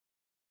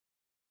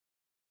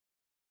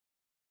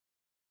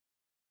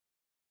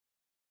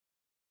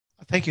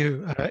Thank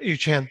you, Yu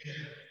Chen.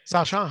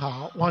 早上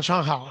好,晚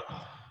上好.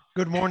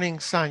 Good morning,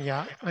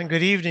 Sanya, and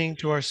good evening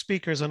to our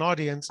speakers and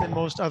audience in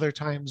most other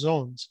time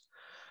zones.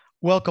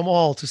 Welcome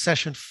all to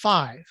session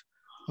 5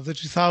 of the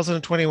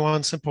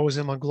 2021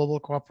 Symposium on Global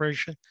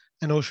Cooperation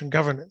and Ocean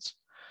Governance.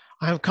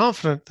 I am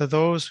confident that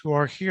those who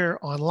are here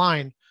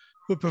online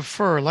would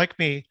prefer, like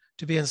me,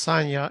 to be in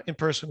Sanya in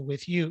person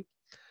with you.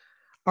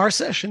 Our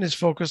session is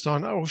focused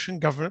on ocean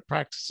government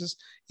practices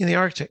in the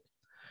Arctic,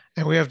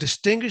 and we have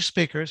distinguished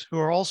speakers who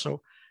are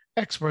also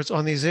experts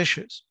on these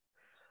issues.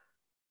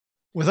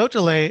 Without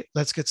delay,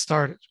 let's get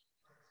started.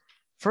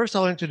 First,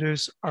 I'll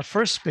introduce our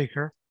first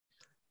speaker,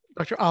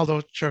 Dr.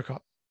 Aldo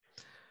Cherkop,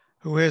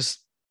 who is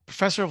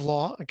Professor of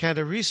Law and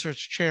Canada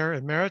Research Chair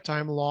in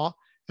Maritime Law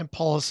and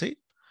Policy.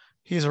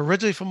 He is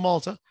originally from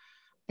Malta,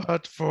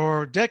 but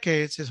for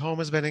decades, his home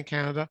has been in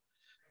Canada,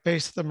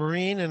 based at the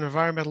Marine and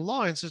Environmental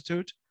Law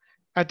Institute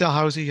at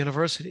Dalhousie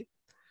University.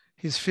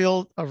 His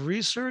field of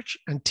research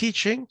and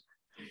teaching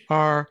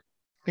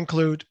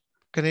include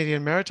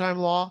Canadian maritime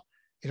law,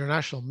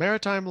 international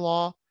maritime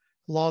law,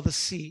 law of the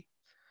sea.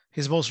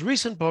 His most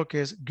recent book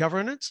is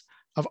Governance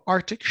of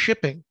Arctic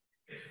Shipping,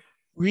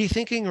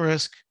 Rethinking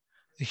Risk,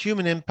 the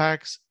Human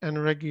Impacts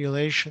and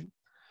Regulation.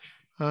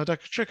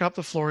 Dr. Cherkop,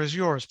 the floor is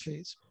yours,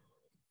 please.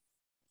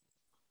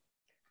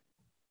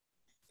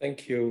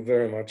 Thank you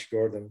very much,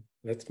 Gordon.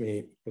 Let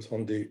me put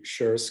on the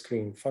share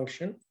screen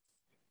function.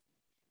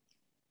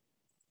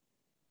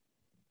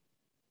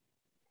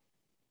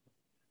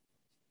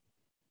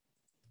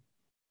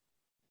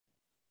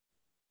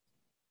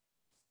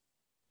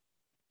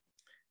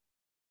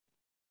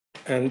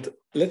 And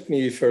let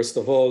me, first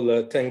of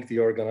all, thank the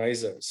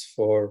organizers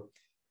for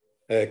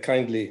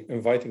kindly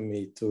inviting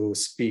me to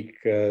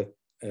speak to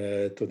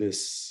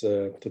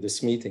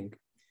this meeting.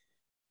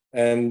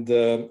 And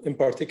in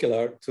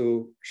particular,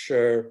 to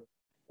share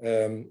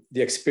the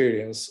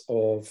experience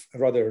of a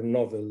rather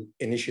novel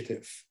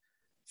initiative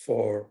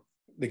for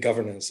the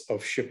governance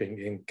of shipping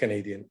in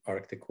Canadian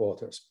Arctic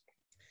waters.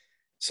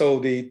 So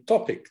the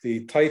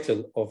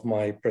title of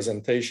my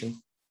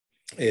presentation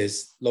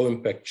is Low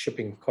Impact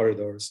Shipping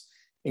Corridors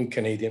in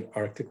Canadian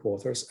Arctic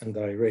waters. And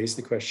I raised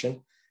the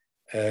question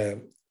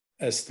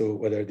as to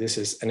whether this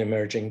is an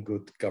emerging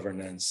good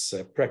governance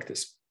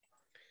practice.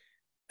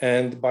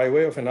 And by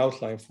way of an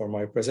outline for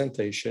my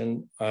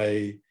presentation,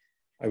 I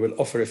will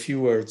offer a few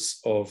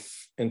words of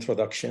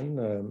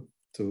introduction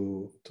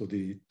to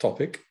the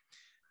topic,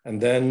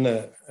 and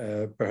then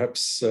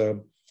perhaps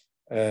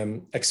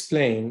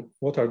explain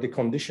what are the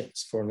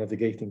conditions for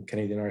navigating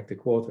Canadian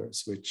Arctic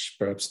waters, which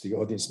perhaps the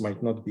audience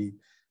might not be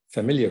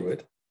familiar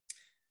with.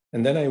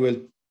 And then I will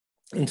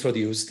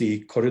introduce the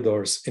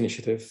Corridors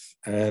Initiative,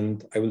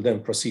 and I will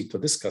then proceed to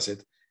discuss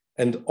it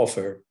and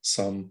offer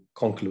some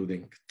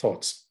concluding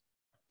thoughts.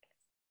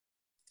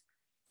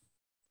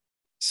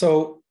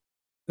 So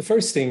the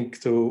first thing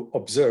to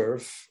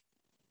observe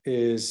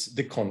is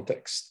the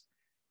context.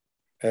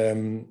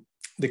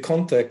 The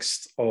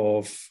context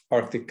of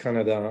Arctic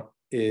Canada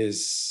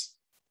is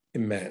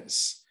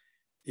immense.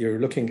 You're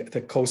looking at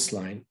a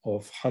coastline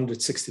of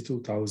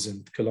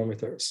 162,000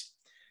 kilometers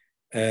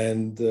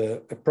and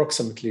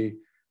approximately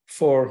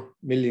 4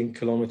 million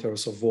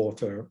kilometers of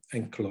water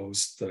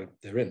enclosed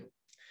therein.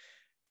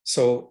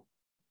 So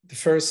the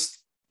first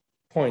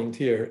point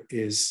here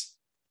is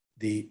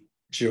the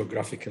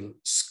geographical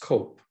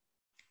scope.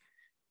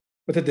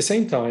 But at the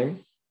same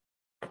time,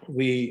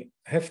 we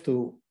have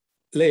to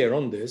layer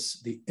on this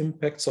the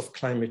impacts of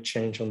climate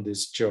change on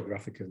this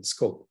geographical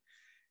scope.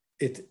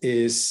 It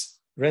is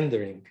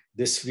rendering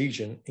this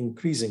region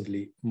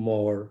increasingly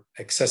more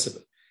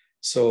accessible.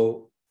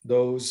 So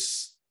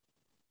those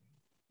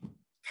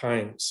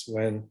times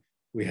when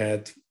we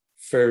had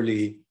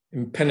fairly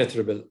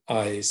impenetrable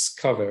ice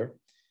cover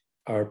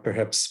are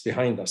perhaps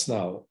behind us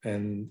now.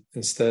 And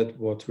instead,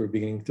 what we're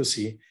beginning to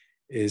see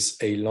is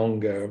a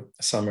longer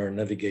summer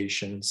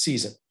navigation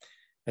season.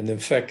 And in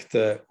fact,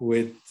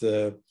 with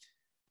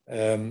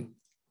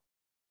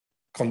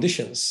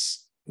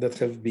conditions that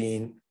have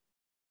been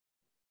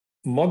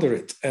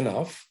moderate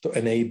enough to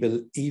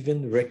enable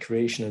even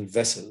recreational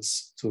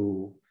vessels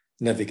to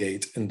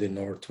navigate in the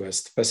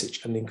Northwest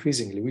Passage. And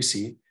increasingly, we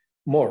see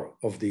more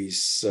of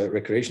these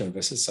recreational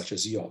vessels, such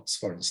as yachts,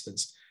 for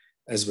instance,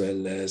 as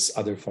well as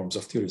other forms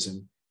of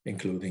tourism,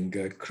 including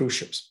cruise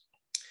ships.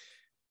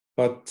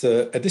 But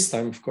at this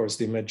time, of course,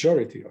 the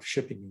majority of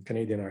shipping in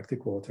Canadian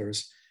Arctic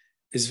waters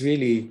is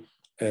really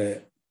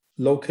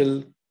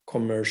local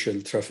commercial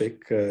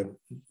traffic,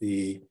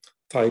 the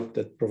type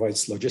that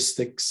provides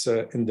logistics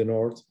in the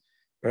north,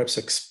 perhaps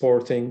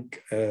exporting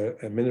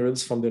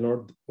minerals from the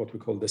north, what we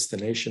call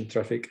destination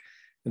traffic,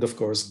 and of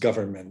course,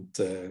 government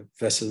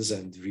vessels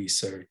and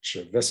research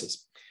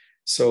vessels.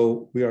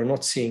 So we are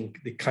not seeing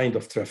the kind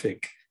of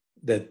traffic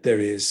that there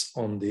is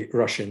on the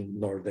Russian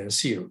Northern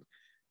Sea route.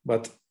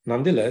 But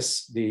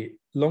nonetheless, the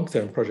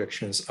long-term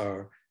projections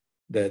are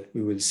that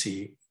we will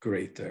see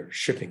greater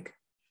shipping.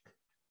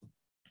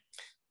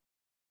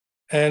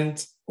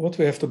 And what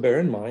we have to bear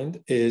in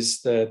mind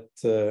is that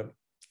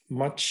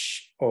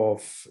much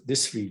of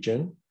this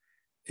region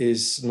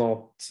is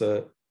not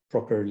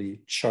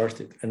properly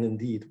charted. And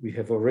indeed, we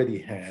have already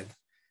had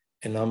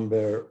a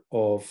number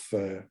of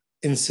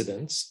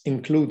incidents,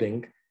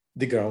 including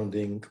the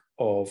grounding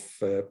of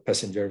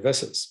passenger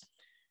vessels.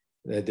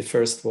 The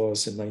first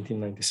was in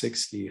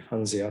 1996, the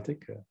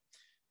Hanseatic,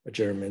 a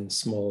German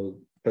small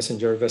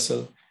passenger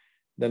vessel.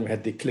 Then we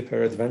had the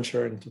Clipper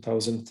Adventure in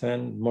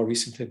 2010, more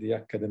recently the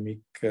academic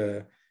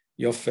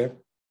Joffe.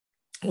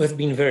 We have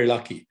been very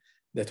lucky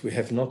that we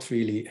have not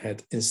really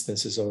had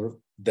instances of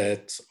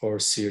death or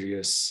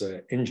serious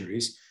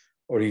injuries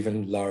or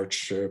even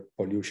large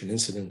pollution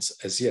incidents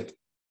as yet.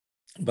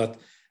 But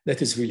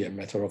that is really a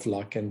matter of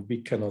luck, and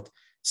we cannot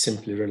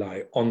simply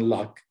rely on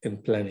luck in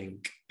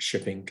planning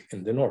shipping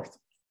in the north.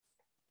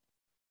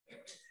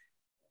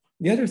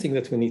 The other thing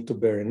that we need to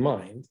bear in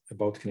mind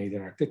about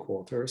Canadian Arctic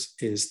waters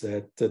is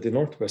that the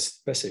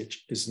Northwest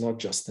Passage is not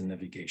just a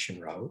navigation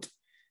route.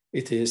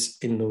 It is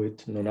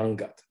Inuit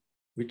Nunangat,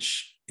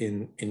 which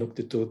in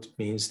Inuktitut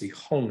means the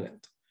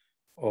homeland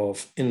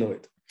of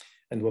Inuit.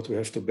 And what we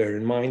have to bear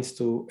in mind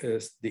too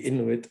is the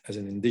Inuit as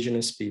an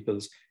indigenous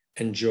peoples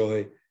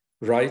enjoy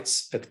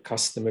rights at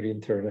customary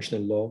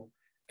international law,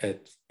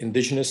 at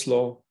indigenous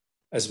law,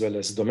 as well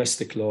as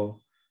domestic law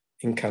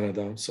in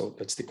Canada. So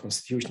that's the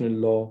constitutional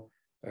law.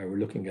 We're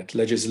looking at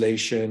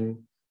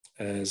legislation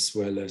as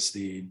well as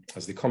the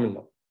common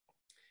law.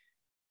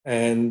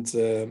 And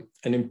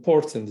an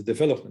important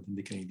development in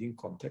the Canadian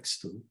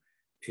context too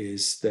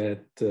is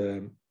that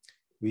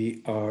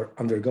we are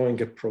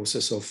undergoing a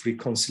process of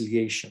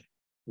reconciliation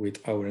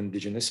with our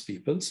indigenous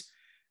peoples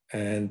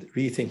and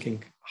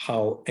rethinking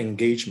how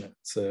engagement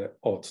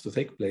ought to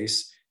take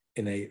place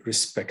in a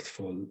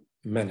respectful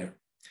manner.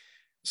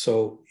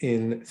 So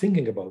in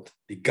thinking about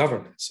the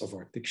governance of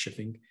Arctic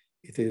shipping,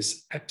 it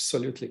is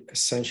absolutely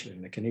essential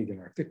in the Canadian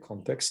Arctic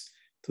context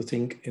to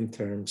think in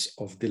terms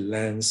of the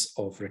lens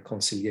of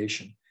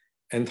reconciliation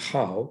and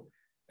how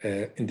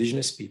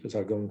indigenous peoples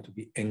are going to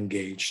be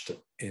engaged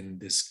in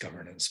this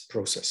governance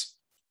process.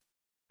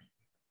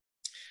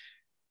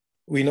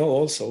 We know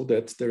also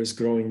that there is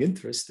growing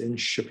interest in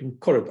shipping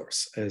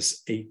corridors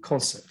as a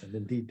concept, and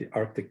indeed the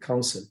Arctic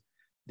Council,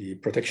 the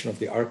Protection of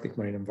the Arctic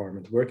Marine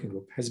Environment Working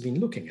Group, has been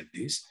looking at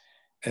these,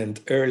 and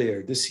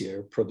earlier this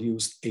year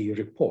produced a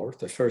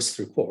report, a first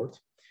report,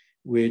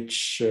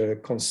 which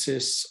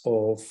consists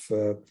of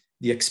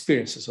the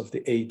experiences of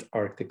the 8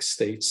 Arctic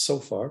states so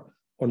far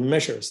on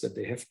measures that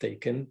they have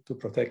taken to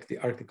protect the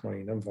Arctic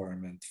marine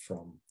environment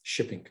from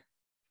shipping.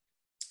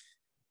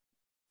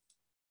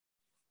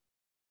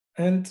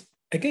 And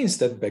against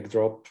that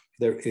backdrop,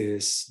 there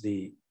is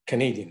the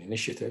Canadian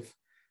initiative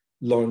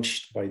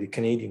launched by the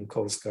Canadian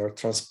Coast Guard,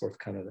 Transport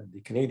Canada, and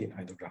the Canadian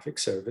Hydrographic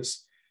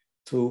Service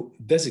to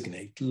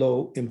designate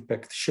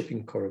low-impact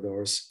shipping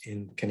corridors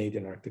in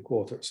Canadian Arctic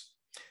waters.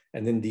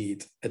 And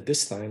indeed, at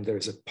this time, there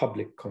is a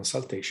public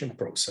consultation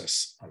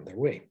process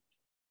underway.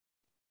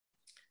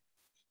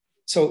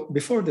 So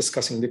before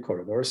discussing the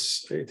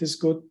corridors, it is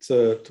good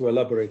to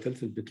elaborate a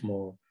little bit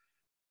more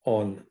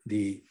on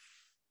the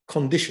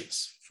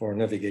conditions for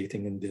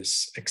navigating in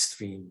this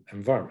extreme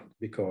environment,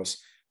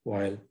 because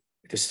while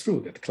it is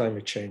true that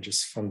climate change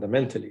is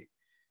fundamentally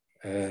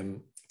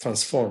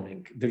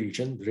transforming the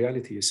region, the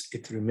reality is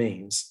it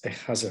remains a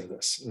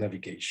hazardous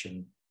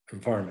navigation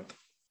environment.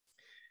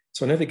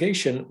 So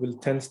navigation will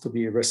tend to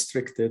be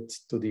restricted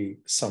to the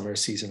summer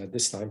season at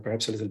this time,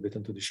 perhaps a little bit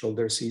into the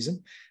shoulder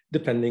season,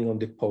 depending on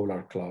the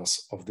polar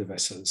class of the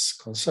vessels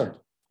concerned.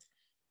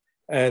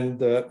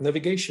 And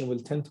navigation will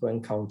tend to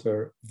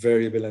encounter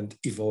variable and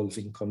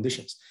evolving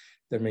conditions.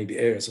 There may be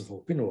areas of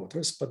open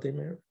waters, but they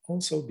may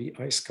also be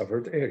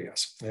ice-covered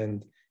areas.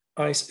 And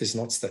ice is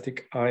not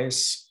static,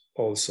 ice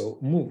also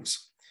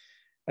moves.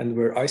 And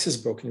where ice is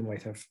broken, you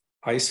might have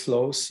ice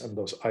flows, and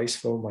those ice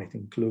flows might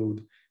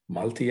include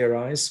multi-year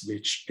ice,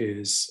 which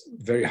is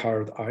very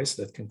hard ice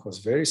that can cause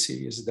very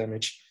serious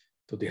damage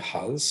to the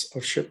hulls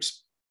of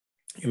ships.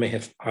 You may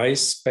have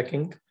ice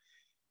packing,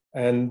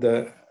 and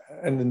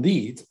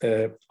indeed,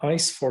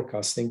 ice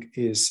forecasting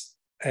is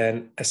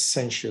an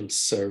essential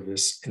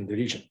service in the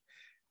region.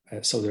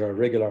 So there are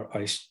regular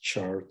ice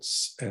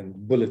charts and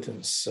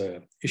bulletins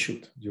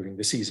issued during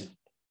the season.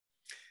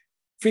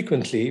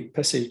 Frequently,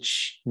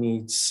 passage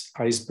needs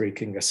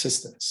ice-breaking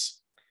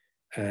assistance.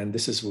 And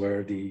this is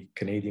where the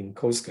Canadian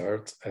Coast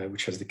Guard,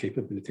 which has the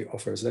capability,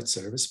 offers that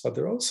service. But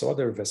there are also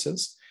other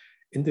vessels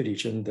in the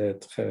region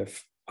that have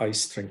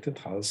ice-strengthened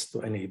hulls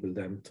to enable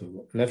them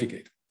to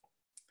navigate.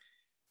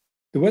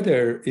 The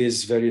weather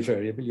is very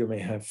variable. You may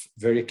have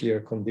very clear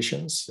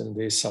conditions in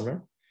the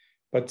summer,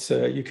 but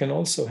you can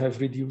also have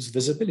reduced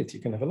visibility.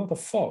 You can have a lot of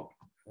fog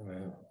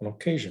on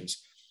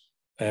occasions.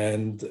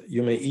 And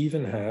you may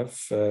even have,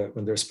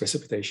 when there's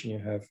precipitation, you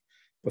have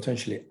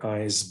potentially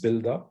ice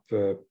buildup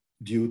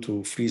due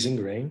to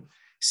freezing rain,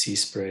 sea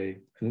spray,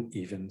 and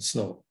even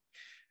snow.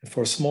 And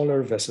for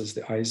smaller vessels,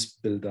 the ice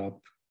buildup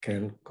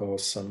can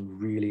cause some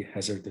really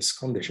hazardous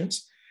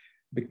conditions,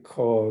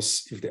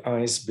 because if the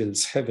ice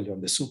builds heavily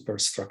on the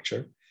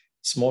superstructure,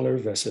 smaller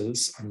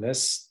vessels,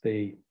 unless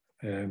they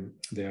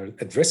are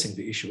addressing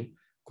the issue,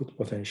 could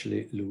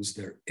potentially lose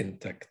their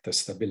intact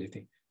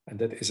stability. And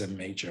that is a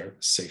major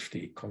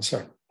safety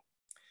concern.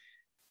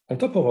 On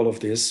top of all of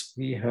this,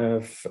 we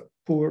have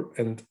poor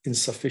and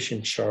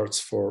insufficient charts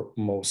for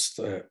most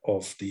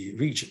of the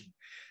region.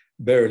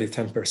 Barely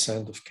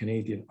 10% of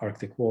Canadian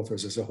Arctic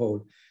waters as a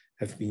whole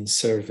have been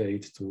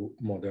surveyed to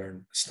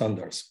modern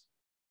standards.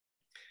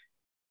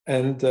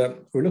 And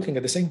we're looking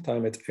at the same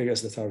time at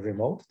areas that are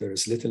remote. There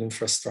is little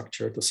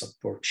infrastructure to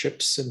support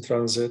ships in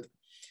transit.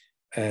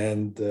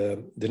 And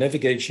the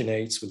navigation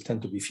aids will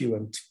tend to be few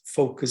and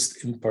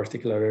focused in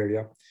particular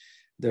area.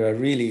 There are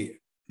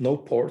really no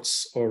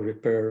ports or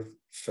repair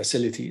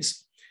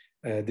facilities.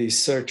 The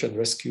search and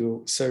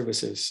rescue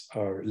services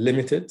are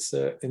limited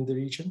in the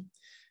region.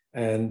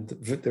 And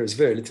there's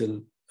very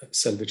little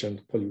salvage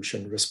and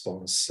pollution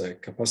response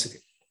capacity.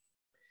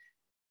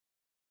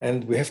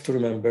 And we have to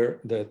remember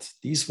that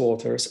these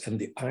waters and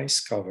the ice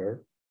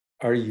cover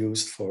are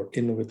used for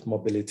Inuit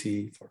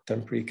mobility, for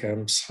temporary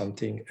camps,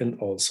 hunting, and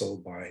also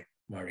by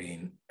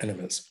marine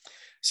animals.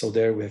 So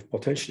there we have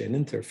potentially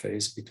an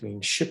interface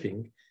between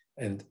shipping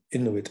and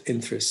Inuit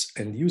interests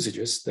and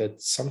usages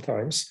that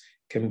sometimes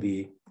can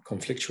be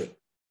conflictual.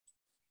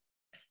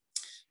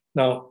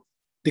 Now,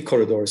 the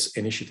Corridors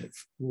Initiative,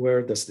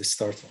 where does this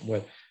start from?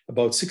 Well,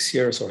 about 6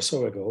 years or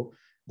so ago,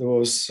 there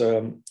was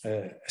a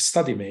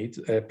study made,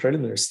 a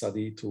preliminary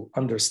study to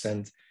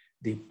understand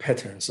the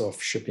patterns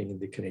of shipping in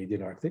the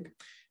Canadian Arctic.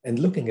 And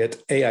looking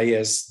at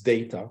AIS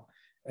data,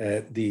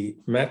 the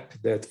map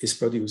that is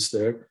produced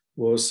there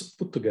was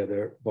put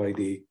together by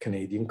the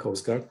Canadian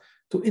Coast Guard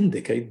to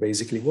indicate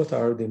basically what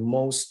are the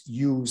most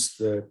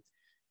used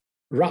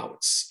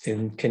routes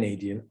in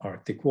Canadian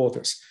Arctic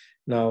waters.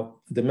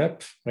 Now, the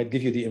map might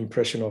give you the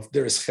impression of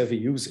there is heavy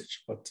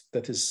usage, but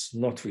that is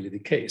not really the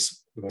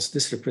case, because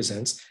this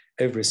represents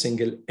every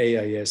single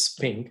AIS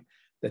ping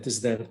that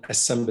is then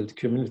assembled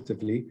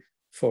cumulatively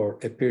for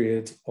a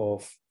period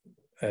of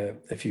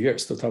a few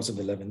years,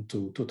 2011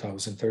 to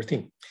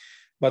 2013.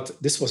 But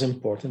this was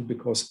important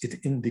because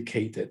it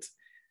indicated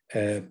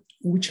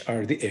which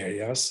are the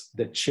areas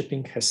that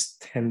shipping has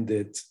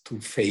tended to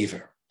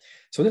favor.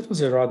 So that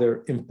was a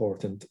rather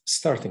important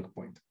starting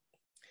point.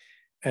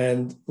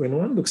 And when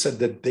one looks at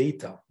the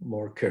data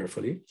more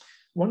carefully,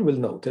 one will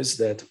notice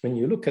that when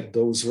you look at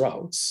those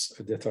routes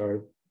that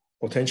are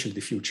potentially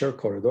the future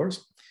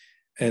corridors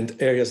and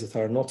areas that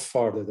are not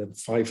farther than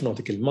 5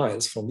 nautical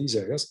miles from these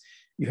areas,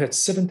 you had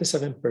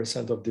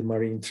 77% of the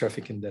marine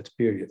traffic in that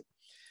period,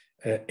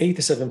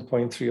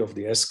 87.3% of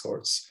the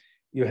escorts,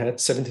 you had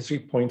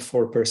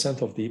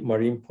 73.4% of the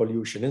marine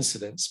pollution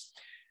incidents,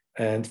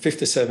 and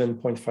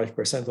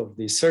 57.5% of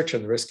the search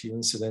and rescue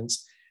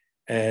incidents.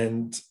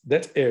 And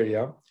that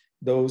area,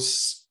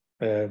 those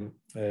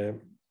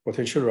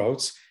potential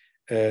routes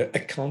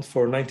account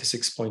for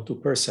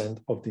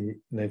 96.2% of the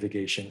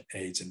navigation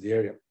aids in the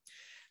area.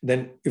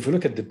 Then if we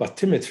look at the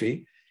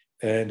bathymetry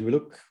and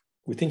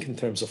we think in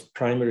terms of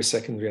primary,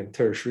 secondary, and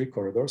tertiary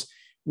corridors,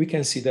 we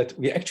can see that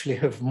we actually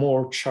have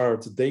more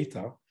chart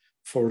data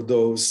for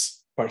those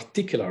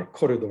particular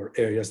corridor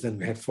areas than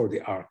we have for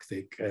the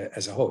Arctic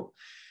as a whole.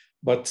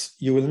 But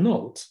you will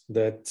note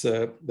that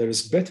there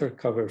is better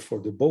cover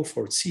for the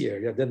Beaufort Sea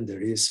area than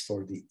there is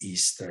for the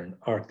Eastern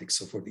Arctic.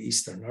 So for the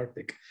Eastern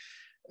Arctic,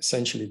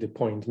 essentially the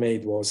point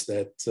made was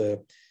that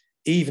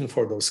even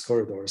for those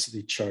corridors,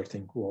 the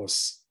charting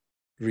was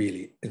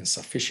really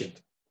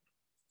insufficient.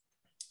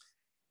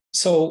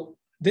 So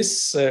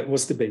this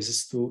was the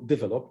basis to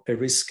develop a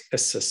risk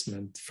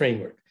assessment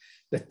framework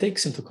that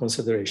takes into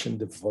consideration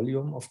the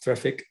volume of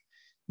traffic,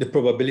 the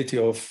probability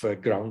of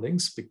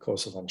groundings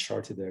because of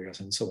uncharted areas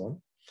and so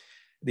on,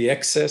 the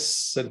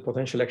access, the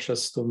potential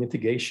access to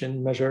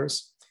mitigation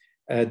measures,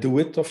 the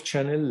width of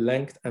channel,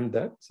 length and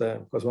depth,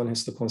 because one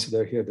has to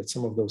consider here that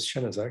some of those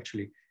channels are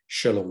actually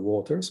shallow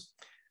waters,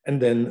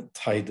 and then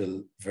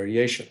tidal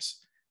variations.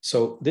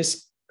 So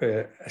this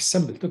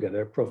assembled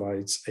together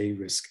provides a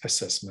risk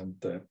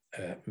assessment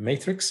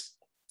matrix.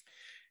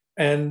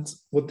 And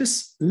what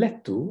this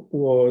led to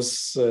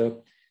was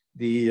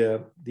the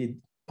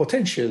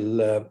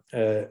potential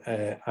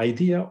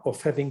idea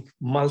of having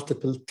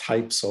multiple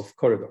types of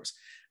corridors.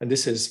 And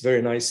this is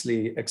very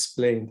nicely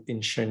explained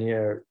in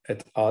Chenier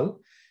et al.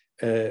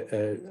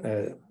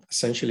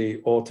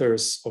 Essentially,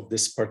 authors of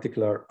this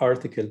particular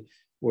article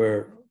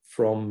were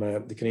from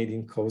the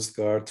Canadian Coast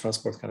Guard,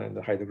 Transport Canada, and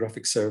the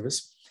Hydrographic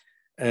Service.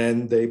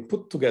 And they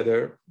put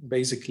together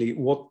basically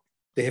what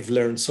they have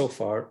learned so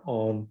far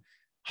on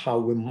how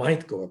we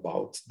might go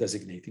about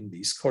designating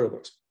these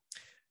corridors.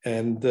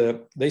 And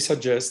they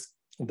suggest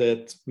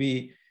that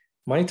we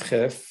might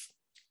have,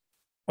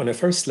 on a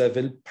first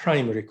level,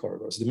 primary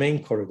corridors, the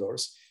main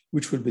corridors,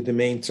 which will be the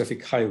main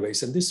traffic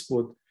highways. And these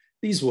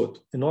would,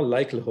 in all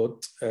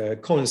likelihood,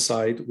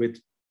 coincide with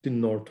the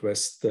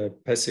Northwest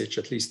Passage,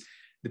 at least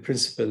the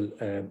principal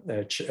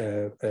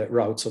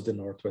routes of the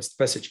Northwest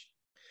Passage.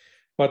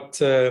 But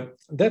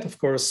that, of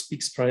course,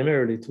 speaks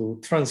primarily to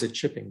transit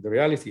shipping. The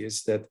reality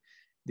is that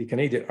the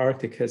Canadian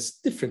Arctic has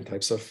different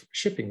types of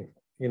shipping.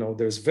 You know,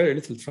 there's very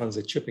little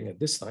transit shipping at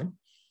this time.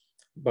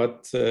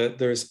 but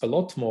there's a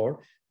lot more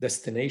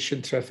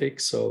destination traffic.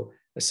 So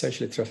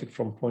essentially traffic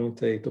from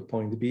point A to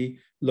point B,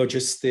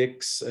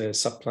 logistics,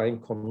 supplying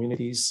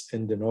communities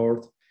in the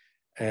north,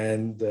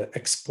 and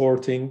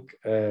exporting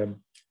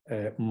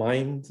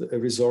mined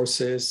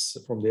resources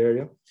from the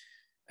area,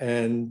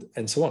 and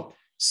so on.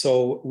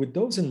 So with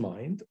those in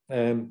mind,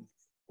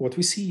 what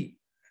we see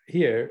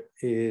here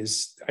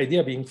is the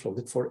idea being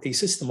floated for a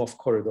system of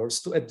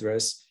corridors to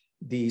address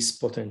these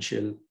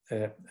potential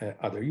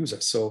other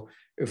users. So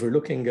if we're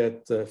looking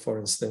at, for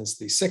instance,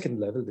 the second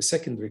level, the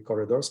secondary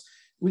corridors,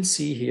 we'll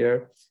see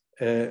here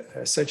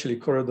essentially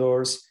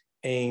corridors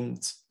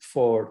aimed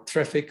for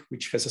traffic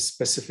which has a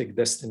specific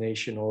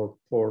destination or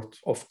port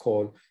of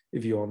call,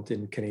 if you want,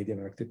 in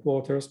Canadian Arctic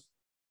waters.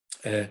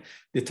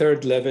 The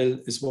third level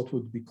is what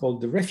would be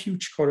called the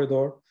refuge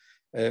corridor,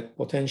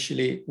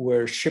 potentially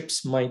where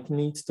ships might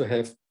need to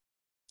have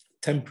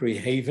temporary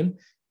haven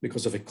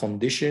because of a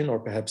condition or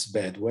perhaps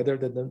bad weather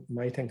that they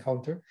might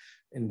encounter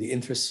in the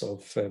interests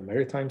of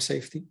maritime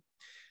safety.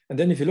 And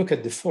then if you look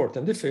at the fourth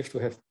and the fifth,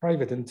 we have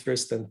private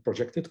interest and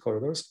projected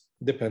corridors,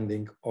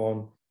 depending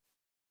on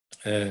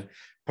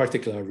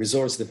particular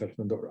resource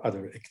development or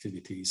other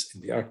activities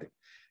in the Arctic.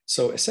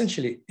 So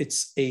essentially,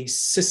 it's a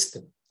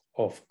system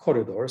of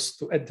corridors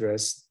to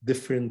address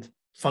different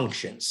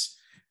functions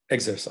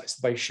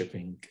exercised by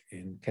shipping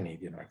in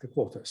Canadian Arctic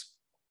waters.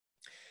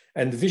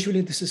 And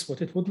visually, this is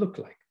what it would look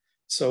like.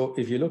 So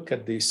if you look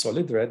at the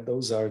solid red,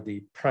 those are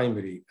the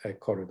primary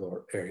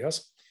corridor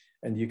areas.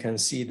 And you can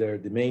see there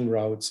the main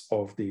routes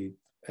of the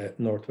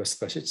Northwest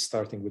Passage,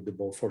 starting with the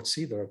Beaufort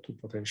Sea. There are two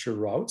potential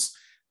routes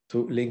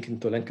to link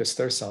into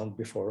Lancaster Sound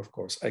before, of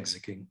course,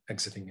 exiting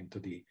into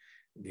the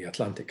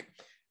Atlantic.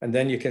 And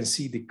then you can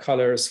see the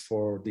colors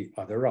for the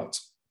other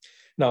routes.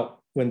 Now,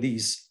 when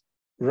these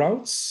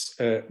routes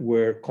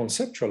were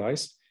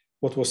conceptualized,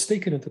 what was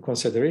taken into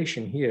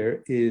consideration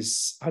here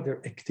is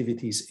other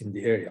activities in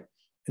the area.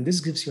 And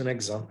this gives you an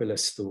example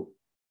as to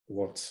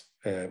what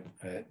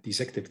these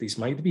activities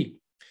might be.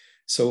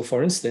 So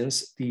for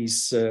instance,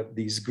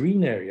 these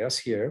green areas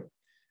here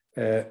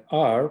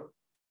are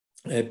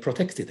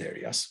protected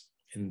areas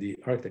in the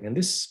Arctic. And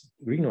this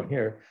green one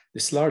here,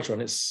 this large one,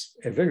 is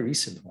a very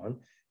recent one.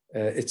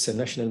 It's a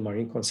national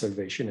marine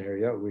conservation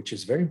area, which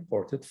is very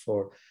important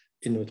for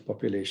Inuit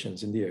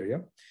populations in the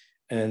area.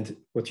 And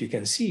what you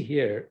can see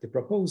here, the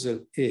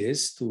proposal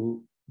is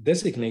to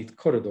designate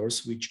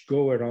corridors which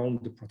go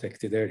around the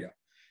protected area.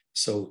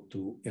 So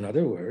to, in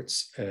other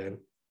words,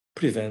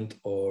 prevent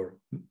or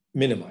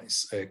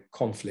minimize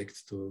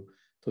conflict to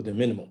the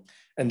minimum.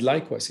 And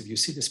likewise, if you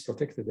see this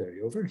protected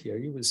area over here,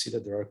 you will see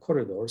that there are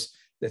corridors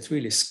that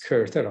really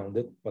skirt around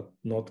it, but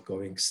not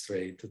going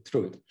straight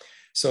through it.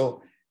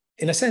 So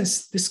in a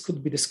sense, this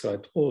could be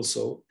described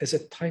also as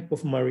a type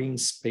of marine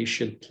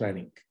spatial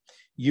planning,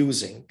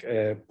 using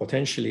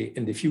potentially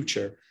in the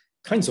future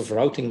kinds of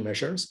routing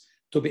measures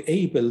to be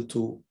able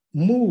to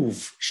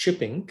move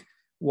shipping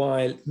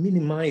while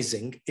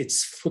minimizing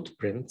its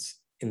footprint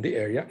in the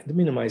area and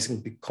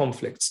minimizing the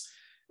conflicts,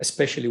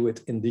 especially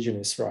with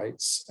indigenous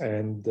rights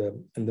and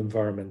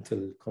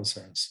environmental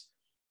concerns.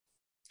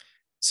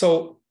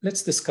 So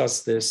let's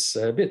discuss this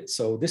a bit.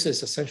 So this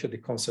is essentially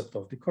the concept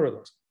of the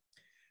corridors.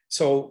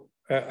 So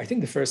I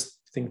think the first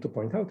thing to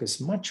point out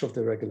is much of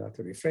the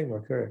regulatory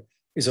framework here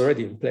is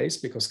already in place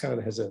because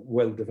Canada has a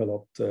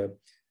well-developed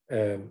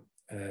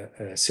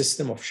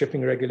system of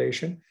shipping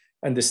regulation.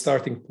 And the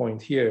starting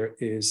point here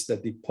is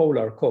that the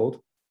Polar Code,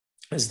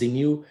 as the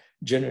new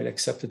generally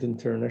accepted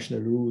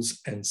international rules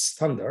and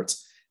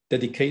standards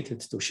dedicated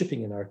to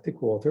shipping in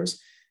Arctic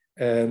waters,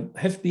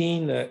 have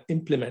been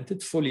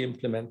fully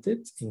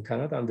implemented in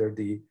Canada under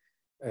the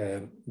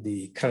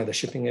Canada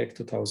Shipping Act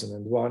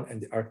 2001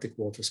 and the Arctic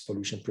Waters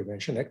Pollution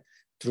Prevention Act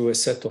through a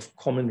set of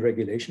common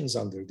regulations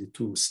under the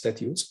two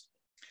statutes.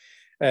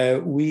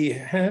 We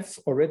have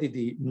already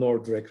the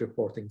NORDREG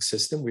reporting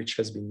system, which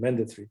has been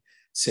mandatory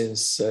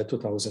since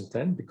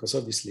 2010, because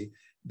obviously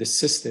the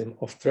system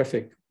of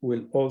traffic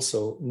will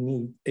also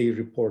need a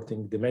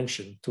reporting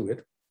dimension to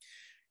it.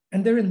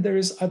 And then there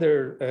is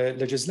other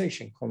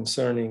legislation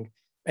concerning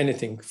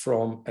anything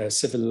from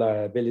civil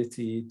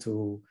liability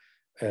to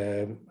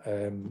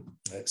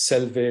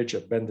salvage,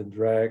 abandoned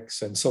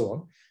wrecks, and so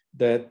on,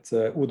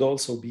 that would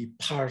also be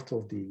part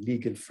of the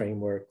legal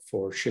framework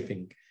for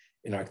shipping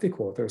in Arctic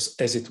waters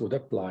as it would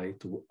apply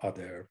to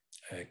other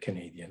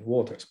Canadian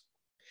waters.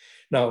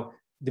 Now,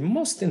 the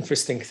most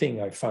interesting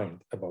thing I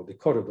find about the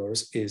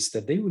corridors is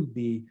that they will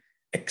be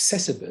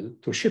accessible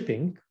to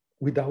shipping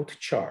without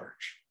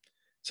charge.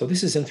 So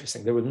this is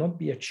interesting. There will not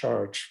be a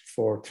charge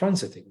for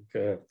transiting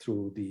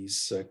through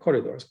these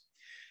corridors.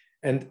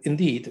 And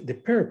indeed, the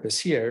purpose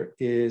here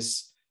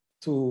is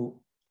to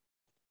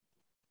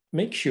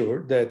make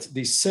sure that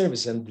the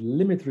service and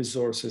limit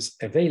resources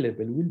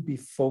available will be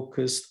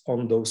focused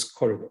on those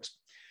corridors.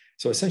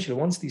 So essentially,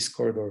 once these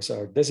corridors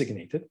are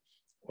designated,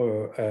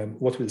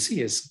 what we'll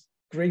see is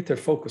greater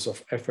focus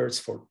of efforts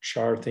for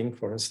charting,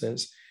 for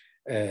instance,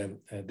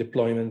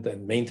 deployment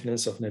and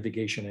maintenance of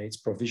navigation aids,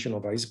 provision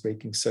of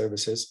icebreaking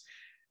services,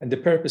 And the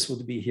purpose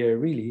would be here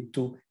really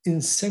to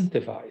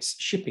incentivize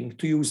shipping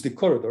to use the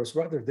corridors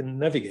rather than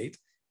navigate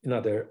in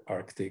other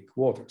Arctic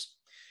waters.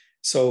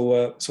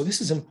 So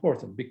this is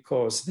important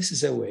because this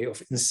is a way of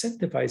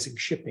incentivizing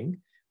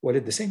shipping while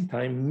at the same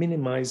time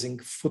minimizing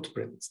the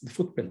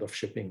footprint of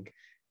shipping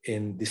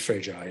in the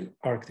fragile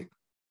Arctic.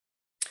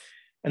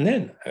 And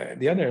then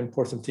the other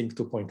important thing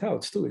to point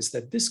out too is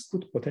that this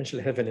could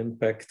potentially have an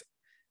impact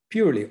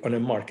purely on a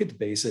market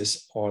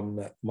basis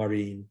on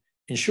marine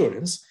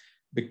insurance,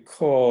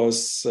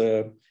 because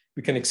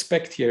we can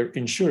expect here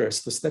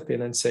insurers to step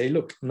in and say,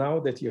 look, now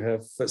that you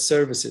have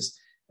services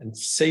and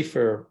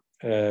safer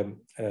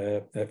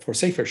for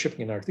safer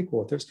shipping in Arctic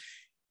waters,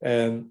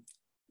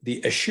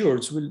 the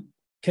assureds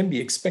can be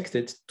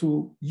expected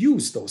to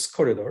use those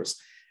corridors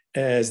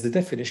as the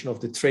definition of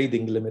the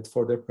trading limit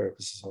for their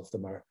purposes of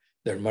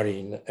their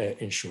marine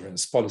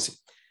insurance policy.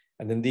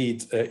 And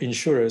indeed,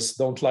 insurers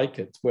don't like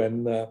it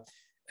when the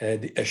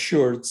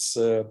assureds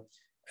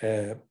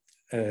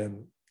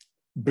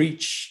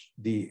breach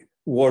the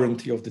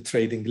warranty of the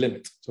trading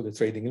limit. So the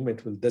trading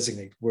limit will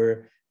designate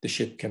where the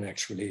ship can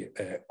actually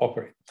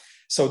operate.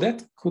 So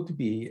that could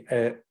be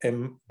a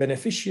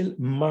beneficial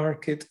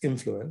market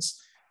influence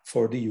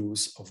for the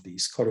use of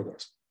these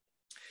corridors.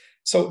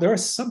 So there are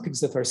some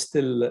things that are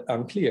still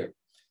unclear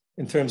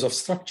in terms of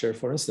structure.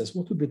 For instance,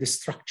 what would be the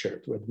structure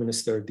to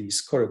administer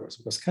these corridors?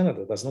 Because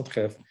Canada does not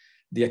have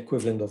the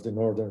equivalent of the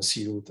Northern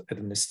Sea Route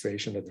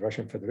administration that the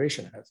Russian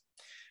Federation has.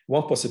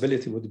 One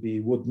possibility would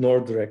be, would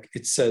NORDREC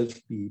itself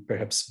be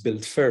perhaps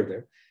built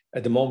further?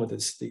 At the moment,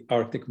 it's the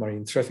Arctic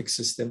Marine Traffic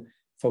System,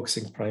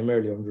 focusing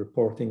primarily on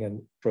reporting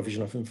and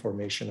provision of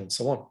information and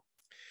so on.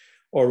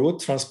 Or would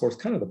Transport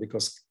Canada,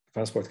 because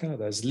Transport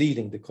Canada is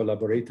leading the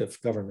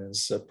collaborative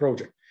governance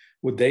project,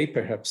 would they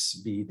perhaps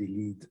be the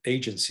lead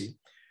agency?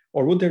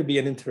 Or would there be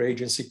an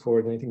interagency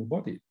coordinating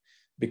body?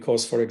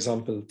 Because, for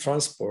example,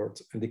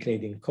 Transport and the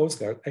Canadian Coast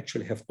Guard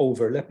actually have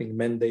overlapping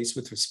mandates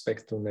with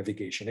respect to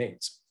navigation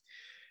aids.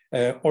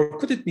 Or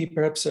could it be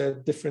perhaps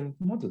different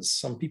models?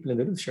 Some people in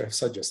the literature have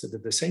suggested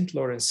that the St.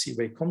 Lawrence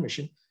Seaway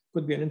Commission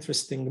could be an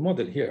interesting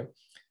model here,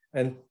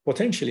 and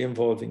potentially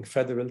involving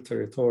federal,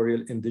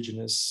 territorial,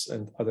 indigenous,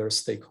 and other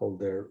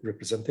stakeholder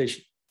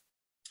representation.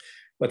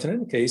 But in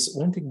any case,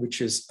 one thing which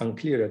is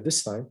unclear at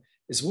this time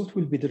is what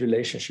will be the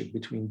relationship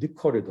between the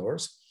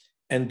corridors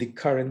and the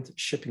current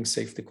shipping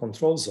safety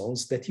control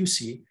zones that you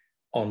see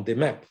on the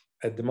map.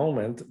 At the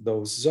moment,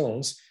 those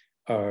zones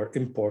are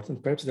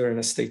important. Perhaps they're in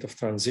a state of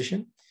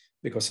transition,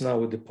 because now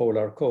with the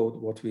Polar Code,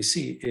 what we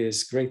see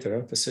is greater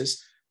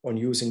emphasis on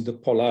using the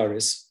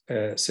Polaris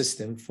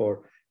system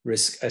for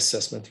risk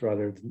assessment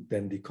rather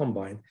than the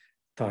combined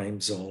time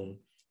zone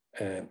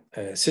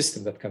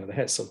system that Canada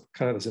has. So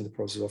Canada is in the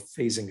process of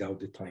phasing out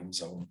the time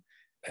zone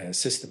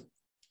system.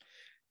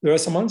 There are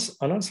some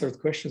unanswered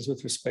questions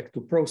with respect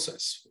to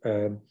process.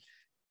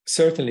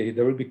 Certainly,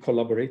 there will be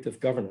collaborative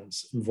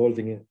governance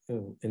involving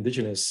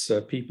indigenous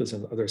peoples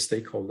and other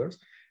stakeholders,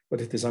 but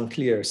it is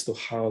unclear as to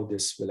how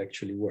this will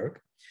actually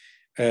work.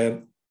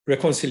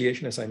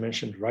 Reconciliation, as I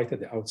mentioned right at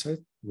the outset,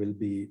 will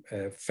be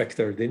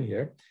factored in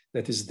here.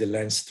 That is the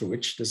lens through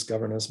which this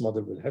governance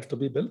model will have to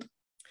be built.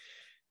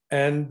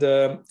 And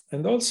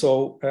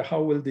also,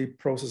 how will the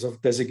process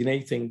of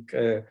designating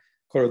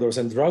corridors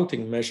and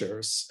routing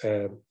measures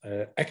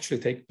actually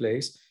take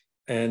place?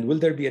 And will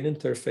there be an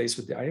interface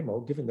with the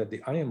IMO, given that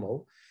the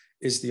IMO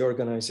is the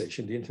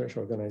organization, the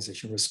international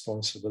organization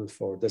responsible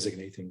for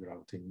designating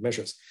routing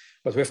measures?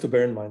 But we have to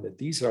bear in mind that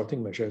these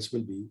routing measures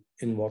will be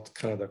in what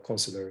Canada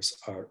considers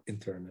our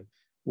internal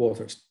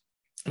waters.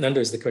 And then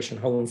there's the question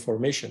how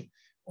information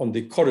on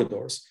the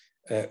corridors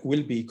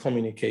will be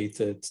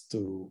communicated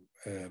to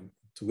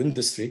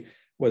industry,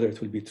 whether it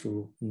will be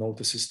through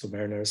notices to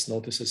mariners,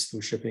 notices to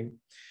shipping.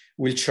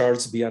 Will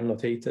charts be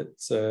annotated,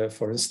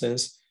 for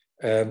instance?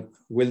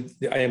 Will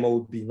the IMO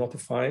be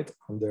notified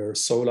under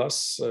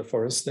SOLAS,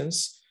 for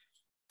instance?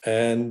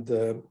 And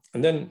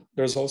then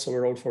there's also a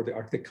role for the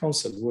Arctic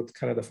Council. Would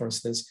Canada, for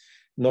instance,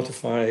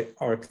 notify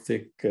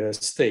Arctic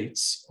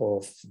states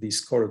of these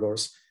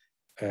corridors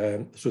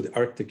through the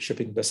Arctic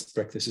Shipping Best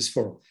Practices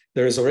Forum?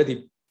 There is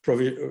already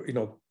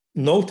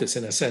notice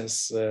in a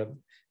sense,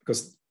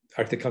 because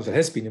Arctic Council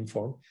has been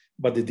informed,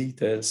 but the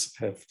details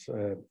have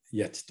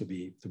yet to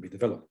be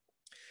developed.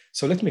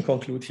 So let me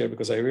conclude here,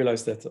 because I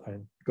realize that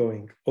I'm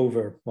going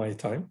over my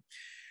time.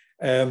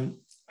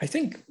 I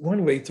think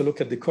one way to look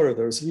at the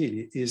corridors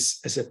really is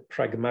as a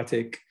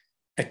pragmatic,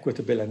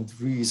 equitable, and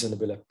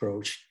reasonable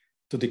approach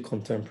to the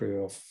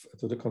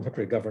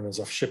contemporary governance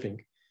of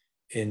shipping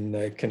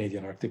in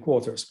Canadian Arctic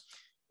waters.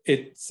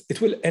 It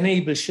will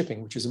enable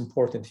shipping, which is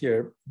important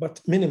here,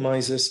 but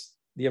minimizes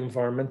the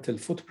environmental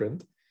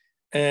footprint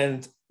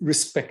and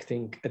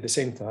respecting at the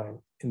same time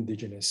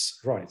Indigenous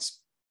rights.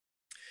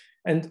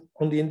 And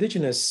on the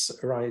Indigenous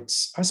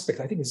rights aspect,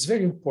 I think it's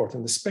very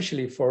important,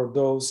 especially for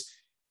those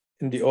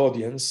in the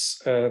audience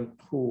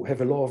who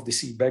have a law of the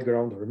sea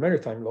background or a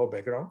maritime law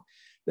background,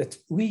 that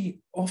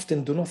we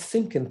often do not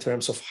think in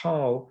terms of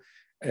how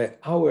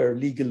our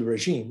legal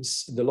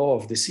regimes, the law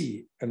of the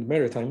sea and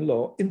maritime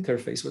law,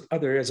 interface with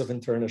other areas of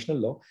international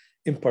law,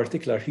 in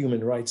particular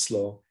human rights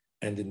law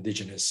and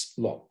indigenous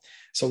law.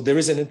 So there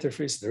is an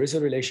interface, there is a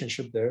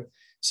relationship there.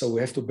 So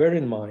we have to bear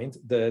in mind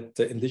that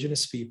the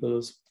indigenous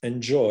peoples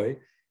enjoy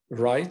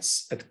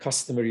rights at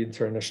customary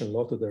international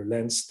law to their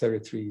lands,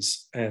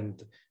 territories,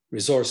 and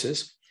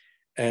resources.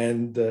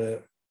 And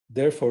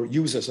therefore,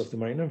 users of the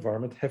marine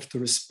environment have to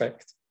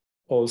respect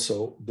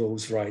also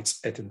those rights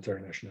at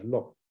international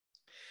law.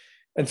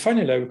 And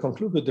finally, I will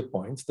conclude with the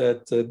point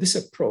that this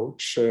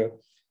approach,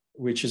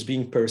 which is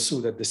being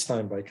pursued at this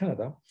time by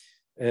Canada,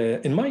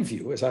 in my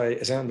view, as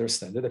I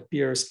understand it,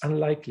 appears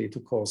unlikely to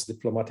cause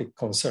diplomatic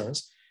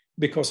concerns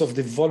because of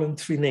the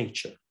voluntary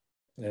nature.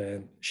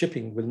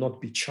 Shipping will not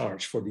be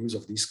charged for the use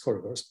of these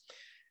corridors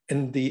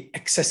and the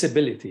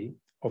accessibility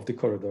of the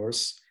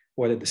corridors,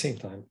 while at the same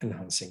time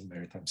enhancing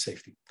maritime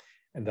safety.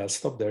 And I'll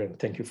stop there and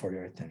thank you for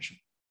your attention.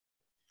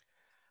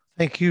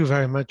 Thank you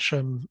very much,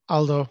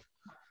 Aldo,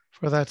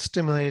 for that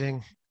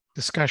stimulating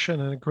discussion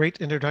and a great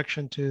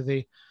introduction to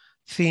the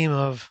theme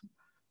of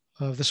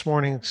this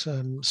morning's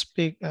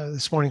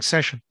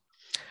session.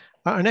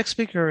 Our next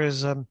speaker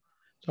is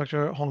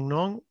Dr. Hong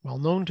Nong, well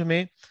known to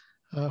me,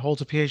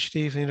 holds a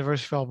PhD from the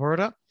University of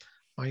Alberta,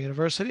 my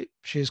university.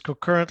 She is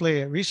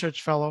concurrently a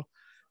research fellow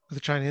with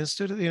the China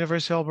Institute at the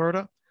University of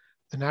Alberta,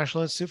 the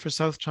National Institute for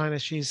South China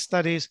Sea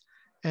Studies,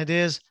 and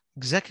is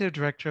executive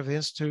director of the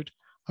Institute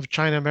of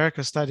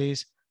China-America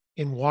Studies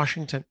in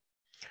Washington.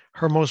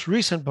 Her most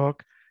recent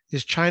book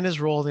is China's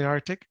Role in the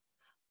Arctic,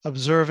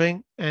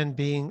 Observing and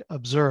Being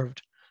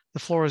Observed. The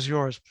floor is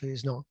yours,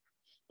 please, Nong.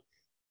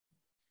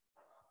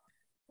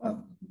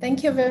 Well,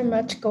 thank you very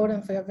much,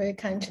 Gordon, for your very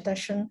kind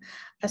introduction.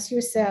 As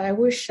you said, I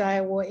wish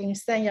I were in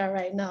Sanya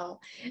right now,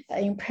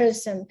 in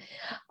person.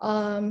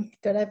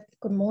 Good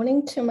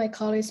morning to my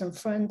colleagues and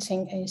friends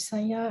in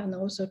Sanya and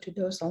also to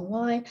those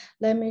online.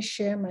 Let me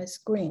share my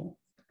screen.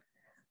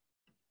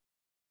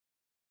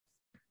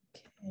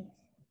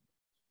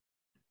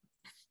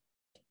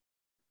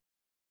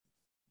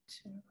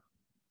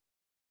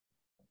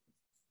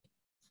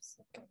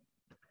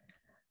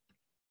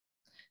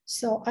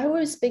 So I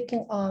was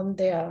speaking on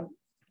the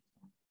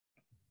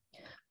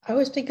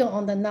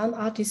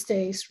non-Arctic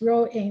states'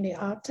 role in the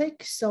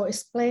Arctic. So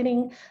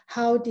explaining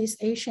how these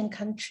Asian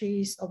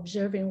countries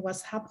observing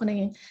what's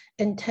happening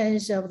in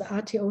terms of the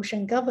Arctic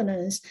Ocean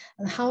governance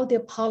and how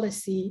their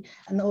policy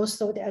and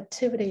also the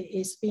activity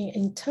is being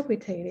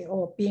interpreted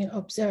or being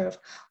observed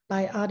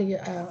by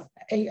other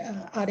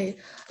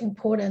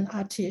important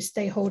Arctic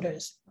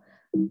stakeholders.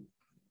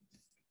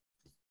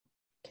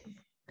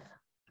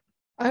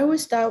 I will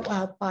start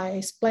by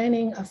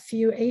explaining a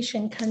few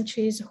Asian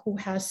countries who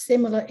have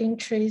similar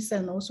interests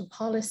and also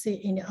policy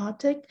in the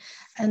Arctic,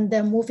 and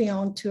then moving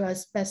on to a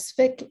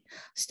specific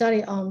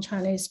study on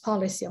Chinese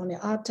policy on the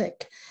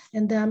Arctic.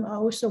 And then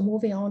also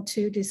moving on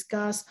to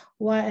discuss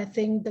why I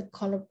think the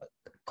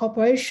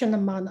cooperation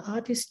among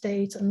Arctic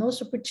states and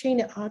also between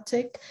the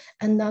Arctic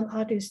and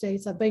non-Arctic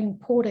states are very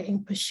important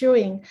in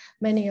pursuing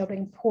many of the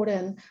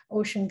important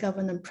ocean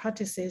governance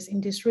practices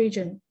in this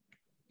region.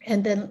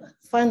 And then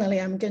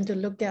finally, I'm going to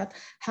look at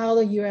how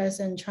the US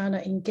and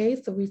China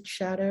engage with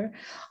each other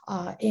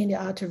in the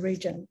Arctic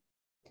region.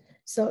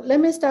 So let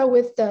me start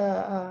with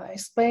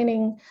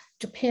explaining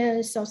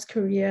Japan, South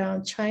Korea,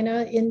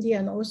 China, India,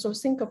 and also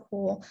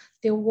Singapore.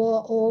 They were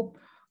all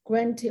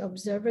granted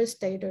observer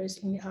status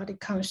in the Arctic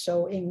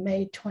Council in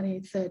May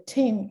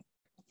 2013.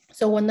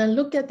 So when I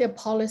look at their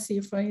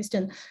policy, for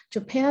instance,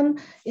 Japan,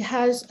 it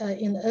has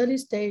in the early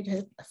stage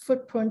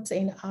footprints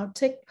in the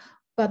Arctic,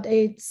 but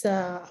its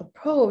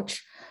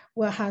approach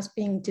has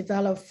been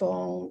developed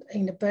from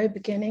in the very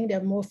beginning.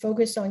 They're more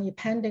focused on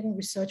independent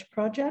research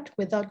project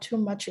without too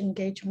much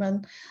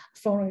engagement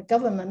from the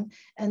government.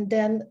 And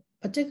then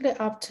particularly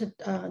after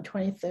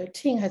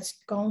 2013 has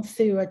gone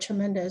through a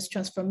tremendous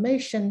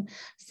transformation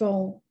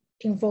from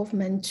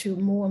involvement to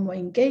more and more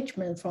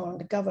engagement from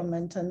the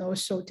government and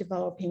also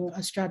developing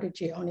a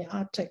strategy on the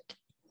Arctic.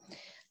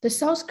 The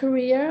South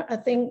Korea, I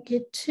think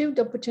it took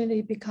the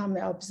opportunity to become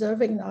an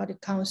observer in the Arctic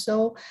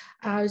Council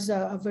as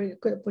a very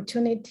good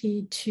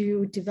opportunity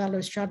to develop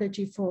a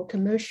strategy for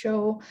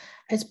commercial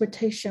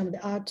exploitation of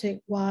the Arctic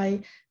while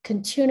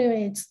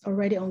continuing its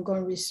already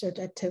ongoing research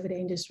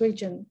activity in this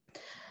region.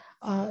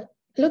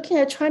 Looking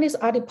at Chinese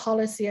Arctic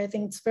policy, I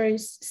think it's very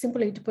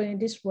simply to put it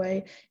this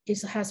way,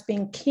 it has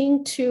been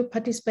keen to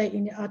participate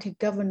in the Arctic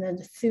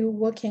governance through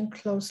working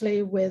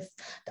closely with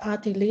the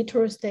Arctic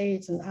littoral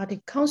states and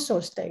Arctic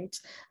Council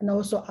states, and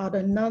also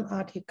other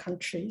non-Arctic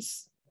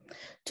countries.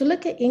 To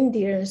look at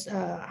India's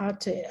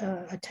Arctic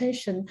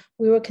attention,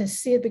 we will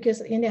consider, because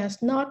India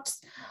has not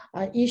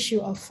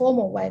issued a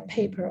formal white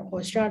paper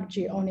or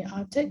strategy on the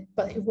Arctic,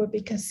 but it will be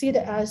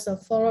considered as a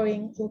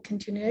following or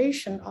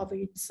continuation of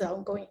its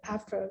ongoing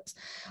efforts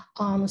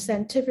on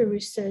scientific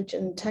research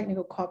and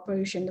technical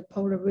cooperation in the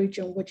polar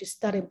region, which is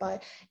studied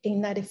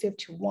in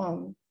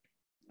 1951.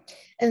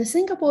 And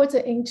Singapore is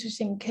an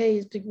interesting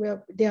case because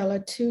there are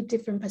two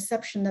different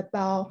perceptions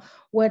about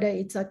whether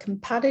it's a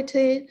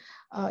competitive,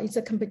 it's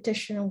a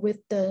competition with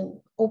the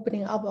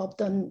opening up of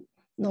the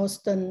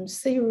Northern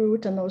Sea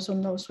Route and also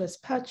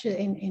Northwest Passage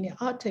in the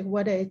Arctic,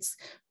 whether it's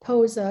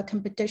pose a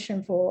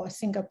competition for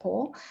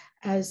Singapore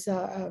as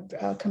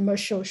a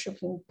commercial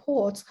shipping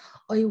port,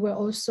 or it will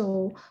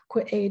also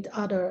create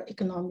other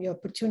economic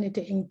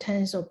opportunity in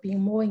terms of being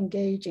more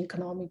engaged in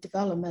economic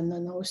development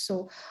and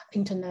also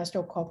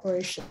international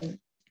cooperation.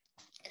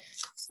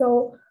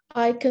 So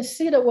I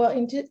consider,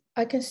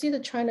 I consider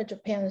China,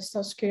 Japan, and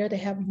South Korea, they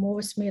have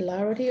more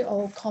similarity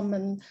or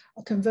common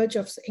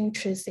convergence of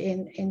interest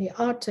in the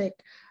Arctic.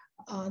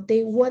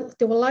 They would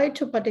like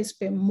to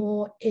participate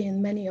more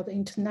in many of the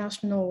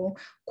international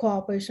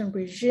cooperation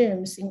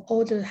regimes in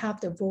order to have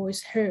their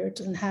voice heard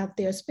and have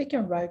their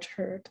speaking right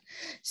heard.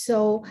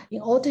 So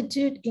in order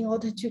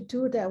to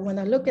do that, when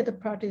I look at the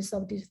practice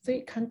of these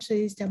three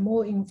countries, they're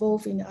more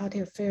involved in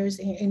Arctic affairs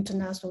in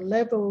international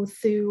level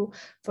through,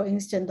 for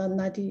instance,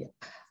 the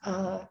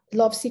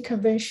Love Sea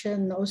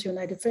Convention, also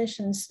United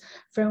Nations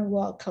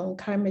Framework on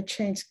Climate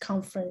Change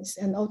Conference,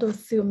 and also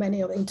through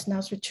many of the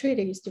international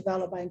treaties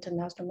developed by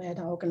International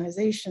Maritime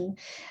Organization.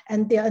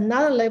 And there are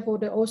another level,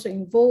 they're also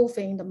involved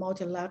in the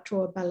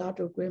multilateral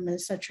bilateral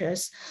agreements such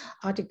as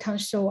Arctic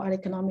Council, Arctic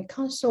Economic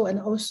Council, and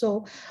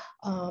also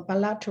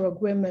bilateral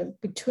agreement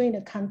between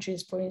the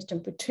countries, for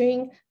instance,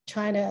 between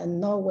China and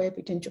Norway,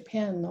 between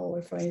Japan and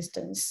Norway, for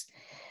instance.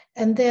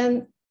 And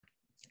then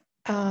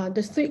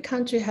the three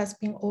countries has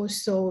been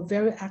also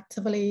very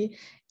actively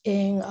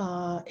in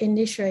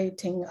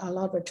initiating a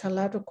lot of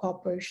trilateral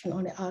cooperation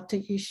on the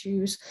Arctic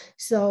issues.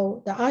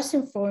 So the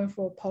ASEAN Forum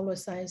for Polar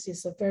Science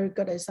is a very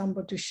good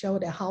example to show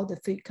that how the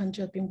three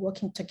countries have been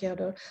working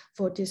together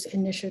for this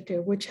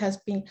initiative, which has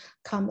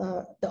become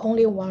the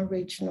only one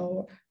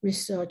regional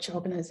research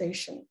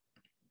organization.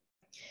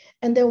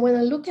 And then when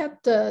I look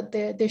at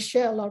they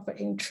share a lot of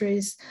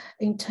interest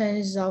in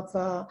terms of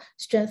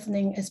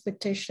strengthening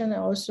expectation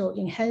and also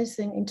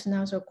enhancing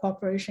international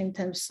cooperation in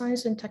terms of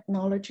science and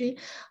technology.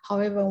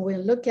 However, when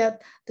we look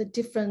at the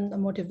different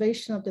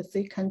motivation of the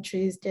three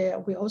countries, there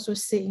we also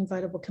see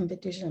inevitable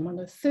competition among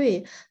the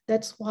three.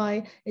 That's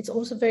why it's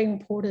also very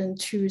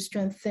important to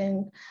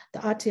strengthen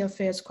the Arctic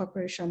affairs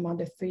cooperation among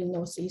the three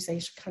Northeast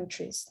Asian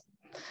countries.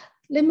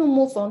 Let me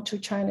move on to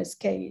China's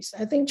case.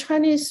 I think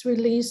China's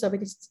release of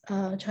its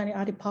China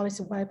Arctic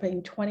Policy White Paper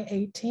in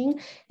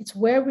 2018, it's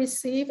well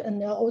received,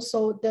 and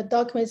also the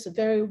document is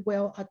very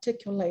well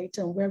articulated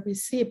and well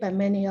received by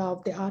many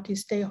of the Arctic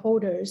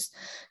stakeholders.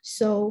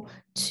 So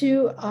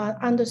to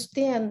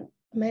understand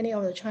many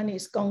of the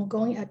Chinese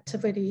ongoing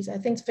activities, I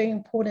think it's very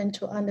important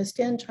to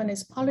understand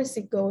China's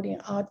policy goal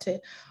in Arctic,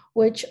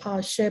 which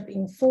are shaped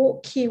in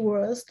 4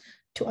 keywords: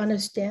 to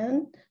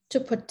understand, to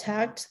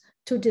protect,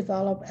 to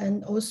develop,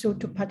 and also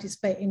to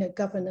participate in the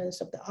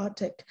governance of the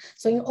Arctic.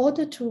 So in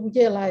order to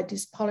realize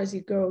these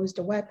policy goals,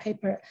 the white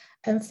paper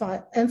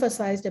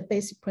emphasized the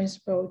basic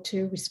principle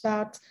to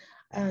respect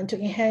and to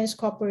enhance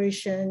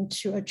cooperation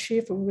to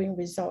achieve a win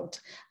result,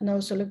 and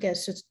also look at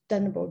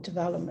sustainable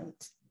development.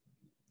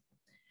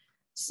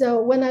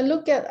 So when I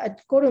look at, I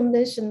go to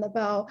mention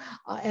about,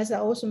 as I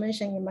also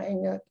mentioned in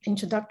my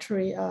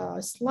introductory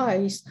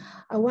slides,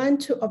 I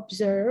want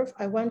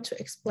to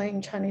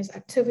explain Chinese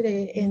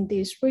activity in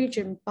this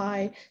region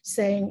by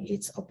saying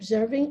it's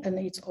observing and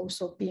it's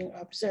also being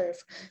observed.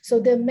 So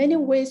there are many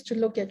ways to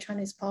look at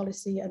Chinese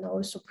policy and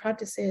also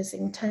practices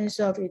in terms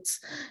of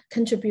its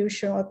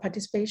contribution or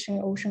participation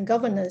in ocean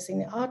governance in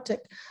the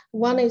Arctic.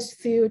 One is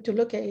to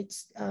look at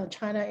its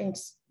China in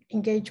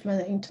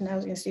engagement in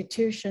international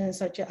institutions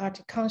such as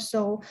Arctic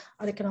Council,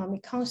 Arctic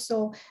Economic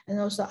Council, and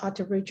also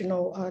Arctic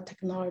Regional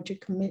Technology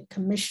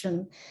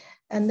Commission.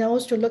 And then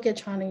also look at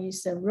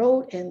Chinese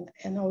role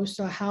and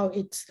also how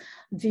it's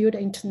viewed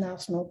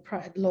international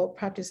law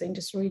practice in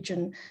this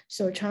region.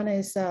 So China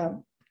is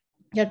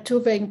there are 2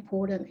 very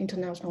important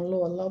international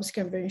law, Love Sea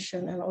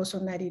Convention and also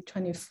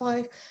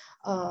 1925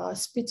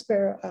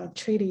 Spitsbergen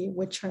Treaty,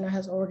 which China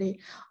has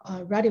already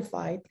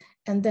ratified.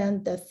 And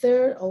then the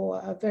third, or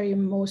a very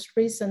most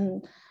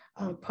recent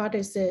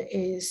practice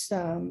is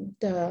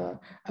the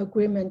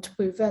agreement to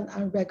prevent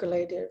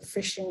unregulated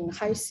fishing,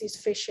 high seas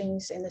fishing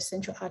in the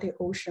Central Arctic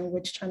Ocean,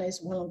 which China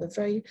is one of the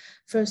very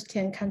first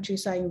 10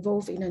 countries are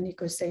involved in the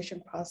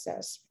negotiation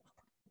process.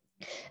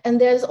 And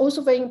there's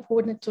also very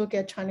important to look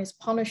at Chinese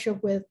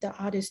partnership with the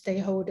Arctic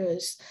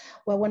stakeholders.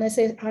 Well, when I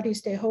say Arctic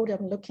stakeholder,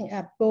 I'm looking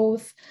at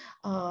both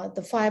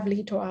the 5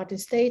 littoral Arctic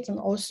states and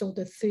also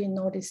the 3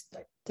 Nordic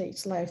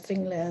states like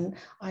Finland,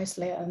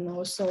 Iceland, and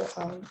also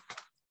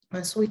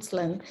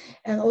Switzerland.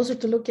 And also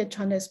to look at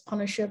China's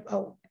partnership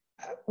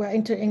we're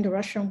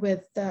interaction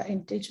with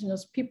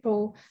indigenous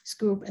people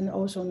group and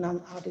also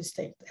non-Arctic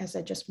states, as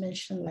I just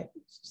mentioned, like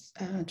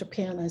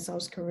Japan and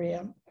South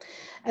Korea.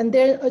 And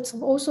then it's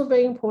also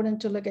very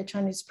important to look at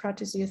Chinese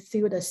practices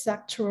through the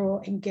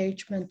sectoral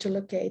engagement to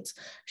look at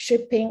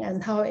shipping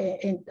and how it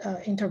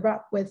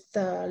interact with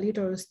the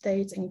littoral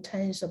states in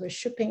terms of the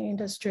shipping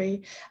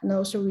industry and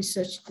also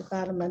research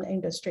development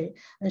industry.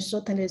 And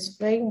certainly it's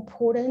very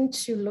important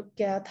to look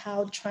at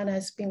how China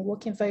has been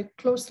working very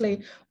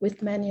closely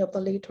with many of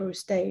the littoral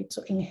states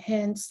to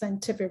enhance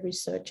scientific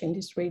research in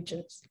these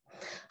regions.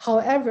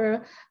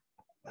 However,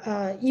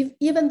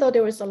 even though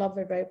there was a lot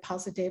of very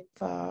positive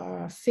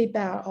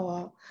feedback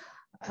or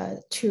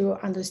to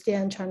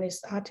understand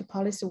Chinese Arctic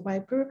policy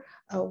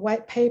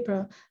white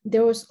paper,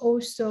 there was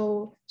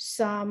also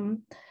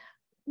some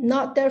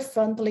not that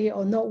friendly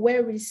or not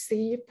well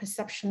received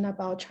perception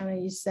about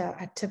Chinese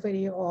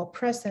activity or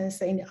presence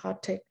in the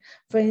Arctic.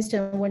 For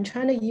instance, when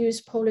China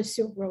used Polar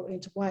Silk Road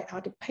into White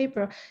Arctic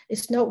paper,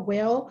 it's not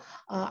well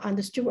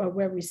understood or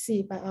well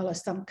received by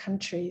some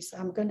countries.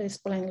 I'm going to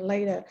explain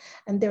later.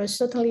 And there is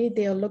certainly,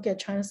 they'll look at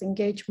China's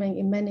engagement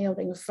in many of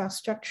the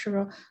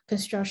infrastructural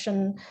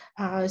construction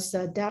as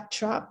a debt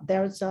trap.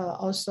 There's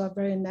also a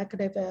very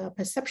negative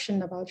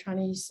perception about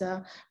Chinese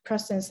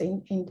presence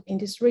in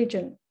this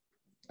region.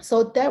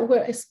 So that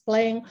will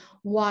explain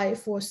why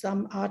for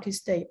some Arctic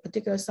states,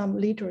 particularly some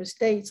littoral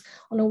states,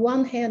 on the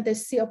one hand, they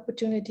see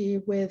opportunity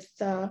with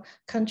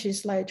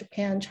countries like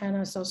Japan,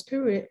 China, South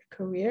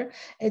Korea.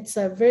 It's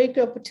a very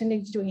good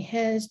opportunity to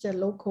enhance the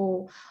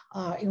local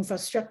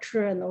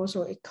infrastructure and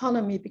also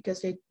economy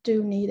because they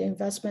do need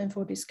investment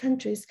for these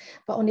countries.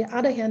 But on the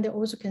other hand, they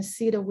also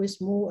consider with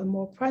more and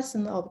more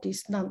presence of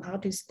these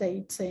non-Arctic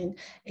states in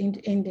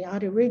the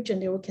Arctic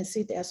region, they will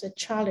consider as a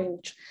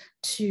challenge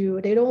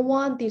they don't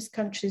want these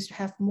countries to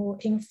have more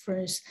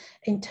influence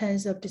in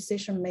terms of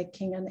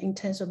decision-making and in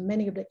terms of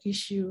many of the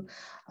issues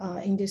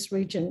in this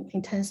region,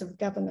 in terms of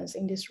governance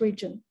in this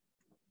region.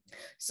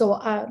 So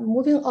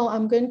moving on,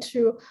 I'm going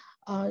to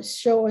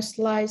show a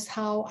slide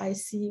how I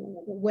see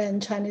when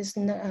Chinese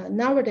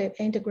narrative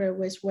integrate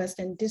with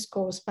Western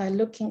discourse by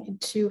looking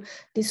into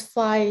these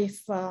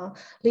 5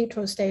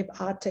 littoral state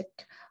Arctic,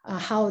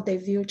 how they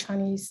view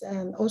Chinese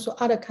and also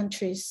other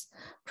countries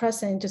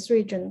present in this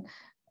region.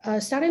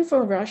 Starting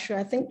from Russia,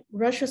 I think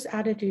Russia's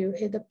attitude,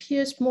 it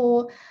appears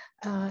more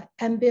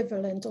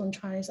ambivalent on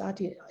Chinese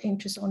Arctic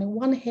interests. On the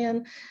one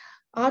hand,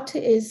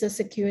 Arctic is a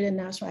security and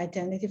national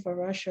identity for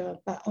Russia,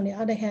 but on the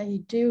other hand,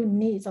 it do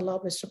need a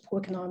lot of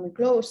support economic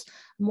growth,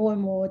 more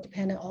and more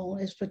dependent on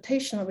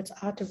exploitation of its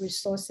Arctic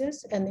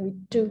resources, and we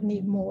do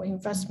need more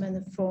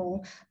investment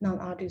from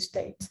non-Arctic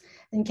states.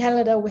 In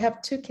Canada, we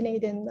have 2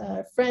 Canadian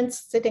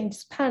friends sitting in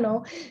this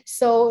panel.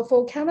 So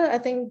for Canada, I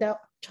think that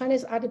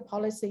China's Arctic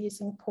policy is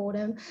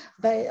important,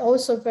 but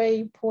also very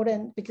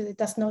important because it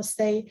does not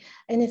say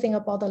anything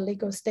about the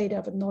legal state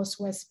of the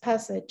Northwest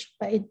Passage,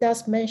 but it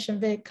does mention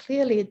very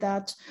clearly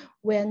that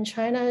when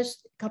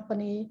China's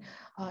company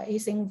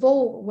is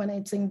involved, when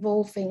it's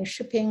involved in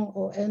shipping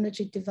or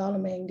energy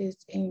development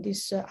in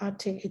this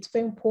Arctic, it's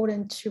very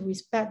important to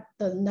respect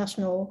the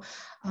national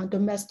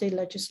domestic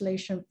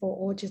legislation for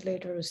all these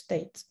littoral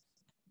states.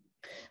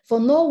 For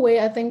Norway,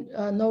 I think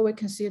Norway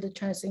considered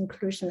China's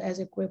inclusion as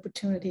a great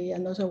opportunity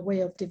and also a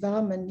way of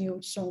development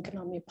new strong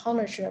economic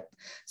partnership.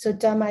 So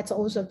Denmark is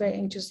also a very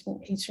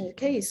interesting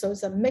case. So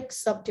it's a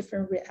mix of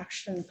different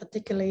reactions,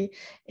 particularly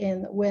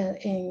in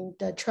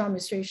the Trump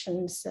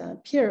administration's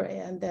period,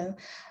 and then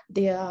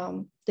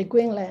the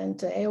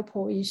Greenland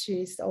airport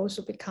issues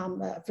also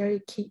become a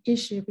very key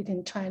issue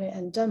between China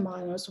and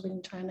Denmark, and also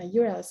between China and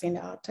US in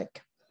the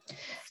Arctic.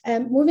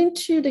 And moving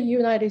to the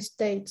United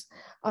States,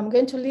 I'm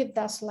going to leave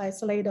that slide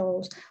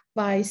later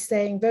by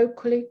saying very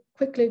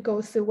quickly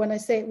go through when I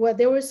say, well,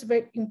 there was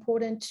very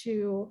important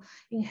to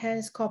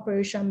enhance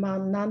cooperation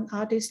among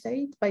non-Arctic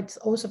states, but it's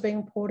also very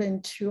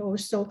important to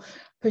also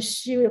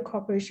pursue the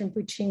cooperation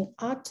between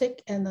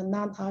Arctic and the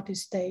non-Arctic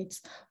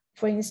states.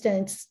 For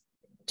instance,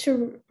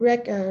 to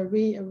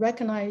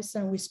recognize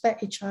and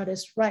respect each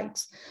other's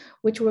rights,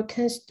 which will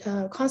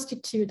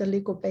constitute the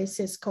legal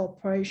basis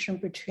cooperation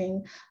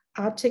between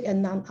Arctic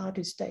and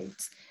non-Arctic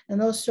states.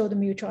 And also the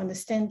mutual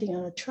understanding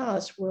and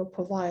trust will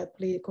provide a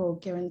political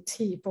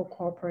guarantee for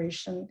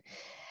cooperation.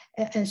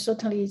 And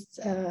certainly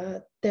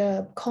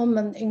the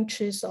common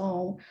interest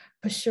on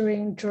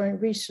pursuing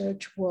joint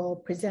research will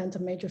present a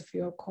major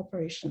field of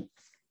cooperation.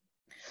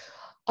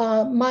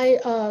 My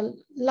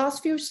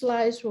last few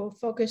slides will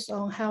focus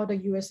on how the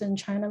US and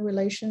China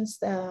relations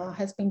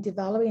has been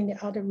developed in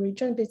the Arctic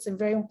region. It's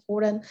very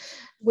important.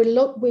 We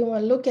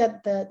want to look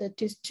at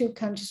these 2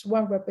 countries,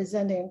 one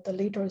representing the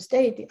littoral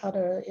state, the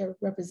other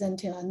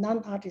representing a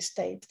non-Arctic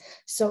state.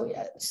 So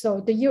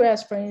the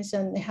US, for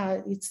instance,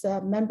 has its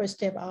member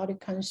state of the Arctic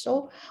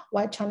Council,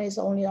 while China is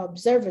only an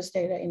observer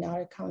state in the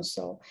Arctic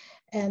Council.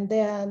 And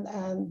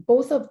then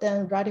both of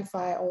them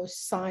ratified or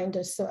signed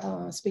the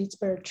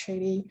Spitsbergen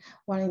Treaty,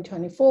 one in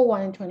 24,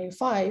 one in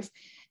 25.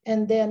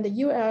 And then the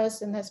US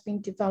has been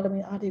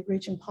developing Arctic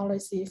region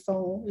policy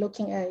from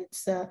looking at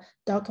its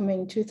document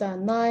in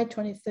 2009,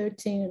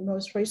 2013, and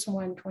most recent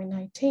one in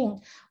 2019,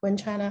 when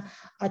China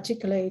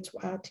articulates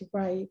Arctic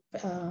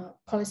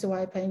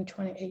policy-wide plan in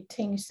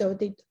 2018. So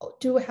they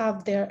do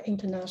have their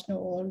international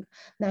or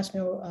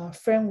national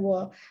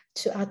framework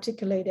to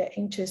articulate their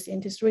interests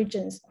in these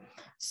regions.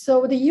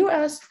 So the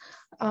US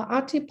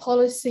Arctic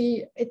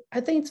policy,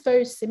 I think it's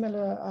very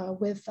similar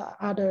with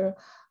other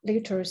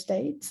littoral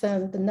states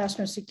and the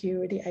national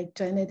security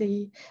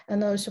identity,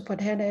 and also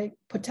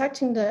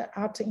protecting the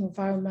Arctic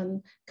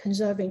environment,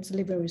 conserving its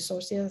living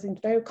resources. I think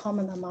it's very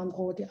common among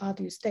all the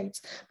Arctic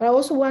states. But I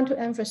also want to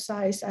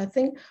emphasize, I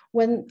think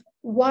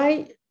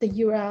why the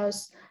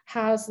US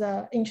has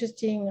an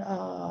interesting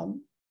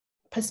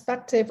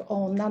perspective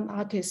on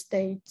non-Arctic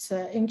states'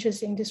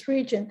 interest in this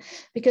region,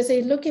 because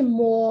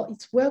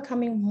it's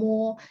welcoming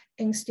more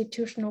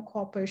institutional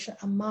cooperation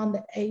among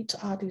the 8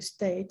 Arctic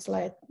states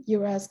like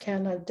US,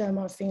 Canada,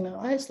 Denmark, Finland,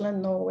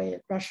 Iceland, Norway,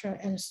 Russia,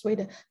 and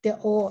Sweden. They're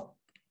all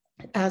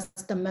as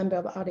the member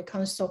of Arctic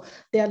Council.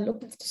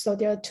 So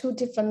there are 2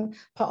 different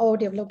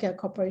priorities of looking at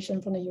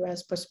cooperation from the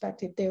US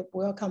perspective. They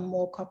welcome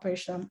more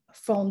cooperation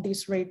from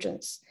these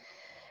regions.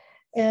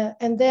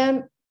 And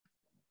then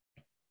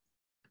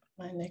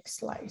my next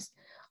slide.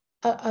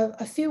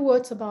 A few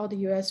words about the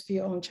US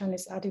view on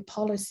Chinese Arctic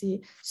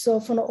policy. So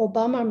from the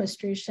Obama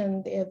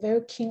administration, they are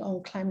very keen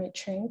on climate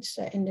change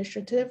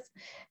initiative.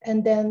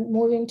 And then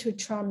moving to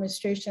Trump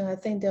administration, I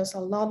think there's a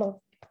lot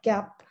of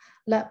gap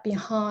left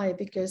behind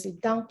because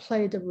it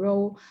downplayed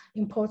the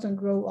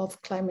important role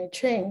of climate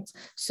change.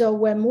 So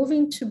when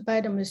moving to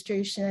Biden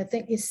administration, I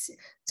think it's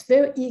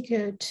very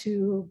eager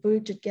to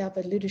bridge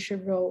together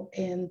leadership role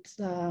and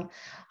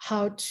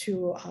how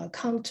to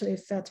counter the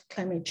effect of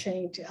climate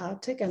change in the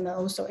Arctic and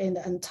also in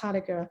the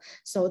Antarctica.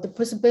 So the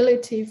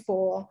possibility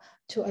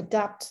to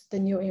adapt the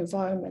new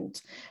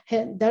environment.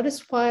 And that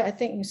is why I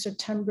think in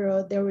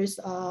September, there is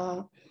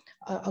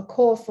a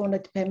call from the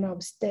Department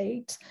of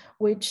State,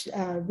 which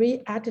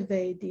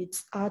reactivated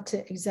its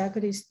Arctic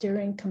Executive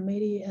Steering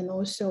Committee and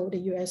also the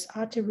U.S.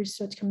 Arctic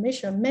Research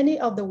Commission. Many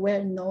of the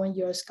well-known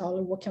U.S.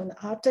 scholars working on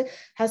the Arctic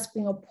has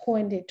been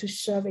appointed to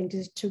serve in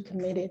these 2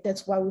 committees.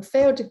 That's why we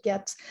failed to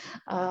get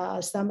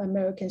some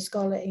American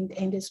scholars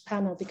in this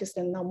panel, because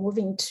they're now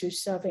moving to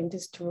serve in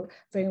these 2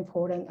 very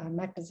important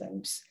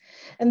mechanisms.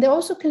 And they're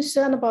also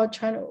concerned about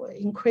China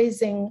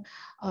increasing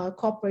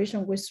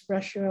cooperation with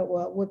Russia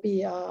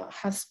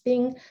has been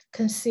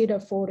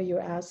considered for the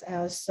U.S.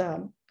 as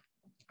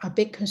a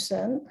big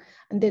concern,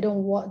 and they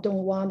don't want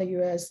the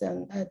U.S.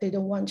 and they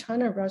don't want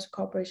China-Russia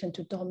cooperation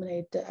to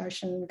dominate the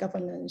Asian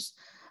governance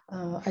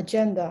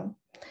agenda.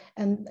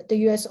 And the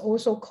U.S.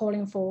 also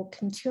calling for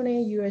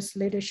continuing U.S.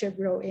 leadership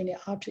role in the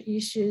Arctic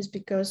issues,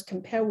 because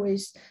compared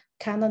with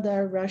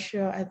Canada,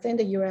 Russia, I think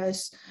the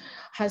U.S.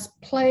 has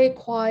played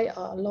quite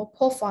a low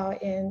profile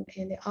in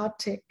the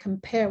Arctic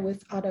compared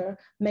with other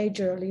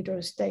major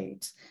leader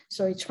states.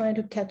 So it's trying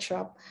to catch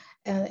up.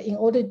 And in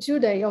order to do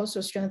that, it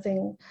also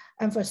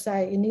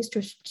emphasize it needs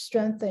to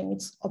strengthen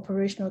its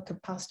operational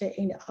capacity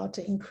in the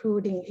Arctic,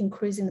 including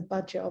increasing the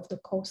budget of the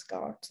Coast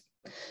Guard.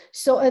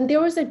 So, and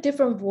there was a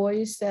different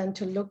voice and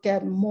to look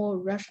at more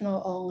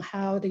rational on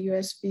how the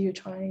U.S. view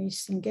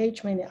Chinese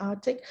engagement in the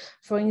Arctic.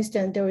 For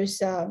instance,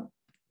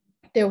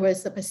 there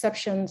was a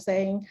perception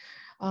saying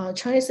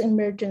China's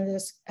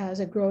emergence as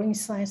a growing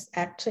science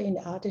actor in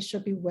the Arctic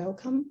should be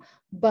welcome,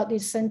 but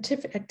its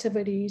scientific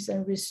activities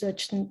and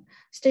research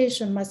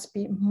station must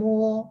be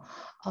more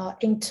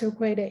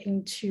integrated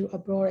into a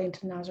broader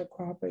international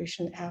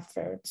cooperation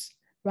efforts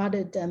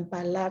rather than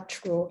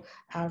bilateral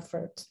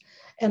efforts.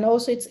 And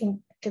also it's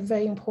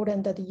very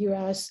important that the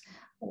US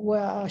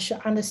should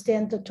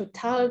understand the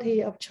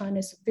totality of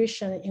China's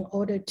vision in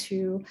order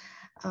to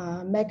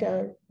make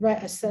a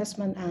right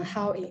assessment on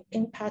how it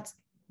impacts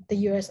the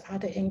US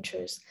Arctic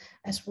interests,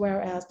 as well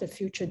as the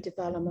future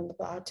development of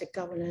Arctic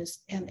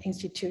governance and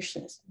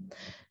institutions.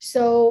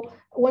 So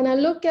when I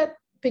look at,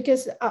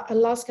 because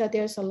Alaska,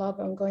 there's a lot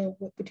ongoing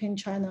between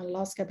China and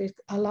Alaska, because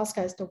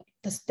Alaska is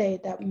the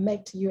state that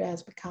makes the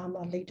US become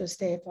a leader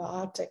state for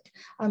Arctic.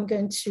 I'm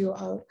going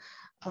to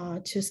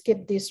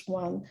skip this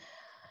one.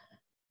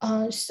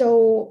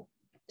 So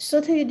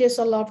certainly there's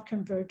a lot of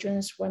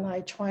convergence when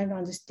I try to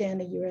understand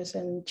the US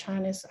and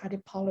China's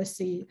Arctic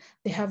policy.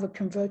 They have a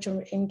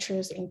convergent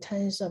interest in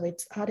terms of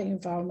its Arctic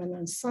environment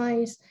and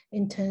science,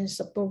 in terms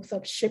of both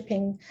of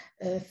shipping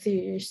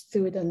theories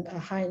through the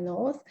high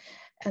north.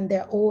 And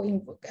they're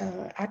all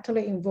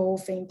actually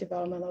involved in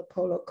development of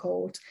polar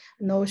codes.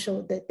 And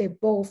also that they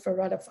both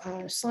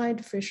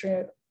signed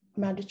fishery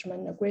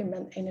management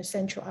agreement in the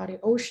Central Arctic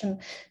Ocean.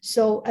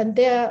 So, and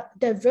their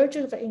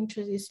divergence of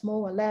interest is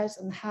more or less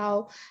on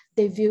how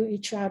they view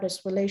each other's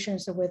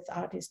relations with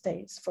Arctic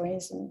states. For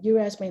instance,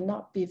 US may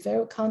not be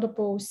very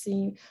comfortable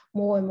seeing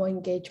more and more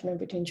engagement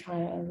between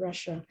China and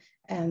Russia.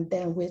 and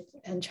then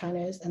and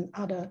China and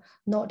other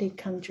Nordic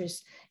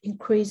countries,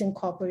 increasing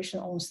cooperation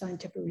on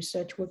scientific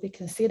research will be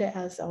considered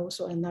as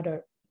also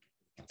another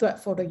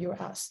threat for the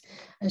US.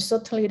 And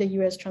certainly the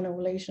US-China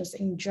relations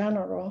in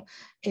general,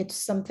 it's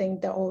something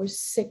that always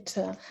sit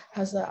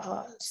as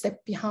a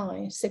step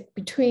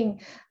between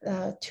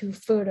to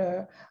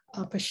further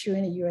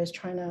pursuing the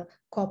US-China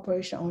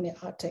cooperation on the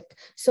Arctic.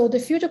 So the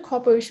future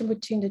cooperation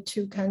between the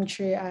two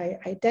countries, I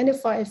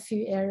identify a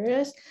few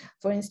areas,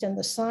 for instance,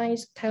 the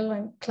science,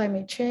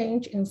 climate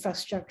change,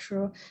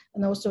 infrastructure,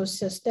 and also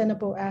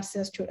sustainable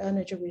access to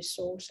energy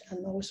resource,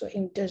 and also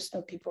indigenous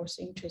people's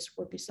interest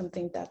would be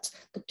something that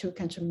the two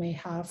countries may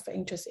have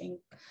interest in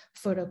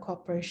further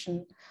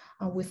cooperation.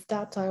 With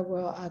that, I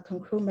will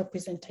conclude my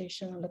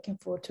presentation. I'm looking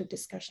forward to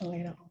discussion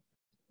later on.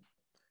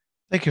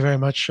 Thank you very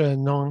much,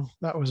 Nong.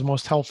 That was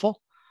most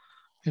helpful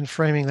in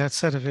framing that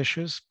set of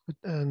issues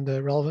and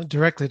relevant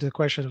directly to the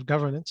question of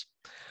governance.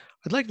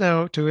 I'd like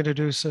now to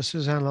introduce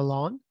Suzanne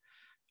Lalonde,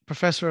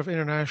 Professor of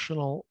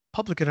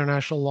Public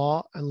International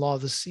Law and Law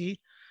of the Sea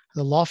at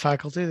the Law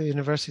Faculty of the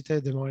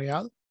Université de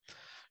Montréal.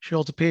 She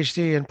holds a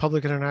PhD in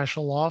Public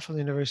International Law from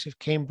the University of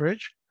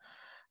Cambridge.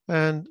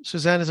 And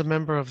Suzanne is a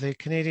member of the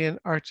Canadian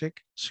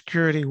Arctic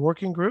Security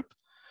Working Group,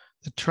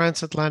 the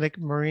Transatlantic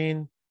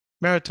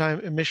Maritime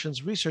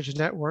Emissions Research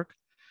Network,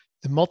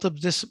 the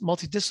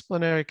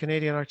Multidisciplinary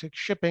Canadian Arctic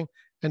Shipping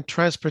and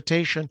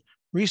Transportation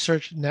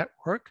Research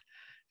Network,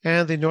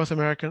 and the North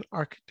American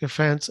Arctic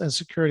Defense and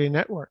Security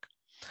Network.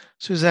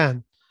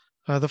 Suzanne,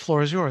 the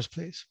floor is yours,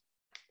 please.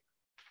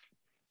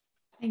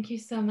 Thank you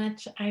so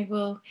much. I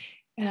will,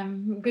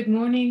 good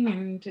morning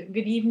and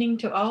good evening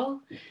to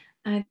all.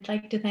 I'd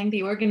like to thank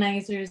the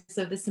organizers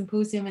of the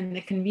symposium and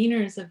the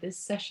conveners of this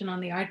session on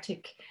the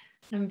Arctic.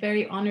 I'm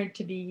very honored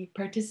to be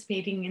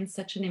participating in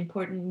such an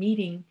important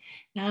meeting.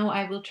 Now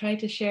I will try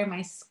to share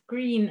my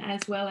screen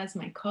as well as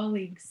my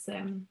colleagues.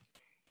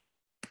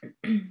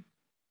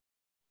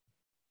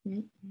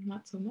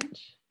 Not so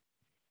much.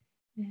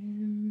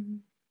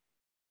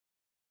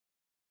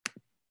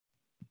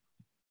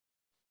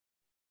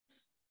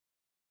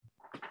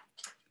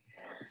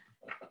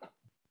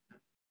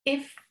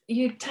 If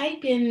you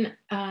type in,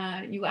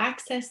 you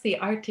access the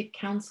Arctic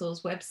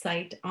Council's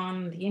website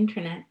on the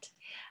internet,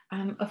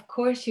 of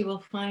course, you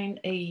will find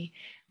a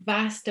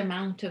vast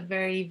amount of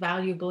very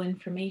valuable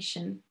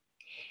information.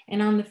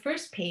 And on the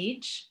first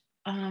page,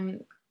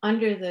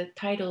 under the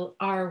title,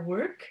 Our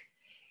Work,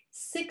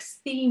 6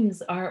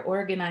 themes are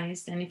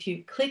organized. And if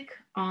you click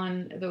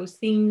on those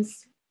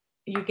themes,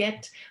 you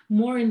get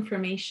more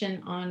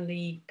information on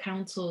the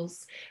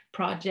Council's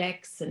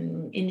projects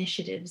and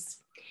initiatives.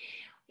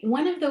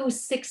 One of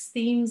those 6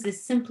 themes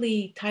is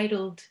simply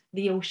titled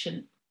The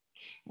Ocean.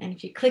 And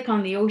if you click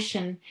on the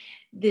ocean,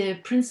 the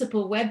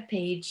principal web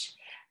page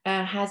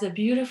has a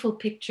beautiful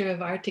picture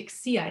of Arctic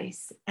sea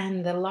ice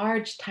and the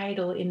large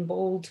title in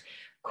bold,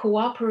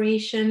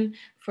 Cooperation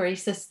for a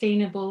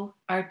Sustainable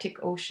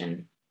Arctic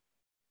Ocean.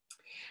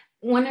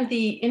 One of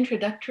the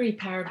introductory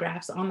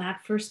paragraphs on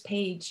that first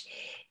page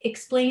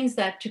explains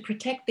that to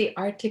protect the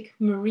Arctic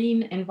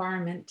marine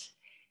environment,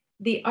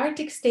 the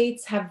Arctic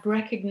states have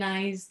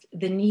recognized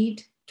the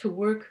need to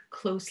work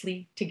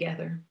closely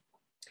together.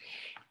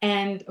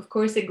 And of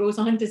course, it goes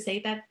on to say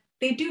that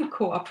they do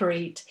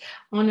cooperate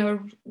on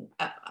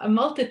a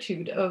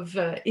multitude of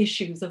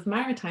issues, of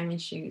maritime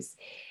issues,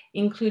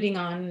 including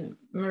on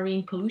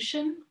marine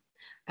pollution,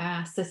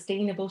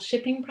 sustainable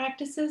shipping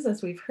practices,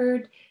 as we've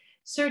heard,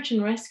 search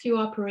and rescue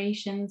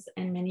operations,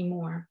 and many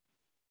more.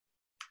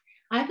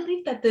 I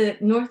believe that the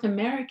North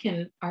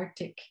American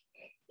Arctic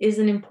is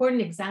an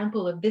important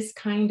example of this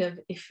kind of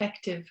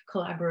effective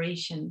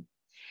collaboration.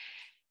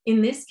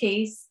 In this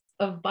case,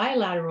 of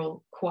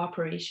bilateral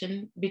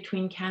cooperation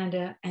between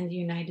Canada and the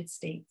United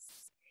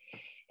States.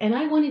 And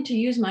I wanted to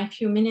use my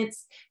few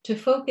minutes to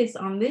focus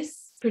on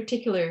this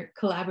particular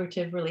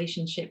collaborative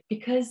relationship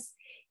because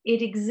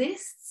it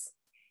exists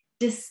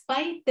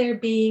despite there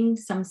being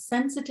some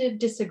sensitive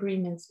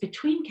disagreements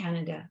between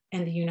Canada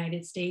and the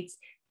United States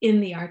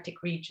in the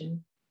Arctic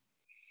region.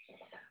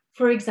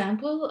 For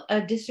example,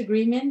 a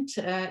disagreement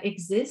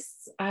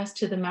exists as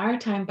to the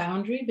maritime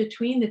boundary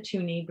between the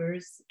two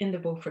neighbors in the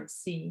Beaufort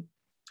Sea.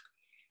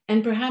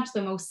 And perhaps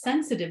the most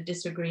sensitive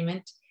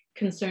disagreement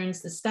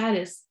concerns the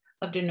status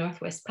of the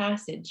Northwest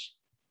Passage.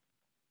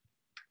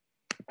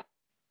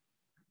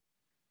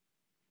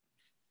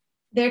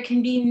 There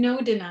can be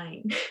no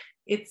denying,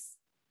 it's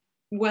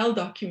well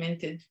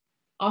documented,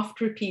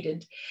 oft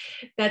repeated,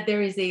 that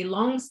there is a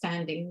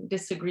long-standing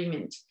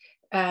disagreement,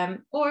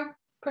 or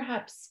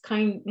perhaps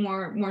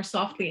more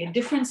softly, a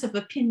difference of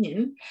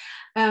opinion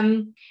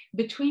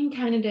between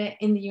Canada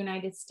and the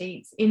United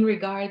States in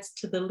regards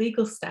to the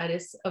legal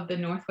status of the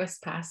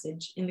Northwest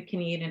Passage in the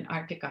Canadian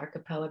Arctic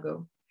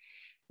archipelago.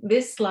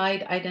 This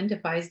slide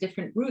identifies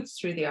different routes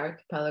through the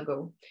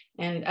archipelago.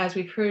 And as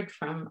we've heard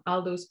from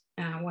Aldo's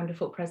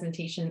wonderful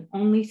presentation,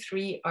 only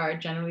 3 are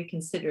generally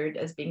considered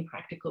as being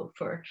practical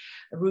for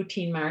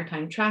routine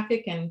maritime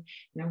traffic. And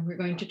we're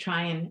going to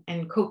try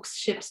and coax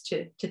ships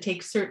to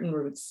take certain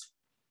routes.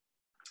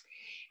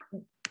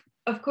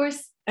 Of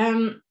course,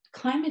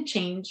 climate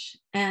change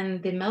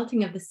and the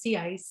melting of the sea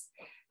ice,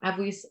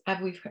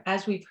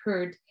 as we've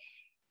heard,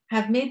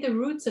 have made the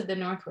routes of the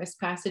Northwest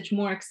Passage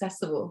more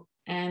accessible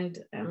and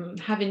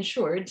have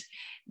ensured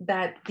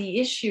that the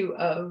issue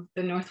of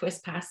the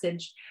Northwest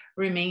Passage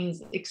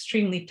remains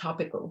extremely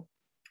topical.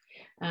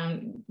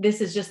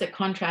 This is just a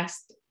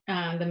contrast,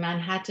 the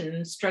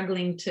Manhattan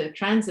struggling to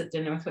transit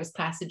the Northwest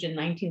Passage in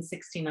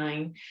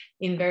 1969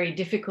 in very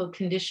difficult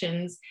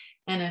conditions,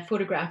 and a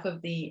photograph of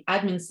the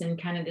Amundsen,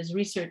 Canada's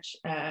research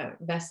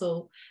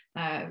vessel,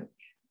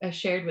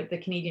 shared with the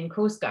Canadian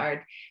Coast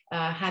Guard,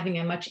 having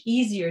a much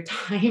easier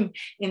time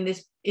in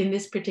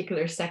this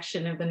particular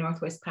section of the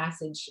Northwest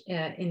Passage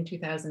in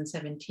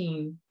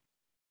 2017.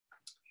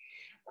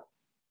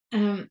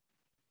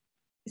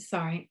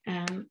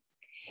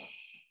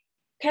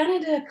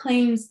 Canada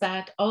claims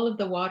that all of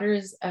the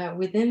waters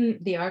within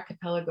the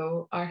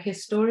archipelago are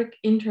historic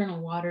internal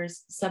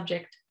waters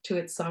subject to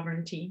its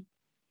sovereignty.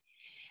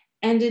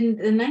 And in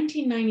the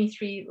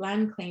 1993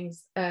 land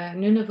claims,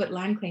 Nunavut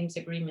Land Claims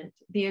Agreement,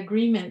 the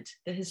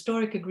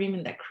historic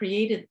agreement that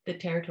created the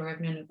territory of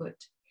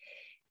Nunavut,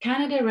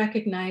 Canada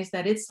recognized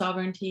that its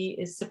sovereignty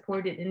is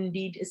supported and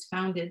indeed is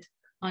founded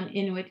on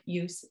Inuit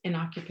use and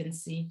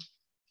occupancy.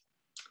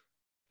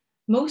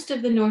 Most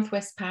of the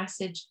Northwest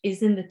Passage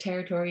is in the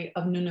territory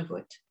of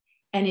Nunavut,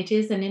 and it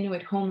is an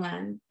Inuit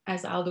homeland,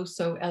 as Aldo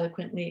so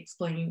eloquently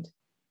explained.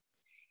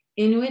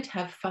 Inuit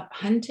have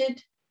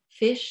hunted,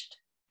 fished,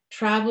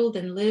 traveled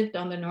and lived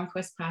on the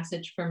Northwest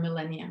Passage for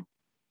millennia.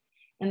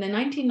 And the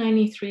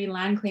 1993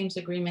 Land Claims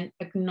Agreement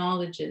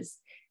acknowledges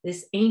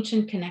this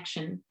ancient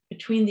connection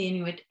between the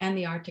Inuit and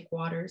the Arctic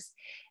waters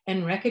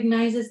and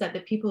recognizes that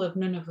the people of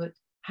Nunavut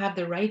have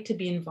the right to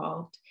be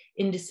involved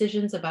in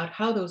decisions about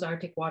how those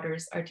Arctic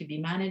waters are to be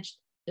managed,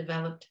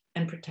 developed,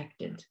 and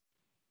protected.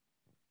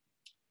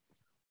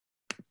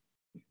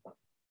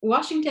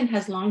 Washington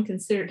has long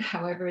considered,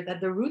 however, that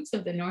the routes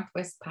of the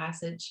Northwest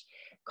Passage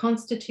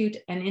constitute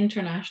an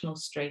international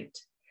strait,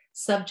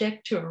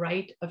 subject to a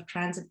right of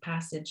transit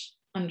passage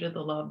under the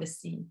law of the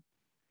sea.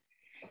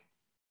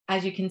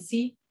 As you can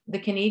see, the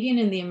Canadian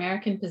and the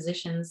American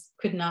positions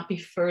could not be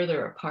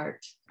further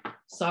apart.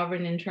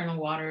 Sovereign internal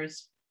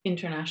waters,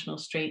 international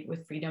strait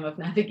with freedom of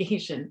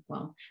navigation,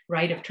 well,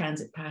 right of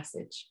transit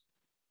passage.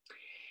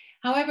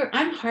 However,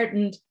 I'm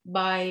heartened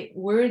by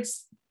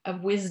words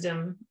of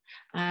wisdom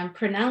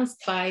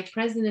pronounced by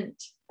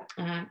President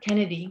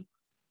Kennedy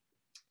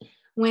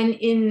when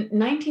in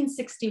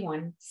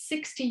 1961,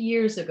 60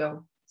 years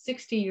ago,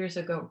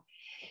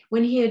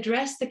 when he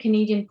addressed the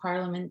Canadian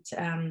Parliament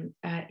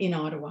in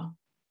Ottawa.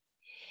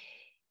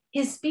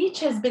 His speech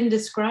has been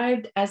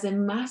described as a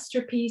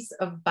masterpiece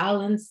of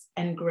balance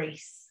and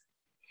grace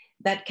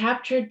that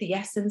captured the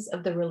essence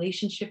of the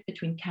relationship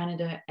between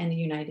Canada and the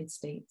United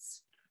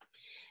States.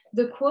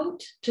 The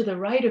quote to the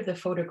right of the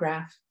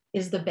photograph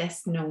is the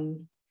best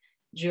known.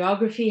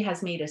 Geography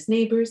has made us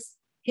neighbors,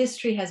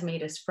 history has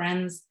made us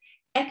friends,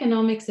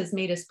 economics has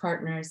made us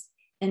partners,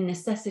 and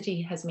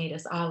necessity has made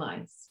us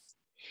allies.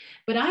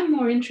 But I'm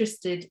more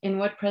interested in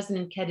what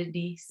President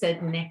Kennedy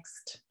said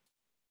next.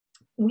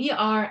 We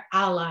are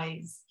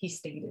allies, he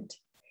stated.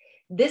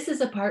 This is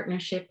a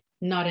partnership,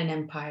 not an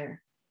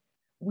empire.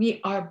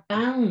 We are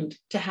bound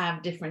to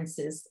have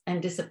differences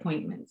and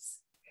disappointments,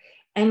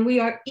 and we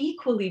are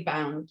equally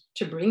bound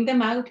to bring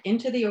them out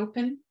into the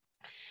open,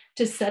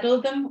 to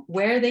settle them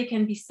where they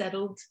can be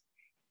settled,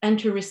 and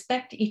to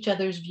respect each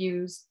other's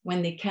views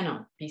when they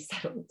cannot be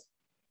settled.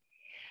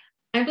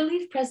 I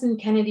believe President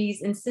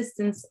Kennedy's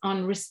insistence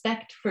on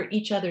respect for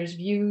each other's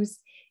views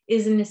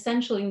is an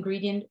essential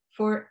ingredient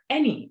for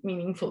any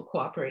meaningful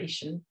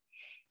cooperation,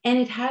 and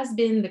it has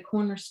been the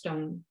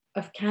cornerstone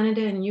of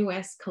Canada and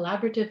US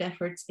collaborative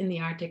efforts in the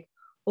Arctic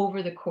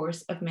over the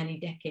course of many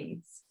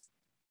decades.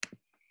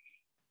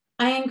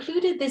 I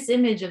included this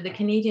image of the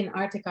Canadian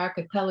Arctic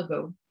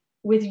archipelago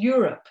with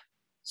Europe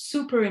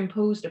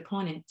superimposed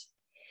upon it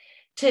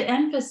to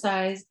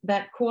emphasize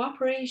that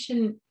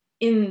cooperation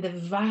in the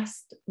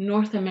vast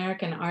North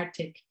American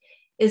Arctic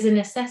is a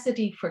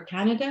necessity for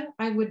Canada,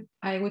 I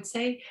would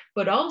say,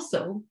 but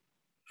also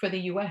for the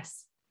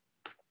US.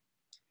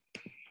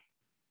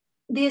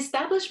 The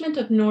establishment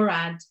of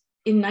NORAD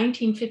in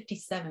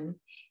 1957,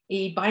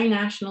 a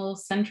binational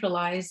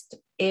centralized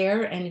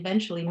air and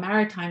eventually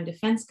maritime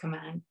defense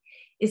command,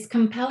 is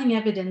compelling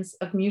evidence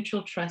of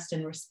mutual trust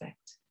and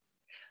respect.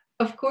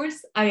 Of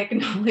course, I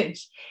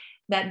acknowledge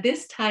that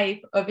this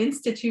type of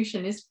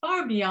institution is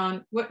far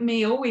beyond what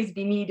may always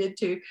be needed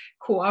to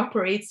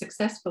cooperate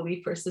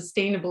successfully for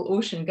sustainable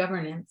ocean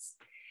governance.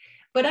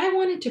 But I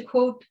wanted to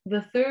quote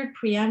the third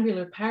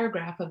preambular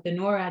paragraph of the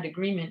NORAD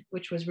agreement,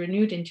 which was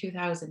renewed in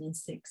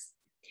 2006,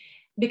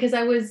 because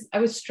I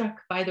was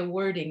struck by the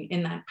wording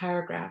in that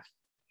paragraph.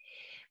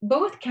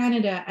 Both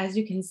Canada, as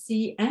you can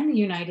see, and the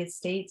United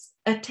States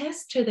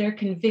attest to their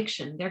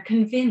conviction, they're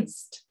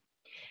convinced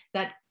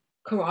that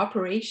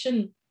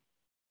cooperation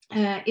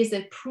is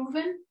a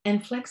proven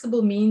and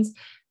flexible means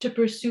to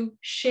pursue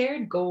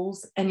shared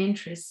goals and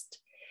interests,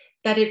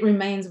 that it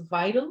remains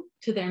vital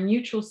to their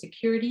mutual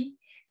security,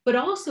 but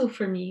also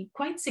for me,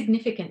 quite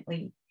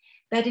significantly,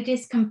 that it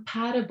is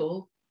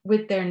compatible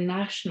with their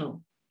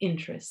national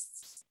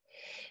interests.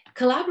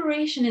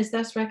 Collaboration is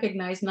thus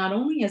recognized not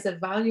only as a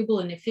valuable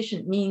and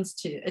efficient means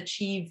to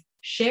achieve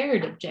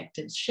shared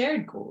objectives,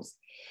 shared goals,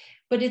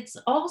 but it's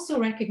also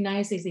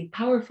recognized as a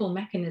powerful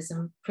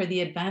mechanism for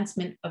the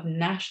advancement of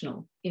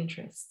national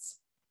interests.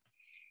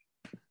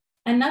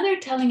 Another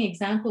telling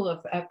example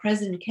of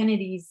President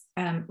Kennedy's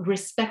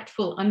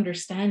respectful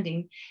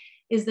understanding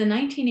is the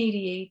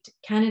 1988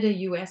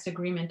 Canada-US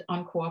Agreement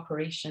on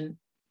Cooperation.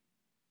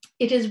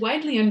 It is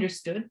widely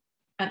understood,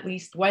 at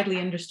least widely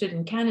understood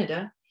in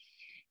Canada,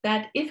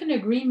 that if an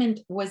agreement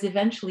was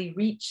eventually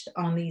reached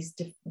on these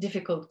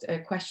difficult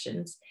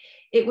questions,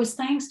 it was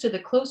thanks to the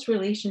close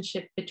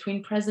relationship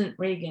between President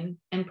Reagan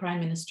and Prime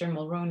Minister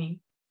Mulroney.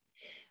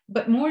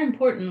 But more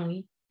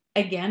importantly,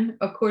 again,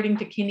 according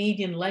to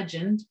Canadian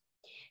legend,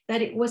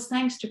 that it was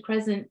thanks to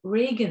President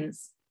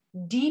Reagan's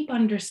deep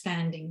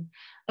understanding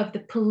of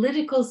the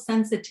political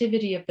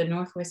sensitivity of the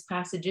Northwest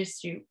Passage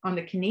issue on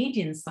the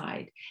Canadian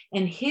side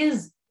and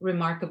his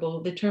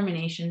remarkable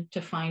determination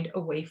to find a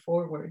way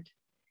forward.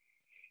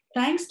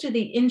 Thanks to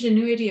the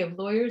ingenuity of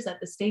lawyers at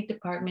the State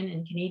Department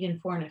and Canadian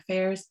Foreign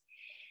Affairs,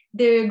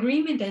 the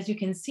agreement, as you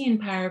can see in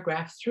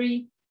paragraph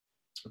 3,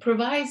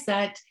 provides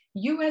that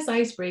US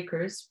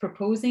icebreakers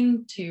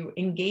proposing to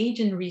engage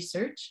in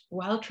research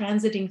while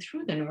transiting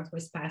through the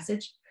Northwest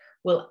Passage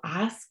will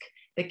ask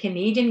the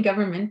Canadian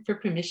government for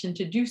permission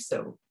to do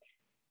so,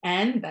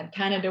 and that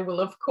Canada will,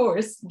 of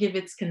course, give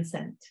its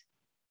consent.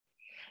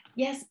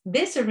 Yes,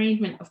 this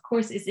arrangement, of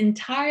course, is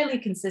entirely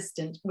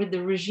consistent with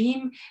the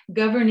regime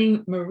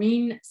governing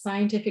marine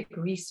scientific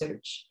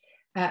research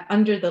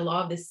under the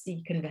Law of the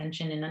Sea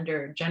Convention and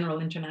under general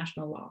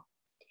international law.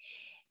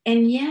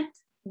 And yet,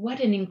 what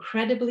an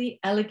incredibly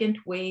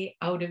elegant way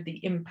out of the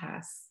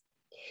impasse.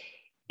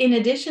 In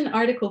addition,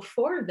 Article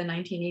 4 of the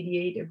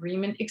 1988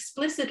 agreement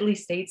explicitly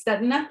states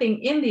that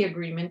nothing in the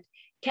agreement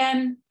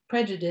can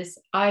prejudice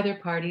either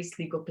party's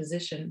legal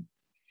position.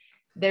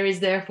 There is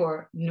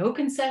therefore no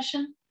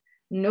concession,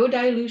 no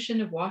dilution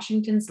of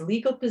Washington's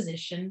legal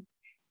position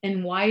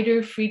and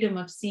wider freedom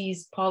of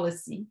seas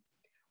policy,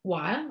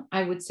 while,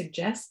 I would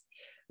suggest,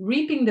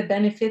 reaping the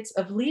benefits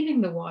of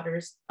leaving the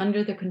waters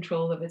under the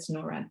control of its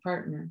NORAD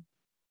partner.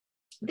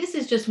 This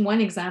is just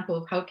one example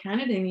of how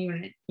Canada and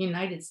the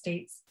United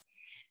States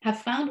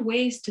have found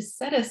ways to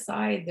set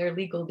aside their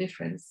legal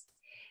difference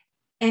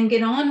and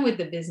get on with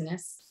the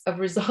business of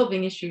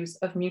resolving issues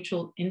of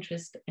mutual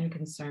interest and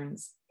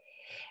concerns.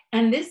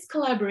 And this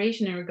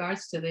collaboration in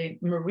regards to the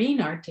marine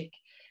Arctic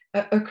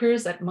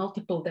occurs at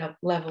multiple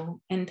levels,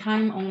 and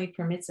time only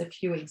permits a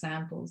few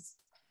examples.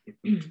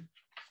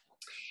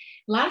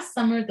 Last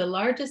summer, the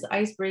largest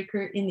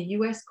icebreaker in the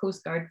US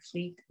Coast Guard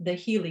fleet, the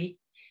Healy,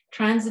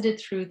 transited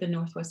through the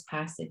Northwest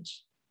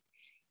Passage.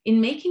 In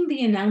making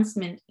the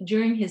announcement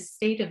during his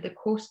State of the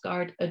Coast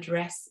Guard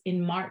address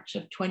in March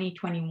of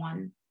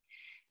 2021,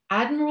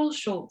 Admiral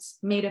Schultz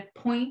made a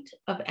point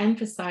of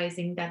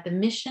emphasizing that the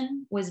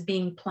mission was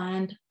being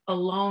planned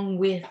along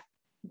with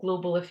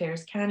Global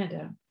Affairs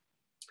Canada.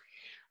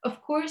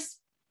 Of course,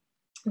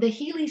 the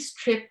Healy's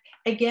trip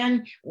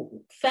again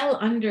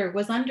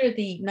was under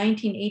the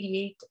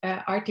 1988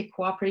 Arctic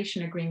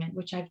Cooperation Agreement,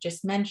 which I've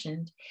just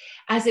mentioned.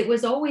 As it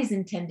was always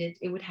intended,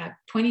 it would have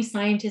 20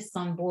 scientists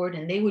on board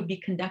and they would be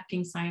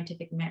conducting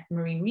scientific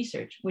marine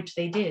research, which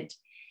they did.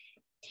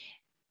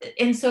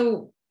 And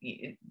so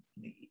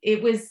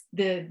it was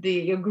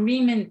the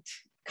agreement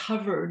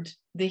covered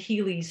the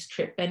Healy's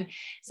trip. And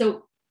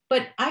so,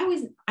 but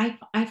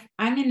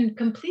I'm in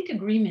complete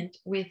agreement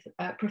with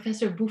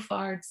Professor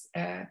Bouffard's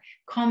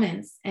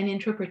comments and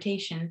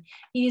interpretation.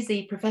 He is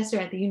a professor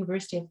at the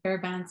University of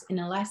Fairbanks in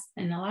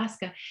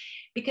Alaska,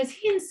 because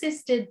he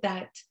insisted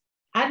that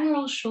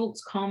Admiral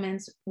Schultz's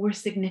comments were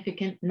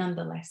significant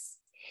nonetheless,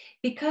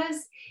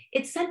 because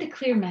it sent a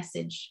clear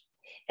message.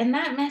 And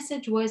that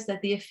message was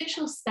that the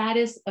official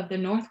status of the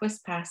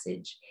Northwest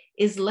Passage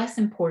is less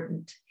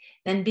important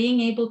than being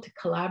able to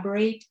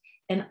collaborate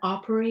and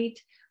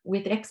operate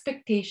with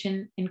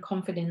expectation and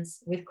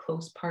confidence with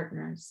close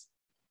partners.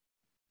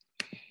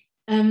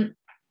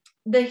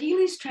 The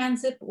Healy's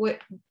transit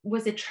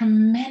was a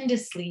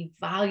tremendously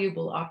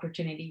valuable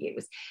opportunity. It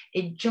was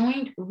a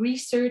joint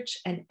research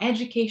and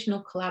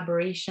educational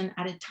collaboration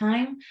at a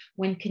time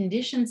when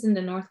conditions in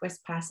the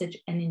Northwest Passage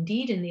and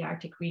indeed in the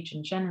Arctic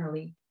region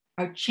generally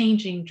are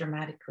changing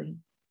dramatically.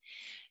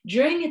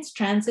 During its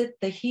transit,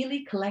 the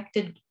Healy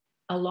collected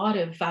a lot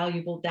of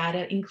valuable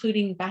data,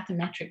 including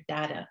bathymetric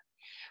data,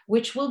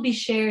 which will be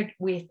shared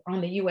with,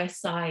 on the US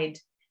side,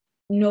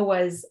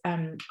 NOAA's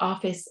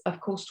Office of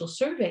Coastal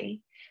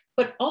Survey,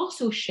 but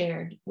also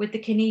shared with the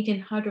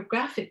Canadian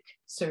Hydrographic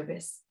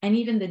Service and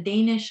even the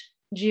Danish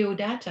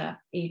Geodata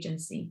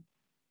Agency.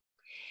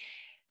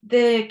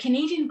 The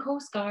Canadian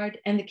Coast Guard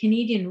and the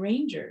Canadian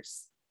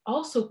Rangers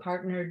also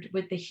partnered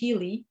with the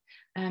Healy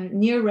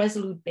near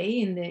Resolute Bay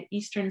in the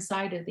eastern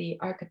side of the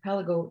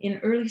archipelago in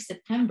early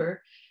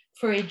September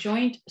for a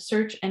joint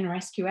search and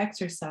rescue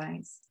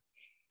exercise.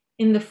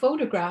 In the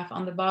photograph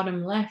on the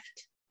bottom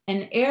left,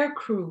 An air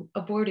crew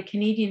aboard a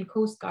Canadian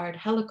Coast Guard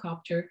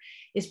helicopter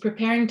is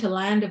preparing to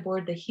land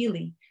aboard the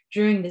Healy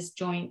during this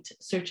joint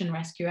search and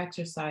rescue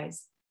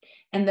exercise.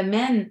 And the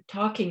men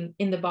talking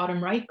in the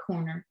bottom right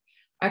corner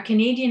are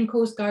Canadian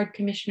Coast Guard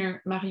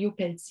Commissioner Mario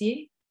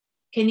Pelletier,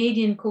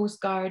 Canadian Coast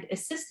Guard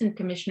Assistant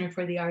Commissioner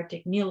for the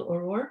Arctic Neil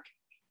O'Rourke,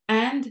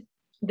 and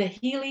the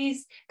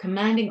Healy's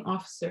commanding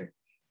officer,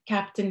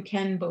 Captain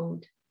Ken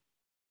Bode.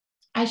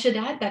 I should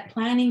add that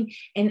planning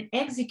and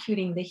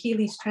executing the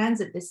Healy's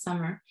transit this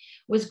summer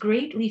was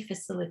greatly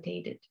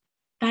facilitated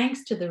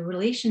thanks to the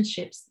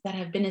relationships that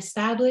have been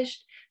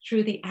established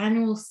through the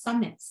annual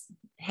summits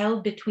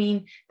held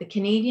between the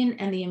Canadian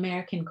and the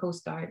American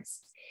Coast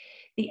Guards.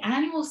 The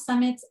annual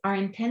summits are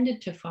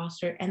intended to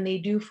foster, and they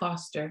do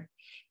foster,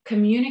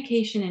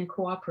 communication and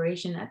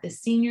cooperation at the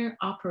senior,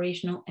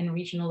 operational, and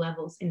regional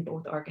levels in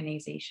both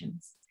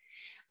organizations.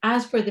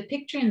 As for the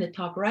picture in the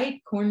top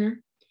right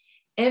corner,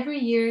 every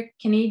year,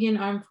 Canadian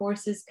Armed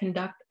Forces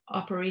conduct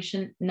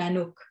Operation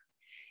Nanook.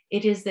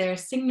 It is their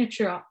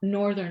signature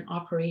northern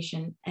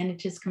operation, and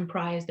it is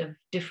comprised of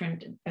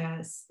different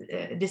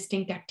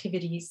distinct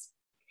activities.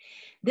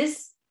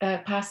 This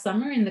past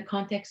summer, in the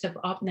context of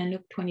Op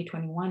Nanook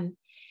 2021,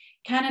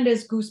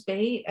 Canada's Goose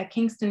Bay, a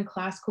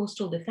Kingston-class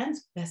coastal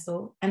defense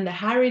vessel, and the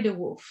Harry de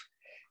Wolf,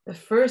 the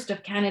first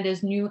of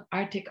Canada's new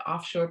Arctic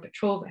offshore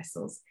patrol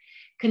vessels,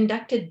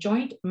 conducted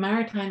joint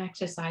maritime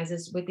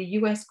exercises with the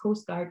US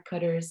Coast Guard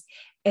cutters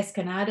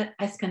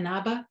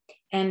Escanaba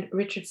and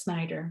Richard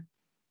Snyder.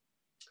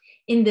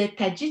 In the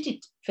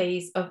Tajikit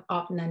phase of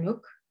Op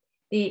Nanook,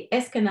 the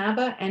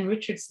Escanaba and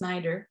Richard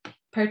Snyder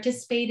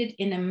participated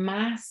in a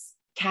mass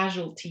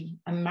casualty,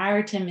 a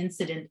maritime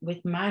incident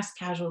with mass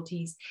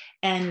casualties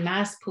and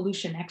mass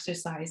pollution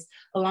exercise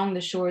along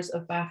the shores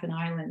of Baffin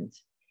Island.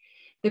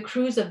 The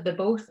crews of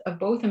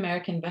both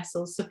American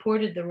vessels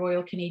supported the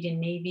Royal Canadian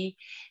Navy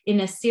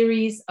in a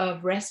series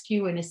of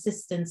rescue and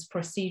assistance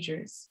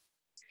procedures.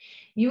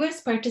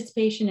 US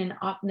participation in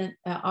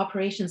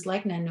operations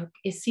like Nanook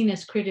is seen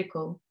as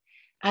critical,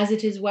 as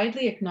it is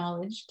widely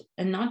acknowledged,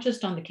 and not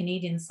just on the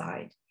Canadian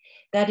side,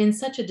 that in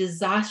such a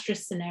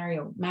disastrous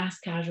scenario, mass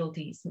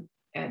casualties,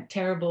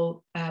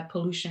 terrible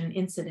pollution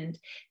incident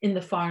in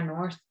the far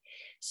north,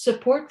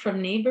 support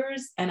from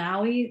neighbors and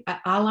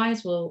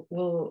allies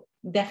will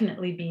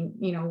definitely be,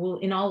 will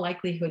in all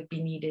likelihood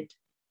be needed.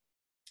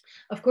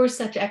 Of course,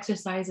 such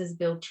exercises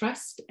build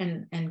trust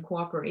and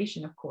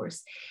cooperation, of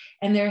course,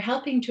 and they're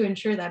helping to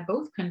ensure that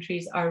both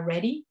countries are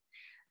ready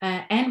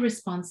and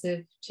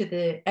responsive to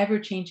the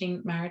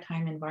ever-changing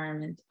maritime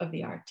environment of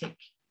the Arctic.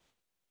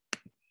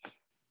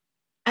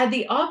 At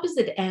the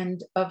opposite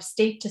end of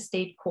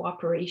state-to-state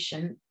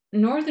cooperation,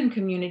 northern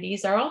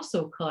communities are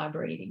also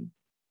collaborating.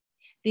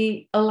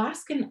 The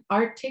Alaskan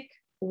Arctic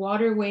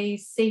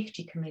Waterways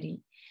Safety Committee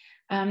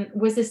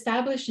was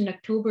established in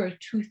October of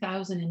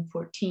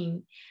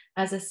 2014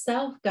 as a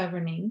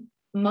self-governing,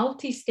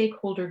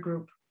 multi-stakeholder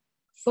group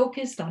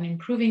focused on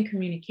improving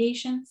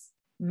communications,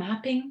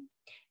 mapping,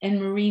 and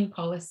marine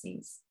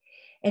policies.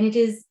 And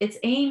its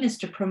aim is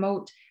to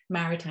promote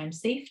maritime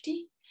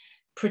safety,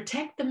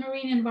 protect the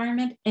marine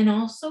environment, and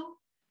also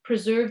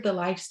preserve the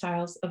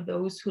lifestyles of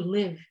those who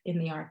live in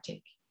the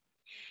Arctic.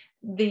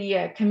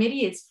 The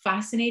committee is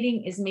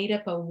fascinating, is made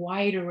up a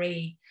wide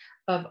array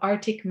of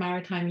Arctic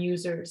maritime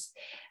users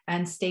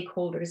and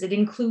stakeholders. It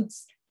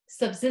includes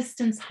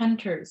subsistence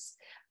hunters,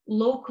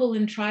 local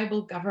and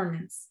tribal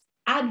governments,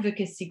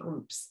 advocacy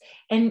groups,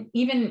 and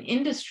even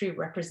industry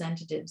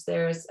representatives.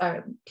 There's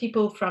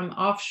people from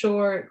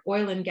offshore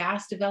oil and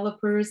gas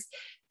developers,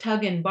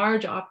 tug and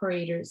barge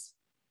operators.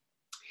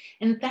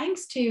 And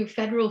thanks to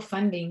federal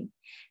funding,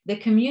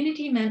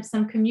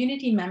 some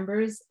community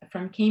members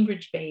from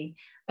Cambridge Bay,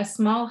 a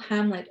small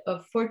hamlet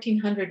of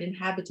 1,400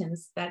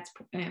 inhabitants that's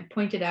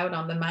pointed out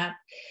on the map,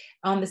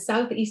 on the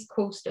southeast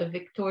coast of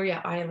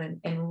Victoria Island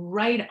and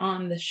right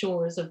on the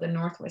shores of the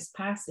Northwest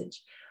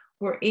Passage,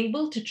 were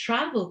able to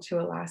travel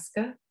to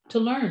Alaska to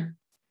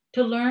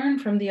learn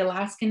from the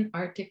Alaskan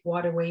Arctic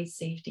Waterways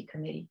Safety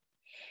Committee.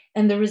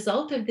 And the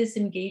result of this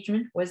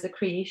engagement was the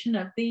creation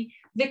of the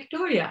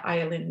Victoria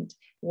Island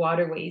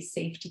Waterways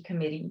Safety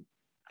Committee.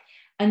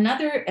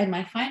 Another, and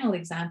my final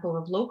example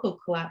of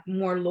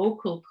more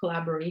local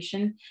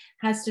collaboration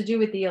has to do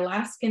with the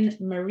Alaskan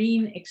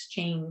Marine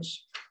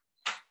Exchange.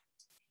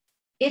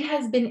 It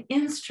has been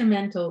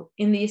instrumental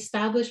in the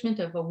establishment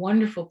of a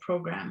wonderful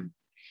program,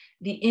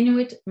 the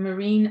Inuit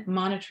Marine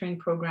Monitoring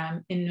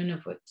Program in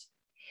Nunavut,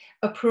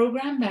 a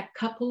program that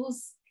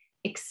couples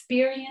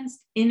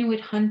experienced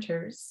Inuit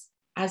hunters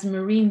as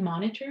marine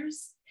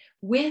monitors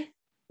with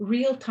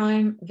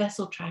real-time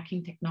vessel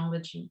tracking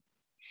technology.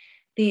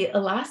 The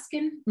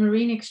Alaskan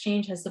Marine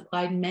Exchange has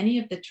supplied many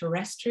of the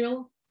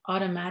terrestrial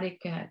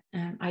automatic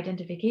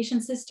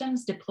identification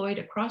systems deployed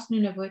across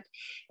Nunavut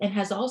and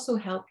has also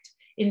helped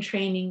in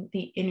training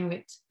the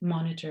Inuit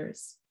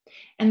monitors.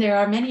 And there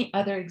are many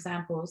other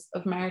examples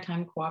of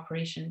maritime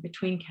cooperation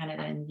between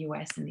Canada and the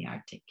US in the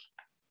Arctic.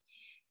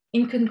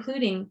 In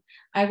concluding,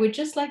 I would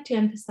just like to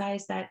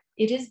emphasize that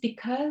it is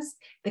because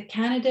the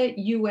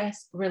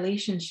Canada-US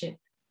relationship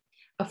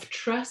of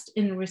trust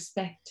and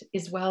respect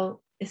is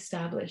well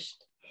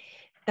established,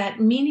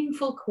 that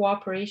meaningful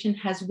cooperation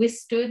has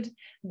withstood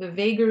the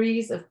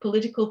vagaries of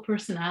political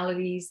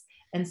personalities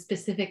and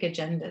specific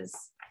agendas.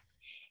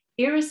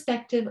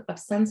 Irrespective of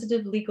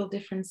sensitive legal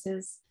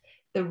differences,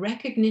 the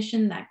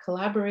recognition that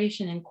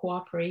collaboration and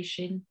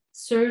cooperation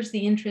serves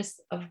the interests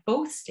of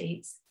both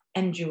states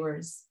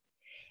endures.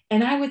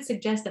 And I would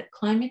suggest that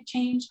climate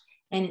change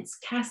and its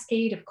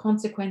cascade of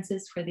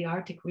consequences for the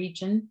Arctic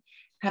region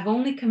have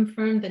only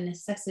confirmed the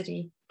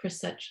necessity for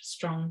such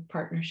strong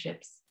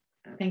partnerships.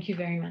 Thank you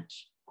very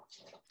much.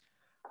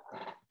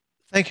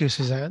 Thank you,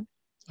 Suzanne.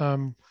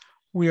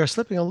 We are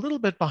slipping a little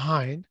bit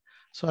behind,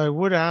 so I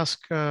would ask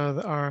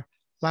our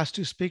last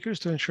two speakers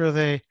to ensure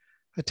they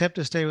attempt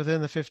to stay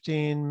within the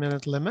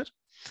 15-minute limit.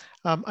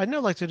 I'd now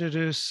like to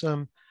introduce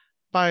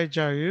Bai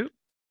Jiayu,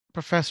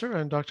 professor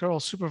and doctoral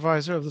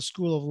supervisor of the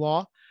School of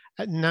Law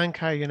at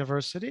Nankai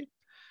University.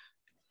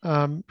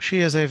 She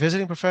is a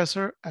visiting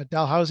professor at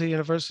Dalhousie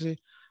University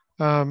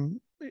and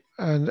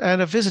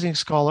a visiting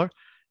scholar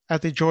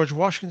at the George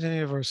Washington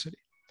University.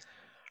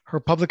 Her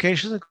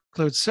publications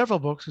include several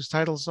books whose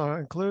titles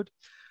include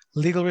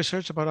Legal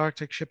Research about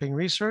Arctic Shipping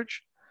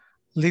Research,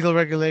 Legal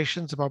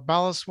Regulations about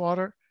Ballast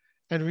Water,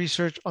 and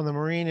Research on the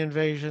Marine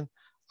Invasion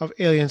of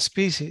Alien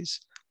Species,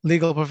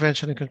 Legal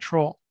Prevention and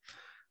Control.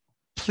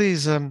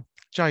 Please,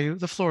 Jiayu,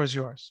 the floor is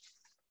yours.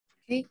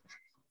 Okay,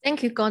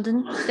 thank you,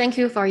 Gordon. Thank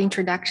you for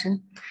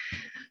introduction.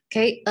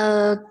 Okay,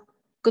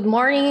 good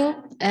morning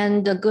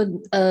and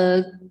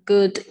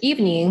good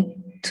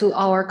evening to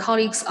our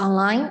colleagues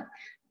online.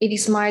 It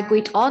is my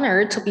great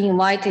honor to be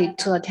invited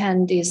to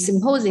attend this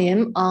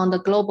symposium on the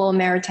global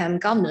maritime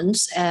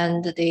governance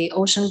and the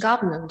ocean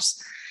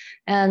governance.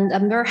 And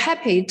I'm very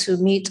happy to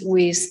meet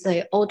with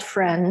the old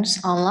friends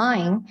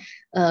online,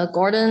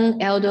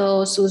 Gordon,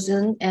 Aldo,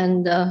 Susan,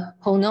 and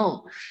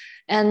Hono.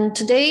 And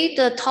today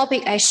the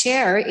topic I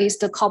share is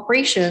the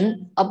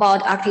cooperation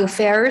about Arctic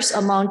affairs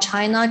among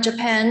China,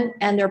 Japan,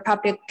 and the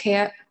Republic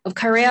of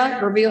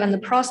Korea, review and the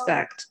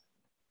prospect.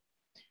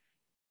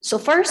 So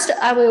first,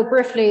 I will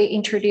briefly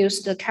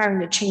introduce the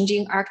current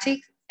changing Arctic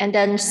and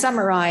then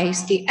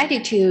summarize the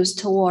attitudes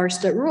towards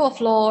the rule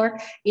of law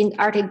in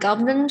Arctic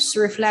governance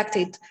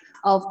reflected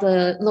of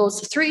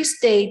those three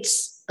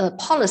states'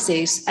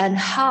 policies and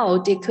how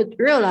they could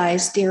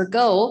realize their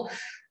goal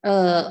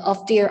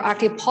of their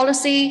Arctic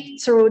policy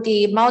through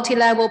the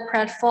multi-level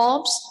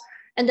platforms.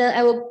 And then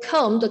I will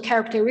come the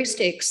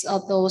characteristics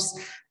of those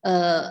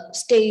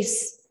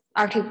states'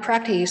 Arctic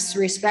practice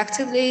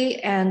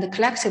respectively and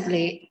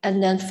collectively,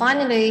 and then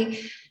finally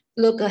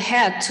look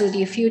ahead to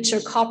the future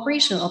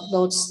cooperation of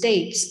those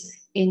states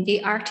in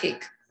the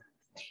Arctic.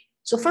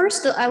 So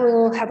first, I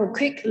will have a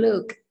quick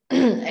look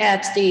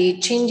at the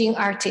changing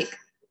Arctic.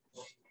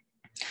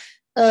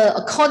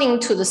 According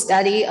to the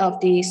study of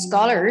the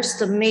scholars,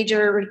 the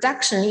major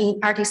reduction in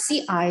Arctic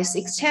sea ice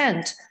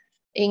extent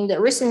in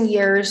the recent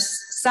years'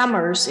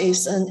 summers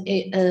is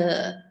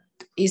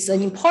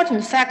an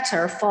important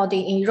factor for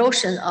the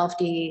erosion of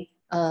the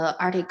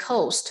Arctic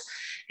coast.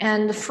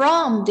 And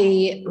from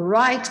the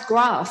right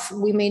graph,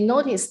 we may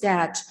notice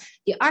that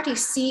the Arctic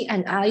sea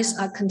and ice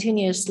are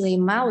continuously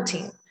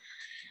melting.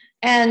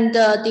 And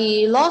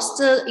the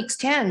lost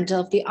extent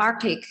of the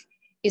Arctic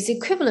is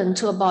equivalent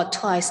to about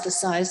twice the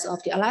size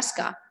of the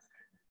Alaska.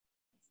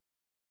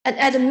 And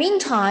at the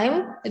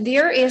meantime,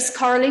 there is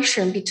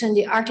correlation between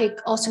the Arctic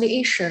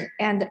oscillation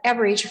and the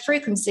average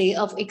frequency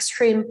of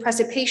extreme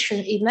precipitation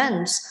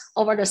events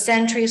over the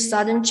century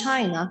southern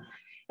China.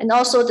 And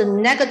also the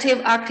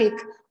negative Arctic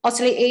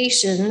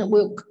oscillation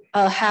will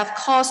have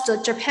caused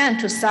Japan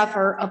to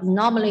suffer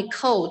abnormally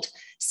cold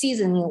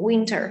season in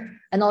winter.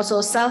 And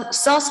also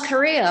South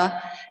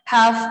Korea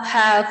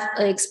have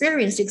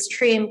experienced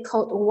extreme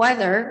cold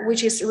weather,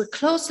 which is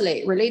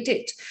closely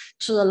related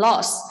to the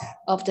loss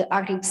of the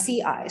Arctic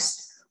sea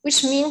ice,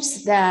 which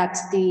means that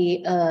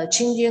the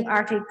changing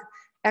Arctic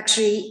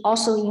actually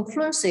also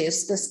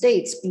influences the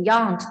states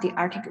beyond the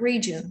Arctic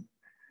region.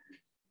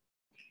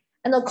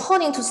 And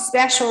according to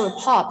special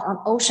report on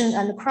ocean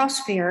and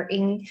cryosphere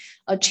in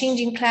a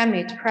changing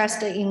climate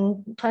pressed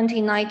in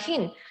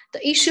 2019,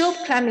 the issue of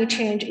climate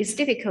change is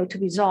difficult to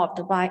be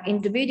resolved by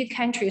individual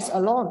countries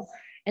alone.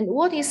 And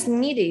what is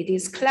needed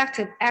is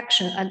collective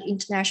action and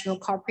international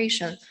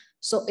cooperation.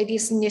 So it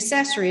is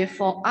necessary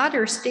for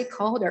other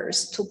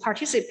stakeholders to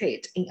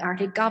participate in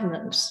Arctic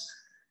governance.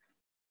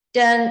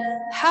 Then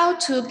how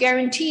to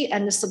guarantee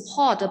and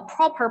support the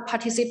proper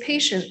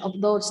participation of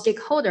those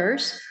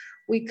stakeholders?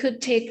 We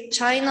could take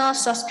China,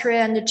 South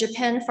Korea, and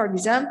Japan, for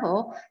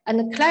example,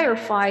 and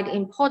clarify the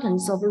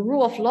importance of the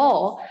rule of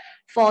law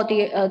for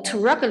to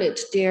regulate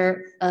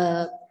their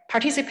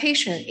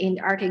participation in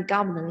Arctic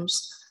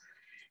governance.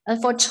 And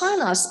for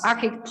China's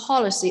Arctic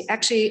policy,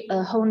 actually,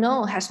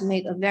 Hono has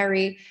made a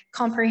very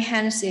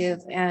comprehensive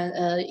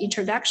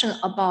introduction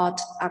about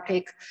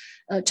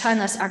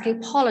China's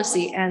Arctic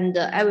policy, and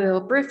I will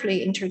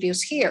briefly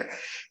introduce here.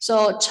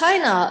 So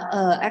China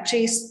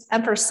actually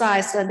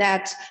emphasized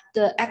that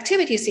the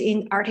activities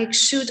in Arctic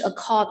should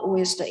accord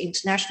with the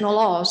international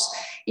laws,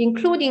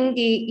 including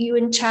the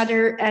UN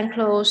Charter,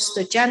 UNCLOS,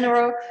 the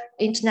general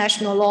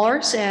international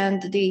laws,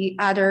 and the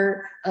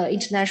other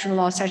international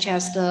laws such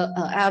as the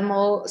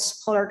IMO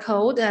Polar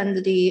Code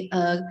and the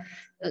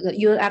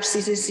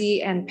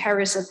UNFCCC and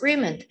Paris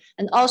Agreement,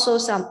 and also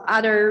some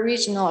other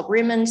regional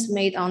agreements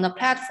made on the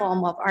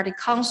platform of Arctic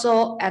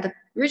Council at the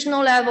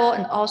regional level,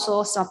 and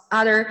also some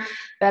other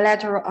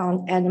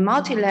bilateral and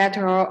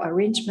multilateral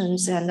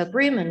arrangements and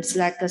agreements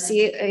like the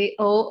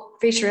CAO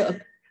fishery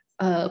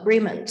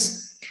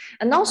agreements.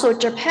 And also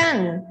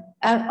Japan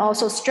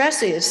also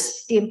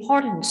stresses the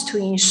importance to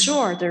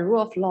ensure the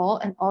rule of law,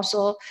 and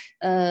also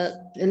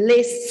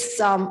lists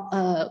some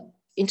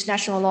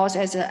international laws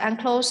as the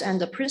UNCLOS and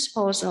the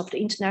principles of the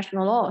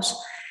international laws.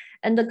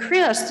 And the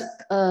Korea's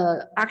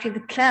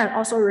Arctic Plan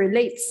also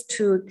relates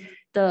to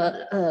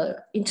the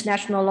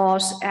international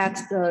laws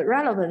at the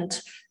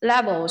relevant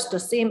levels, the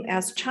same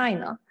as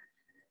China.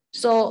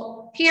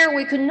 So here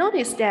we could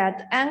notice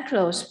that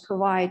UNCLOS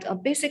provide a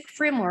basic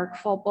framework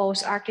for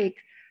both Arctic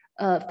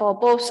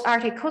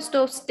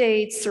coastal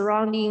states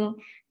surrounding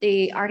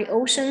the Arctic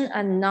Ocean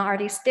and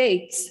non-Arctic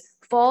states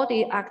for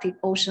the Arctic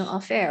Ocean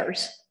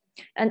affairs.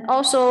 And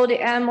also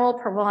the IMO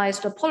provides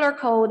the Polar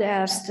Code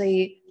as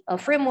the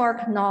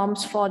framework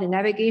norms for the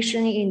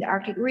navigation in the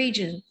Arctic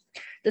region.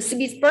 The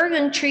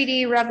Spitsbergen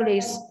Treaty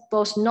regulates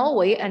both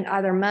Norway and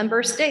other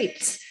member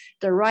states,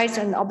 the rights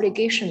and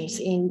obligations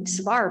in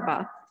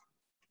Svalbard.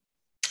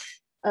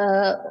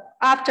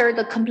 After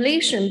the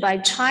completion by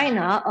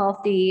China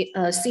of the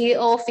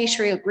CAO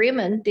fishery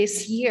agreement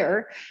this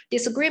year,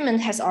 this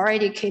agreement has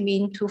already came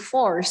into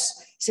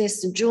force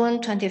since June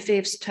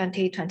 25th,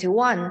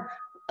 2021.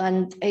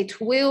 And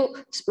it will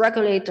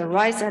regulate the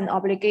rights and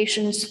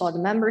obligations for the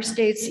member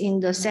states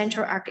in the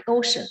Central Arctic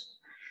Ocean.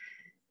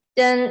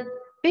 Then,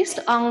 based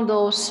on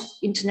those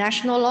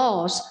international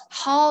laws,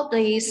 how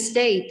the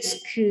states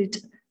could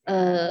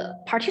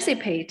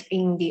participate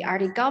in the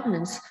Arctic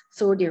governance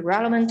through the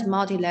relevant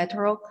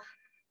multilateral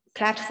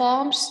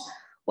platforms.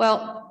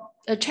 Well,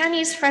 the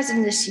Chinese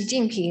President Xi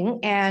Jinping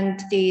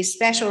and the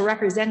Special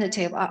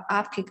Representative of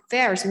Arctic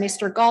Affairs,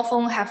 Mr. Gao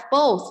Feng, have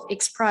both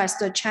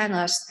expressed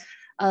China's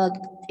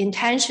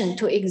intention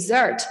to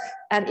exert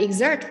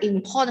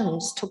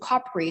importance to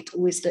cooperate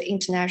with the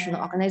international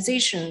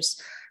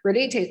organizations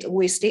related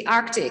with the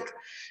Arctic.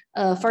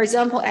 For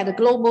example, at the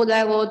global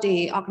level,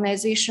 the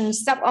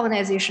organizations,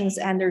 sub-organizations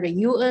under the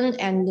UN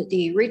and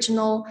the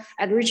regional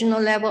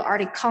level,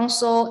 Arctic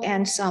Council,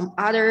 and some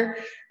other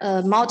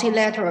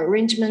multilateral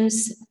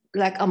arrangements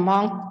like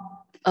among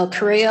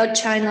Korea,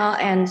 China,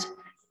 and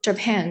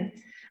Japan.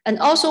 And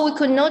also we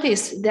could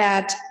notice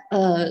that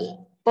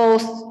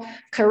both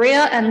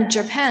Korea and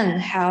Japan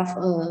have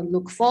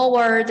looked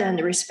forward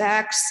and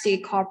respects the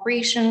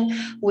cooperation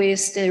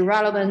with the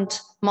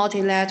relevant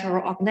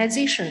multilateral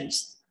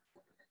organizations.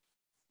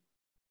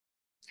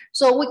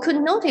 So we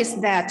could notice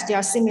that there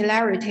are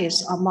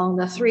similarities among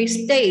the three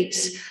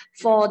states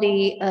for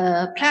the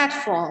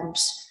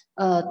platforms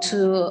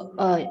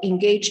to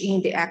engage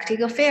in the Arctic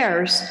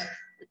affairs.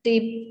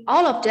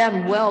 All of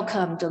them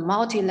welcome the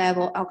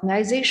multi-level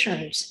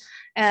organizations,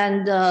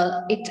 and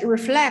it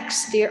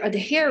reflects their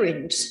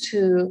adherence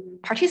to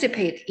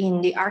participate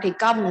in the Arctic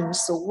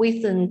governance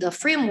within the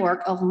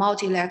framework of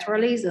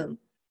multilateralism.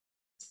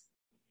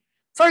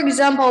 For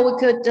example, we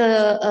could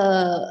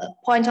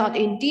point out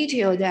in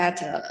detail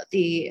that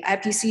the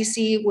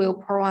IPCC will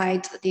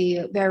provide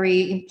the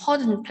very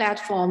important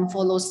platform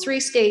for those three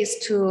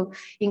states to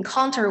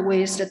encounter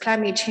with the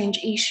climate change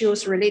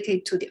issues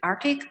related to the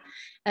Arctic,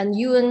 and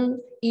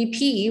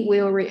UNEP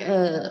will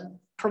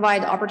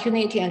provide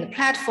opportunity and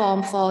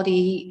platform for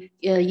the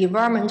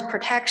environment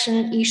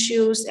protection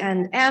issues,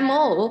 and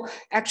IMO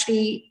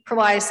actually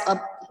provides a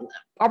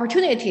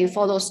opportunity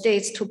for those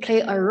states to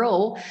play a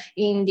role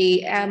in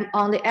the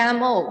on the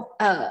IMO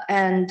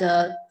and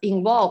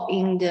involved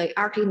in the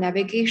Arctic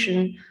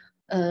navigation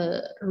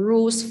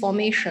rules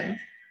formation.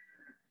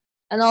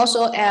 And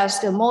also, as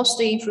the most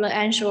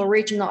influential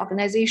regional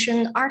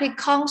organization, Arctic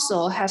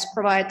Council has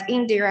provided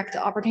indirect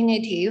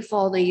opportunity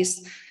for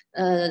these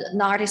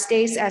non-Arctic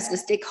states as the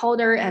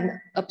stakeholder and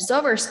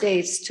observer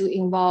states to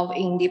involve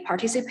in the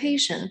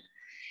participation.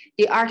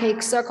 The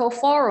Arctic Circle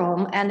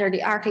Forum under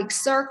the Arctic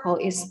Circle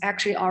is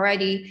actually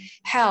already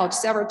held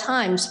several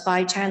times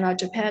by China,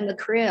 Japan, and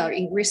Korea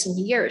in recent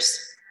years.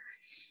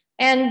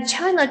 And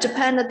China,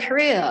 Japan, and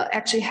Korea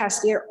actually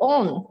has their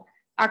own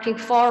Arctic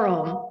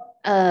Forum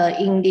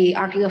in the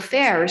Arctic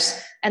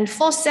affairs, and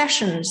 4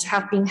 sessions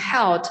have been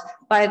held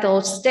by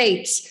those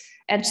states,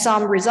 and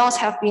some results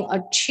have been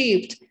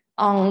achieved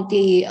on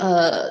the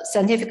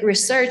scientific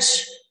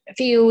research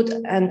field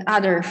and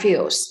other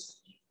fields.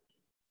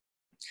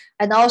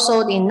 And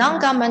also the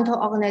non-governmental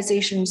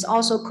organizations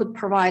also could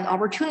provide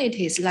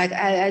opportunities like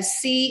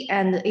ISC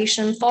and the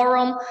Asian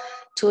Forum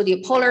to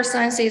the polar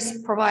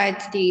sciences, provide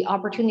the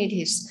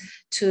opportunities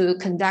to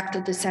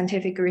conduct the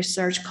scientific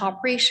research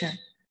cooperation.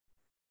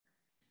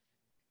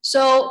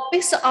 So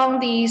based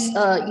on these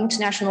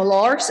international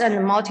laws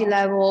and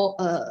multi-level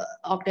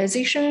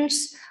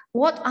organizations,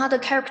 what are the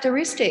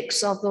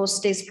characteristics of those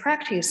states'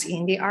 practice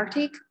in the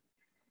Arctic?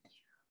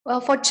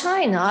 Well, for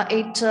China,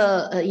 it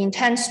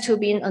intends to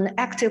be an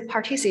active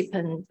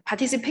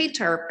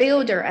participator,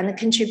 builder, and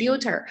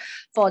contributor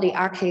for the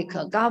Arctic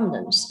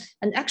governance.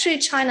 And actually,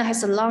 China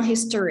has a long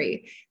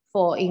history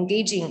for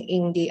engaging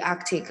in the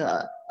Arctic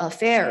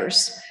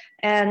affairs.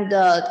 And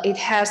it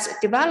has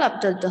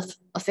developed the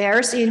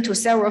affairs into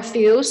several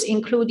fields,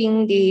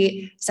 including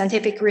the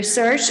scientific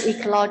research,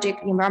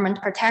 ecological environment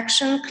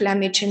protection,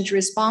 climate change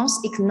response,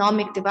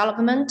 economic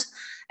development,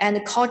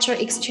 and cultural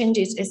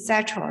exchanges,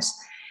 etc.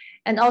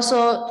 And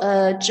also,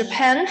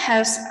 Japan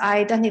has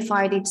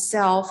identified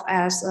itself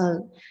as,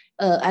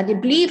 and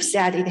it believes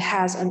that it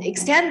has an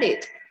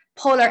extended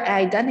polar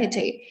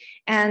identity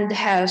and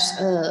has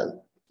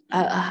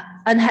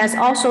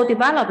also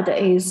developed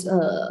its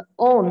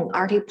own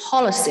Arctic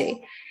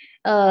policy,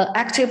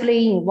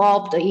 actively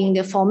involved in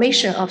the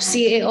formation of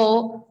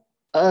CAO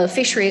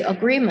fishery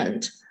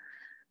agreement.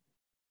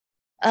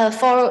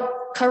 For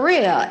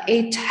Korea,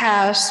 it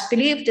has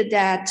believed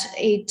that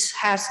it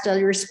has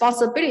the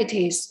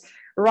responsibilities,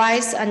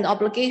 rights, and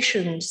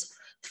obligations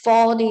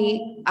for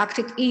the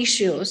Arctic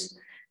issues.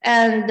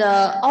 And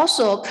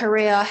also,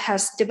 Korea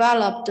has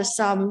developed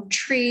some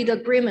trade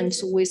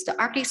agreements with the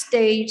Arctic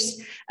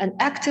states and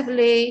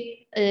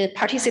actively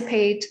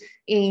participate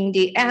in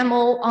the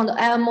on the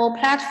IMO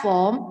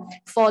platform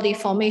for the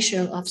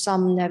formation of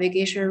some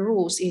navigation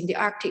rules in the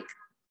Arctic.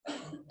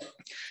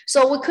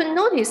 So we could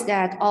notice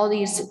that all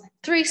these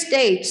three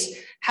states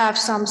have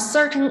some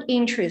certain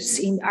interests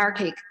in the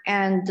Arctic,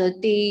 and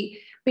they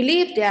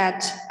believe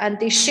that, and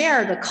they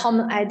share the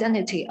common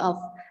identity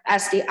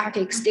as the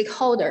Arctic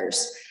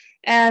stakeholders.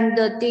 And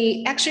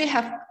they actually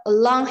have a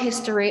long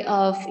history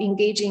of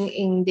engaging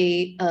in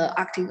the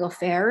Arctic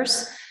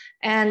affairs,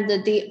 and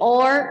they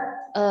all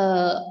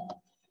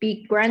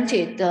be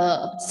granted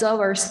the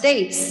observer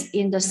states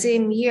in the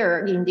same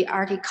year in the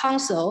Arctic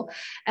Council,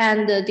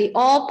 and they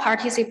all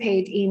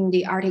participate in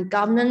the Arctic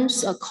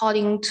governance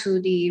according to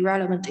the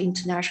relevant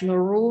international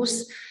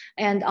rules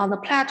and on the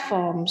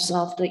platforms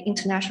of the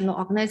international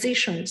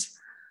organizations.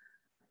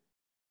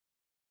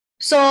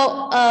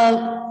 So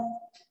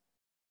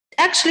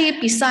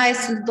actually,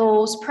 besides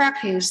those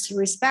practices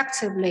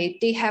respectively,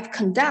 they have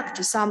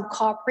conducted some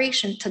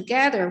cooperation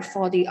together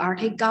for the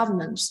Arctic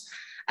governance.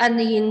 And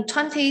in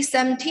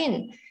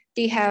 2017,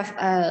 they have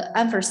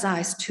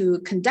emphasized to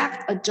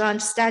conduct a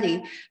joint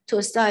study to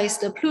assess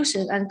the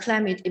pollution and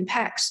climate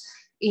impacts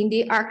in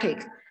the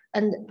Arctic.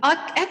 And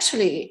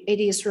actually, it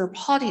is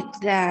reported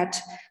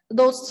that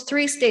those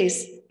three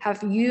states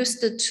have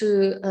used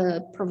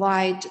to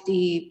provide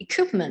the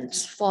equipment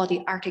for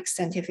the Arctic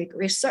scientific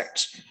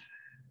research.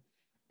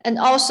 And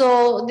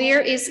also,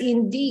 there is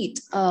indeed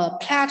a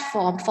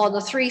platform for the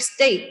three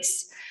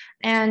states,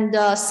 and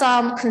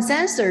some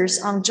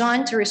consensus on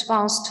joint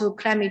response to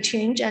climate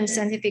change and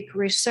scientific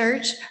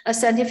research,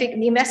 scientific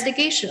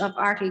investigation of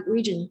Arctic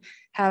region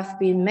have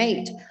been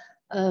made.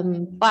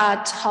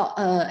 But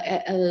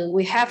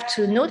we have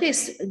to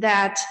notice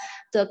that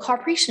the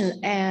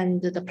cooperation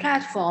and the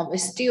platform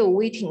is still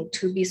waiting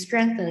to be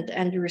strengthened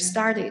and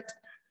restarted.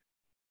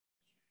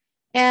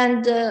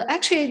 And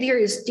actually, there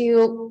is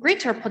still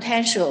greater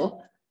potential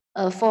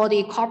for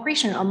the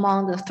cooperation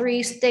among the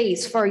three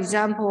states. For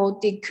example,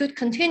 they could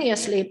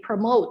continuously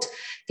promote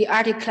the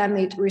Arctic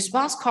climate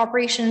response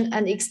cooperation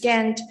and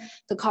extend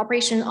the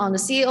cooperation on the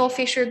CAO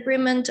fishery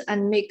agreement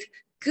and make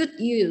good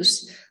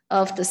use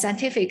of the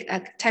scientific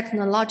and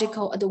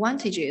technological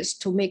advantages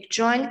to make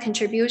joint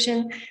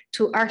contribution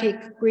to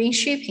Arctic green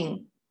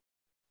shipping.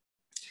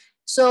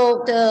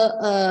 So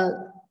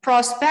the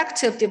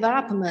prospective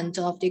development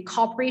of the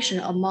cooperation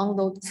among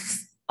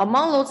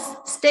those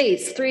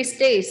states, three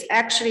states,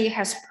 actually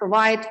has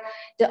provided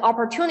the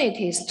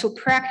opportunities to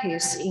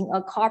practice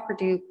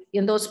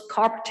in those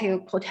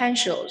cooperative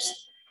potentials.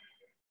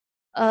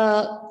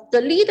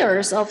 The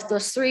leaders of the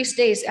three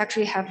states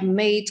actually have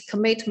made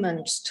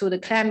commitments to the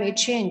climate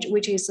change,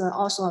 which is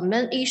also a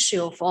main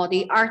issue for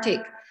the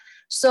Arctic.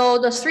 So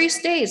the three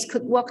states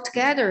could work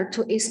together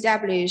to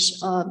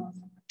establish a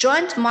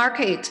joint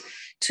market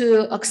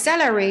to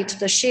accelerate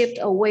the shift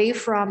away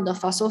from the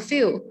fossil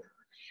fuel.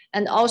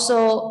 And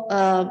also,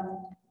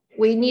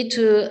 we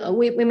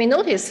may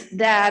notice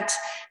that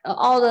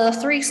all the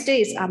three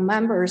states are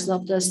members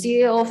of the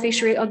CAO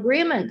fishery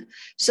agreement.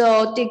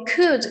 So they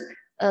could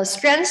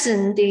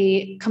strengthen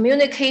the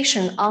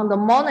communication on the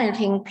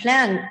monitoring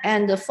plan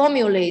and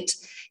formulate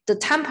the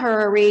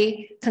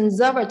temporary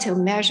conservative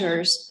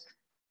measures.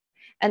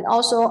 And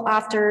also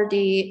after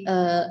the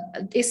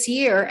this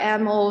year,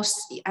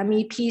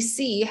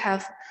 MEPC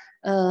have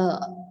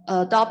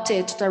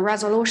adopted the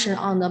resolution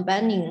on the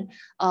banning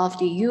of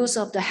the use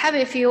of the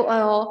heavy fuel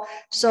oil.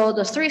 So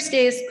the three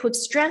states could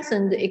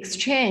strengthen the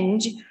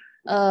exchange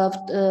of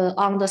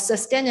on the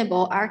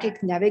sustainable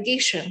Arctic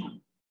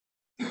navigation.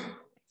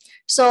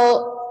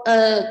 So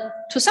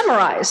to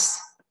summarize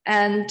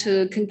and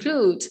to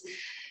conclude,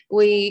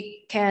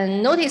 we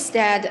can notice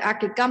that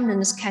Arctic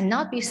governance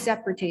cannot be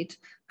separated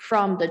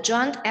from the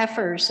joint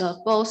efforts of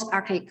both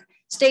Arctic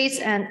states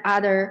and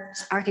other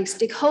Arctic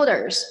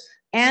stakeholders,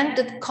 and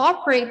the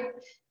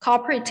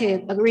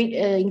cooperative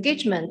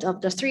engagement of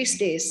the three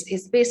states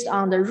is based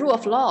on the rule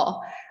of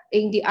law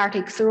in the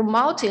Arctic through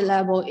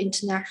multi-level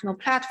international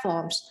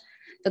platforms.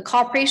 The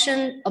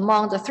cooperation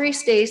among the three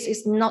states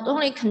is not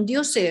only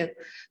conducive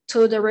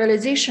to the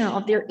realization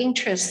of their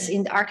interests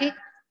in the Arctic,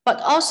 but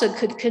also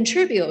could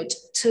contribute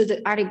to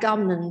the Arctic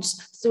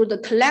governance through the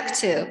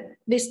collective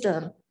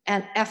wisdom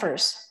and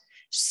efforts.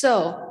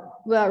 So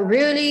we are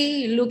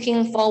really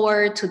looking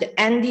forward to the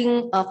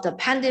ending of the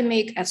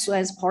pandemic as soon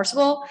as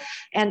possible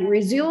and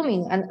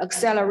resuming and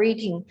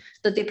accelerating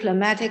the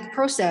diplomatic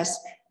process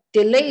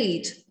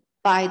delayed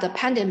by the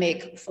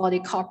pandemic for the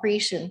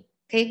cooperation.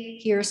 Okay,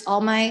 here's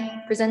all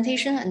my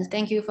presentation and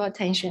thank you for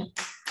attention.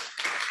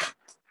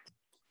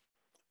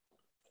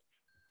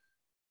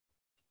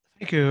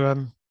 Thank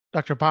you,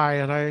 Dr.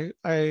 Pai. And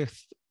I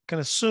can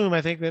assume,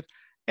 I think that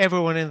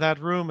everyone in that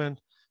room and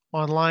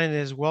online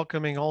is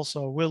welcoming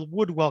also,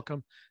 would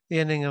welcome the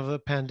ending of the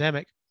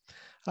pandemic.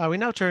 We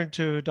now turn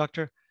to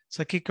Dr.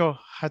 Sakiko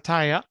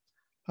Hataya,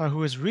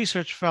 who is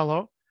Research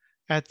Fellow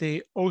at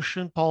the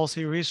Ocean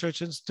Policy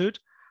Research Institute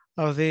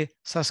of the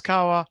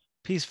Saskawa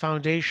Peace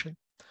Foundation.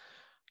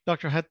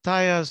 Dr.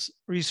 Hataya's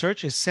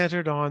research is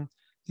centered on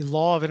the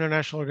law of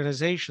international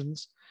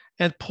organizations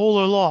and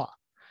polar law.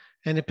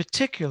 And in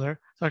particular,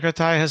 Dr.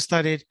 Hataya has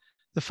studied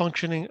the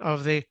functioning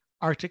of the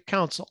Arctic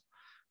Council.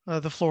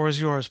 The floor is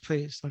yours,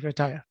 please, Dr.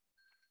 Hataya.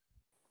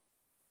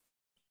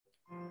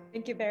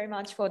 Thank you very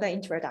much for the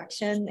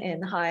introduction,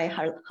 and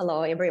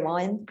hello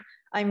everyone.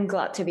 I'm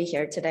glad to be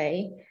here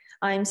today.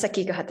 I'm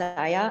Sakiko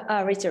Hataya,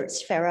 a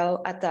research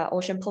fellow at the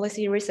Ocean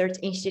Policy Research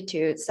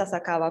Institute,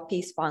 Sasakawa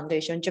Peace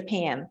Foundation,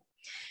 Japan.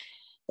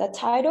 The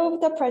title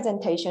of the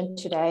presentation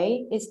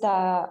today is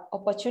the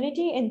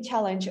Opportunity and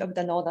Challenge of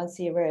the Northern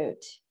Sea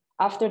Route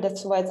after the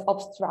Suez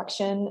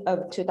obstruction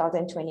of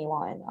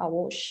 2021. I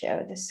will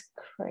share the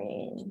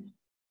screen.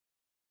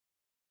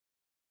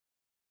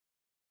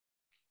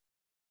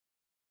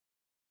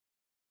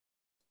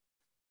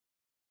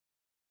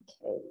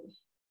 Okay.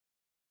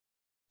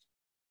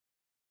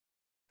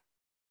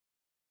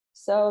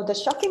 So the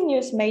shocking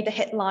news made the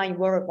headline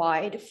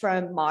worldwide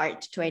from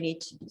March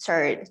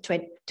 23rd,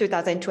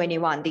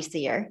 2021 this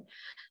year.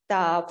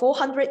 The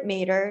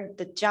 400-meter,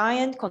 the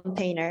giant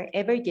container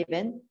Ever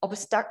Given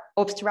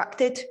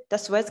obstructed the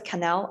Suez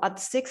Canal at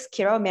 6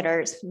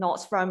 kilometers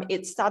north from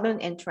its southern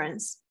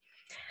entrance.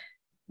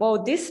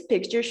 Well, this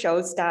picture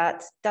shows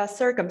that the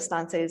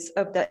circumstances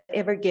of the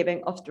Ever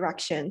Given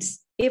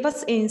obstructions. It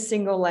was in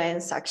single lane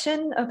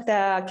section of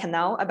the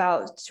canal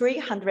about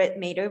 300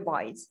 meters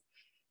wide.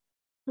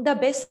 The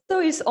vessel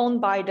is owned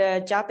by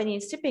the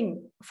Japanese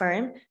shipping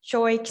firm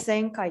Shoei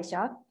Kisen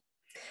Kaisha.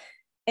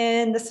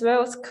 And the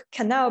Suez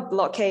Canal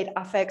blockade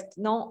affects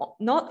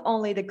not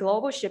only the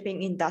global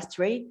shipping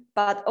industry,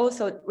 but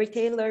also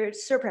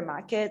retailers,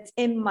 supermarkets,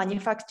 and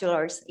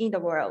manufacturers in the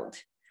world.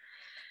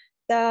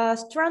 The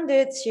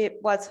stranded ship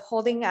was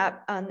holding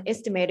up an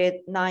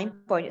estimated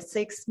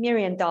 $9.6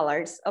 million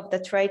of the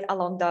trade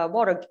along the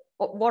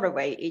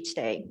waterway each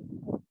day.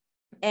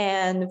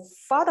 And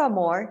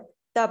furthermore,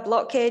 the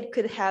blockade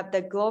could have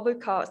the global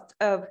cost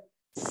of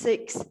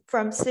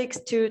from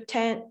 $6 to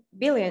 $10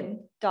 billion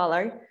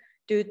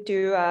due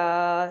to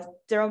a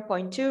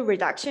 0.2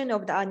 reduction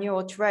of the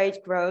annual trade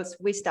growth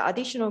with the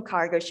additional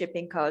cargo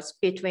shipping costs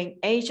between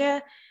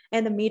Asia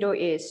and the Middle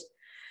East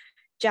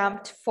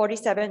jumped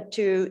 47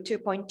 to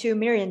 $2.2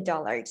 million.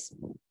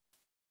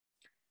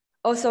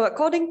 Also,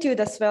 according to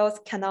the Suez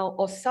Canal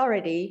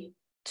Authority,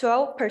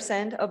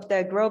 12% of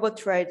the global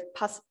trade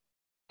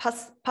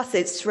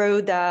passes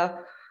through the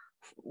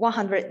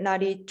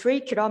 193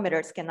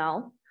 kilometers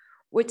canal,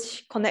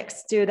 which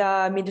connects to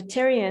the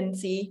Mediterranean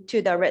Sea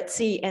to the Red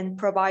Sea and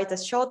provides the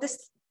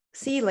shortest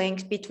sea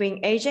link between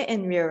Asia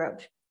and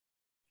Europe.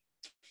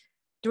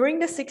 During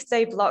the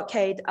 6-day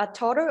blockade, a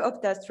total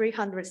of the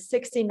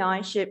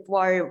 369 ships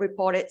were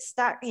reported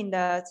stuck in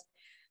the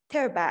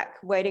tailback,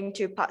 waiting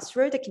to pass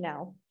through the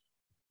canal.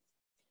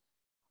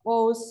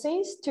 Well,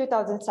 since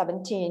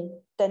 2017,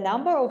 the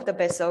number of the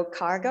vessel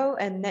cargo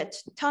and net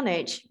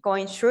tonnage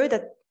going through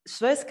the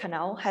Suez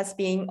Canal has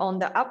been on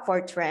the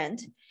upward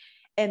trend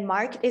and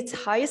marked its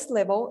highest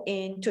level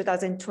in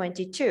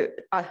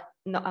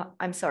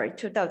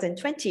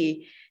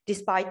 2020,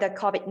 despite the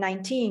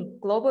COVID-19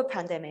 global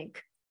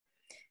pandemic.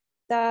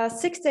 The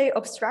 6-day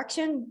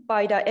obstruction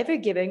by the Ever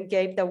Given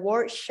gave the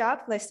world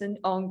sharp lesson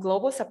on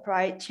global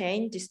supply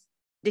chain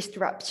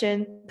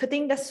disruption,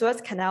 putting the Suez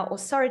Canal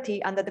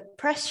Authority under the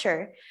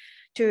pressure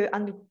to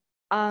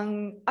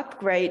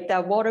upgrade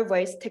the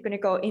waterway's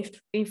technical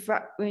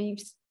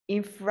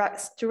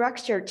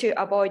infrastructure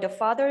to avoid a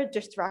further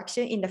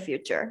destruction in the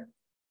future.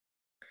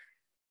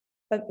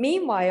 But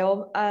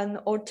meanwhile, an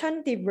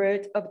alternative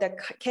route of the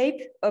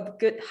Cape of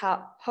Good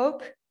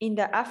Hope in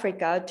the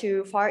Africa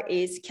to Far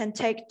East can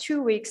take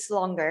 2 weeks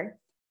longer.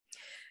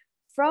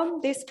 From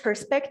this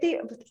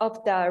perspective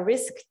of the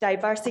risk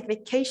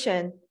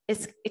diversification,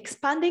 is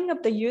expanding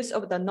of the use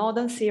of the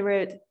Northern Sea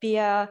Route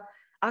via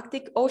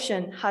Arctic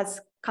Ocean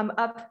has come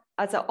up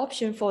as an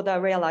option for the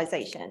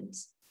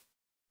realizations.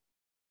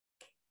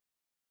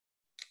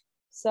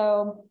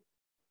 So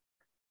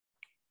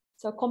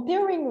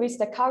comparing with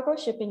the cargo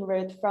shipping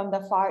route from the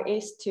Far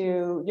East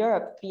to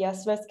Europe via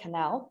Suez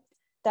Canal,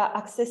 the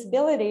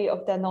accessibility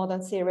of the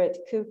Northern Sea Route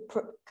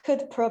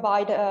could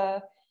provide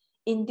an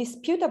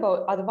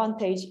indisputable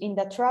advantage in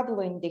the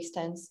traveling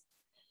distance.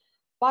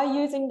 By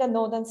using the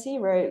Northern Sea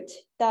Route,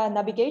 the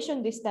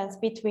navigation distance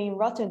between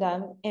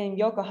Rotterdam and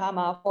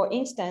Yokohama, for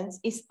instance,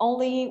 is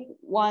only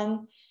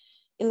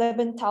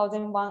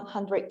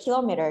 11,100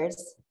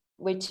 kilometers,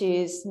 which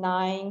is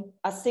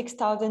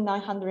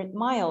 6,900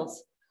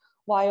 miles,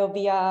 while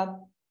via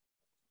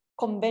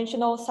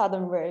conventional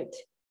southern route,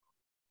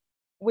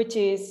 which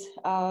is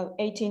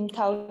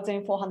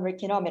 18,400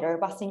 kilometers,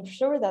 passing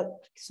through the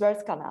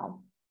Suez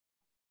Canal.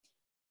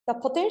 The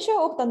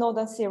potential of the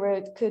Northern Sea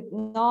Route could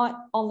not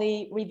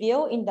only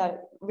reveal in the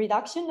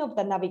reduction of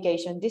the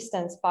navigation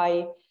distance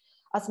by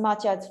as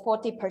much as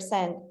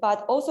 40%,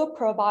 but also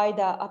provide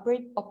the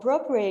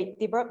appropriate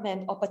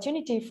development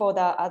opportunity for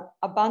the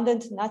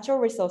abundant natural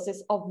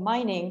resources of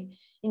mining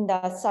in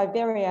the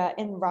Siberia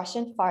and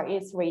Russian Far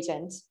East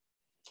regions.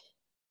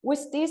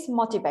 With these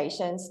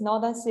motivations,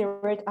 Northern Sea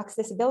Route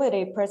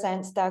accessibility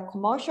presents the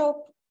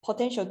commercial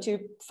potential to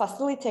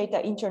facilitate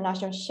the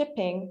international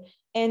shipping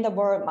in the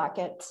world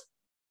market.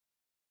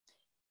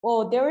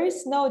 Well, there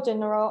is no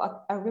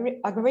general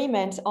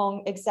agreement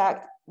on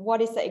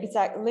what is the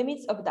exact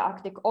limits of the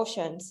Arctic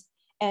Oceans,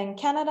 and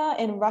Canada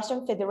and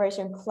Russian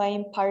Federation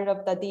claim part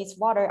of these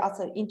water as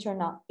an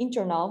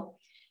internal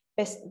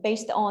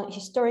based on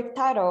historic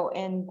title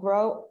and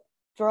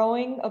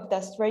drawing of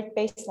the strait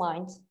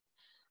baselines.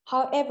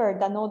 However,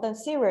 the Northern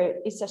Sea Route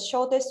is the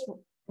shortest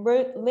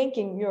route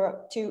linking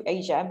Europe to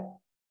Asia.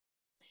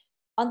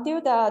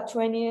 Until the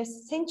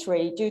 20th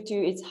century, due to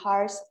its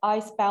harsh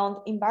ice-bound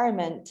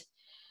environment,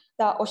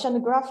 the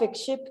oceanographic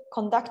ship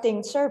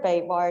conducting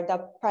survey were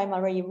the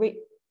primary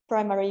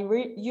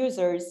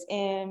users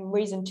and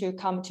reason to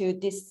come to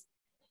this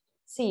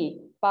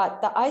sea.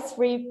 But the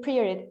ice-free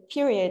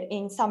period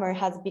in summer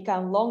has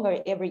become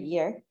longer every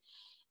year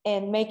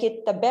and make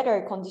it the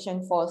better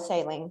condition for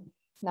sailing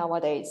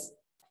nowadays.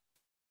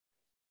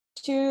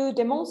 To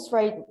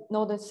demonstrate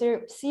Northern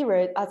Sea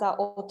Route as an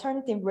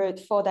alternative route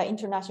for the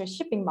international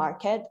shipping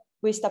market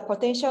with the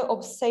potential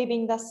of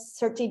saving the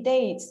 13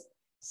 days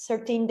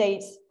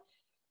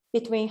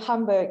between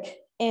Hamburg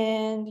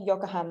and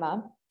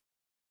Yokohama.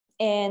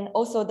 And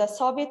also the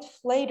Soviet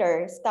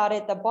later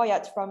started the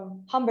voyage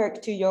from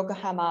Hamburg to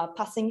Yokohama,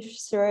 passing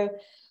through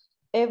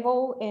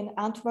Evo in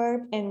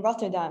Antwerp and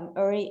Rotterdam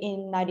early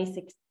in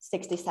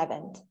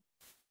 1967.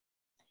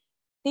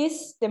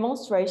 This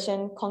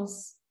demonstration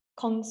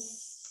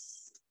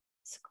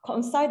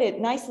coincided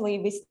nicely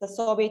with the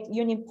Soviet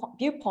Union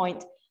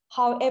viewpoint.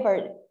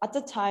 However, at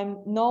the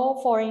time,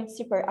 no foreign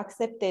shipper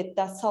accepted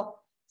the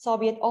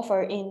Soviet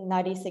offer in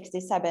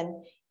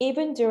 1967,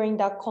 even during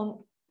the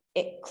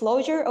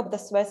closure of the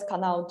Suez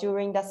Canal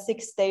during the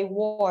Six-Day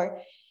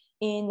War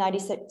in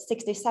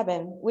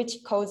 1967,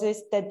 which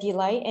causes the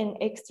delay and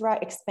extra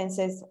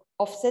expenses,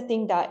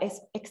 offsetting the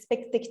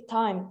expected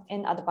time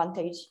and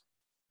advantage.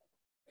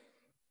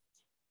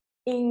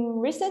 In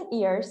recent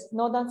years,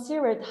 Northern Sea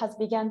Route has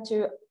begun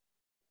to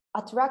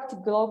attract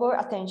global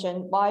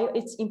attention by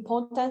its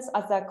importance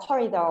as a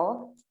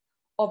corridor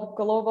of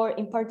global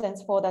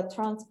importance for the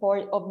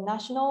transport of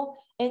national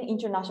and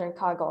international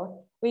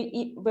cargo.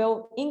 It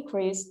will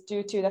increase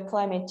due to the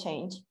climate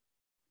change.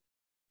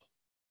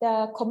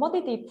 The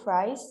commodity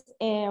price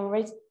and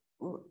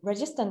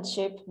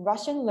resistance-ship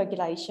Russian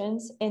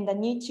regulations and the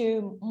need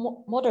to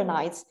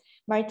modernize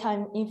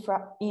maritime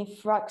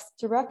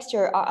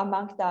infrastructure are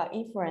among the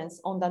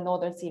influence on the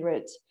Northern Sea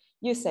Route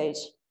usage.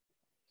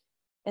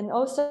 And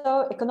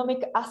also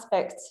economic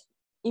aspects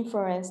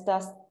influence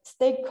the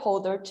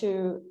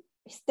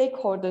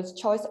stakeholders'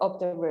 choice of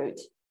the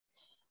route.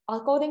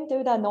 According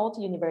to the North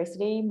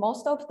University,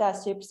 most of the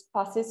ships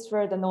passes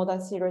through the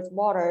Northern Sea Route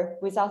water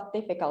without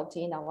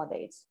difficulty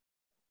nowadays.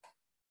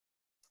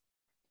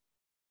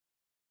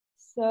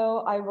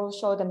 So I will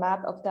show the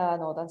map of the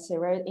Northern Sea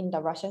Route in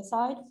the Russian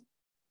side.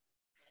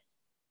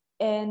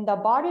 And the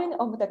burden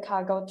of the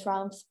cargo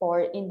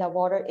transport in the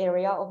water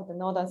area of the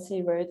Northern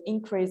Sea Route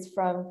increased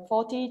from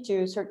 40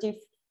 to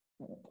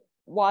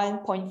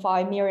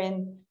 31.5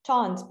 million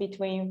tons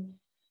between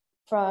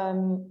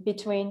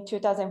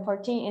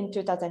 2014 and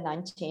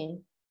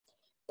 2019.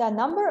 The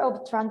number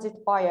of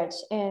transit voyage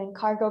and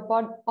cargo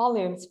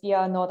volumes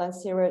via Northern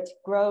Sea Route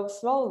grow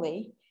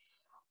slowly,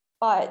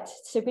 but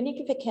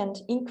significant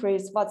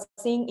increase was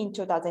seen in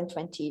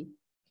 2020.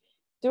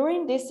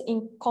 During this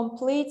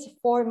incomplete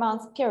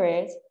 4-month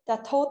period, the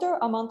total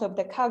amount of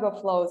the cargo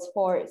flows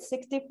for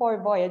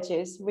 64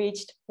 voyages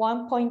reached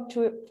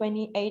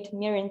 1.28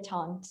 million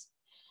tons.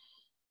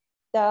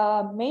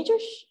 The major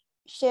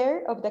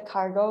share of the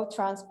cargo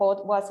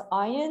transport was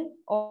iron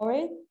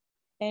ore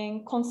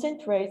and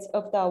concentrates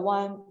of the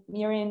 1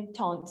 million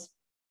tons.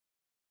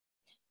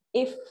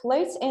 If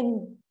fleets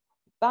and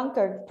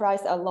bunker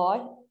price are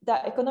low,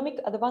 the economic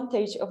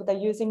advantage of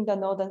using the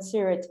northern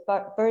sea route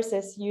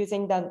versus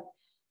using the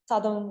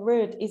southern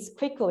route is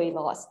quickly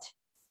lost.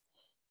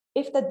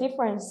 If the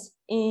difference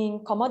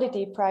in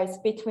commodity price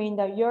between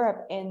the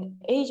Europe and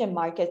Asian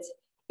markets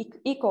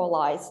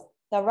equalize,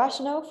 the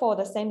rationale for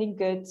the sending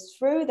goods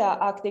through the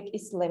Arctic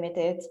is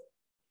limited.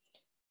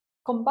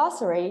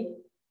 Conversely,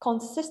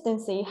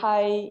 consistency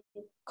high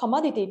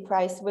commodity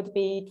price would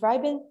be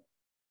driving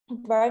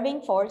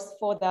force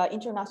for the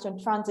international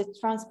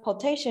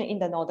transportation in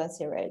the Northern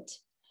Sea Route.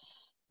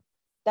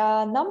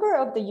 The number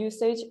of the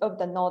usage of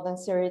the Northern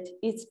Sea Route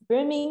is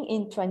booming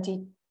in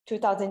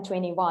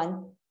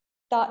 2021.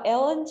 The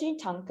LNG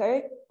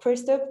tanker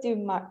Christophe du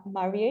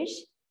Mariage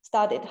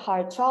started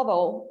her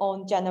travel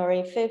on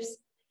January 5th,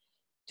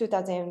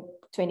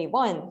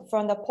 2021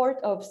 from the port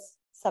of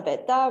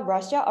Saveta,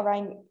 Russia,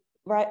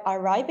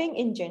 arriving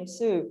in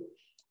Jiangsu,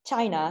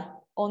 China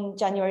on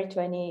January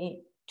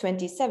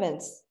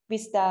 27th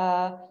with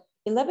the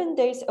 11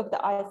 days of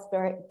the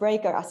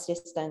icebreaker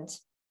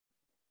assistance.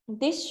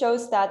 This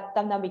shows that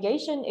the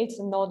navigation in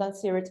the Northern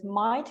Sea Route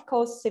might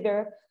cause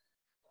severe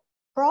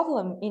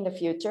problems in the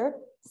future,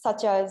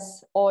 such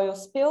as oil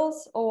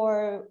spills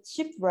or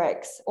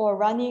shipwrecks or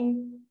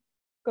running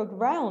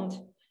aground,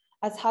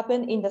 as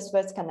happened in the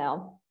Suez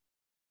Canal.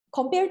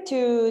 Compared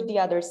to the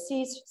other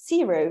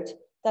sea route,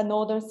 the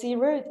Northern Sea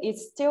Route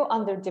is still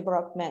under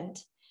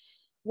development.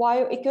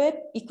 While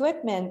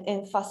equipment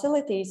and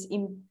facilities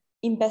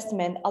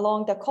investment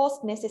along the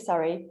coast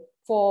necessary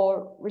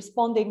for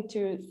responding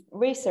to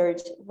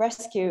research,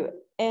 rescue,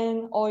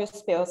 and oil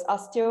spills are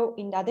still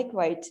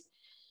inadequate,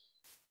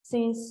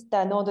 since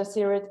the Northern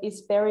Sea Route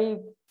is very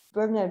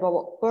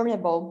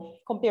vulnerable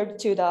compared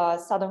to the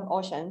Southern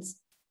Oceans.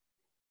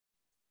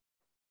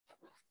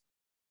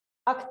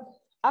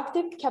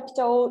 Active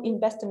capital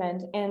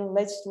investment and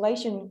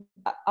legislation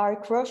are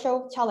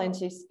crucial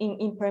challenges in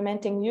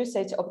implementing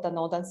usage of the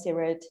Northern Sea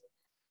Route.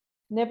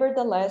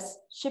 Nevertheless,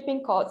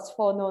 shipping costs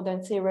for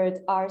Northern Sea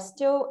Route are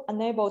still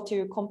unable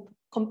to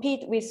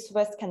compete with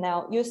Suez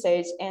Canal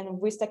usage and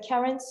with the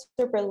current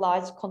super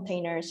large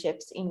container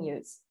ships in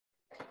use.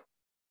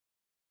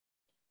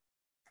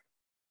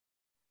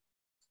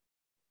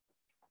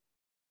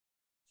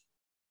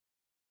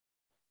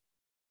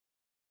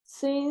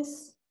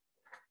 Since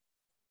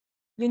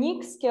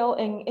unique skill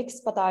and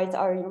expertise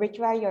are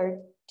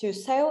required to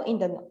sail in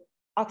the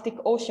Arctic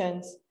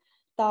Oceans,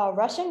 the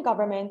Russian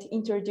government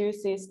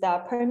introduces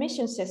the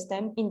permission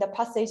system in the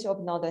passage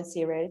of Northern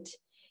Sea Route,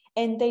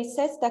 and they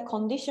set the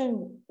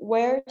condition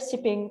where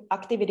shipping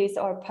activities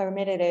are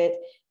permitted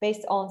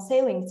based on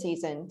sailing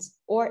seasons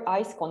or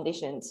ice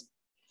conditions.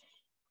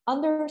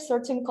 Under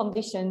certain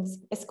conditions,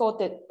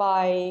 escorted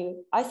by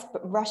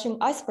Russian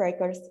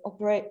icebreakers,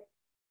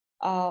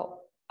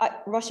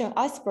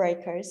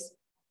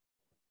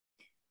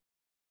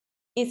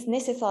 it's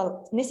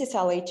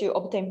necessary to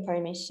obtain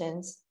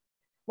permissions.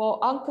 Well,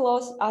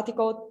 UNCLOS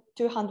Article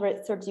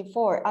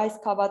 234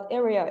 ice-covered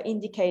area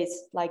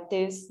indicates like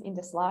this in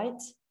the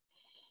slides.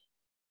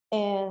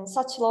 And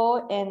such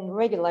law and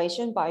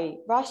regulation by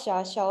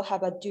Russia shall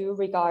have a due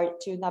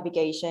regard to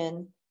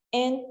navigation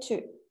and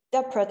to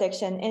the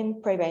protection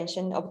and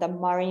prevention of the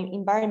marine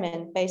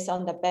environment based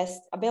on the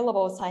best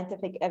available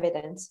scientific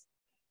evidence.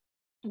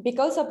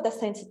 Because of the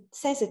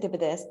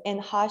sensitiveness and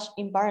harsh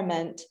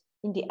environment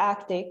in the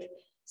Arctic,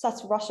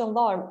 such Russian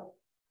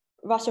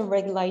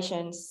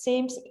regulations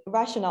seems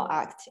rational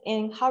act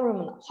and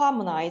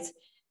harmonize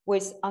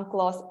with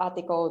UNCLOS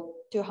Article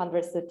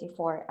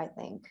 234, I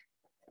think.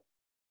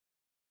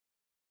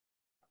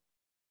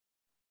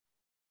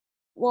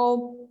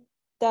 Well,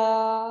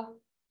 at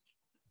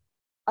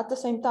the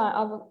same time,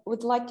 I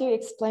would like to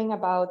explain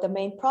about the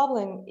main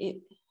problem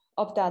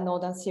of the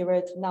Northern Sea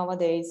Route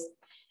nowadays.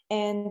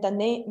 And the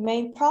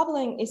main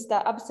problem is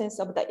the absence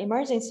of the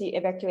emergency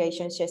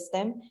evacuation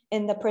system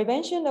and the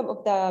prevention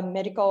of the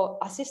medical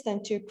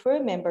assistance to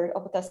crew members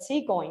of the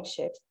seagoing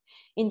ships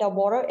in the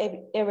water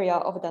area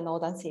of the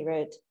Northern Sea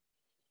Route.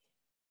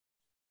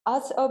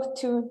 As of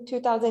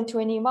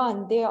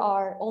 2021, there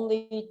are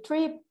only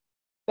 3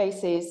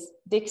 bases,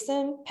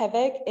 Dixon,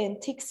 Pevek,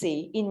 and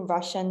Tixi in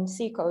Russian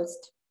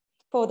seacoast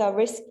for the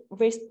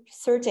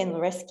search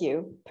and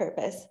rescue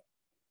purpose.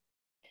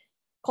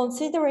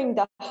 Considering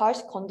the harsh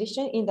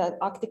condition in the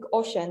Arctic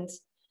Oceans,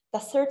 the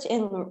search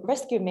and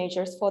rescue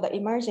measures for the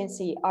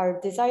emergency are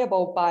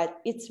desirable, but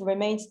it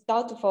remains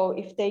doubtful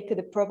if they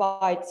could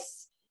provide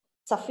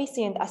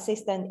sufficient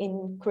assistance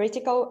in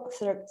critical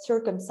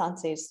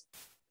circumstances.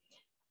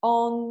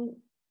 On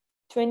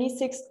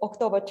 26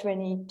 October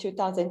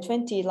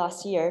 2020,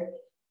 last year,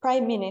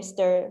 Prime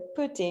Minister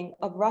Putin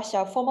of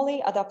Russia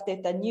formally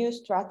adopted the new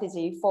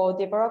strategy for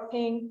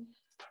developing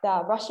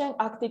the Russian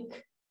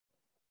Arctic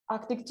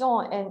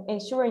zone and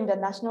ensuring the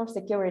national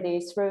security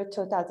through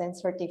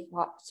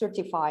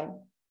 2035.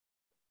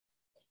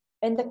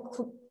 And the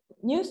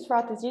new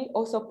strategy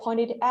also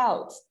pointed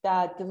out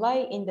the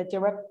delay in the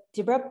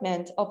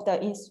development of the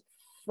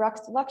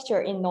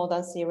infrastructure in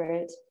Northern Sea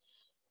Route.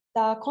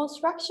 The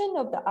construction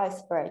of the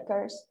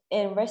icebreakers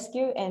and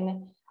rescue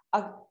and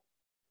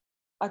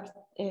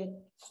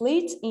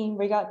fleets in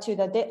regard to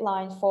the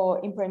deadline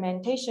for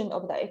implementation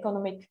of the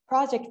economic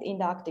project in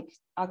the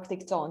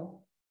Arctic zone.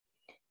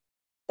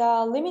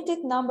 The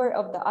limited number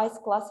of the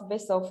ice-class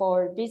vessel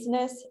for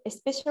business,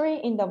 especially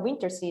in the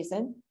winter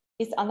season,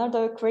 is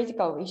another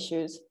critical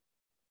issue.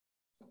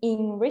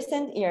 In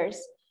recent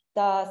years,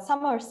 the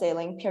summer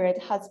sailing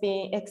period has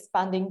been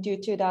expanding due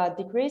to the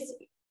decrease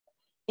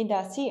in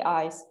the sea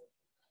ice,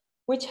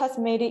 which has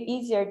made it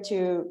easier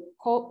to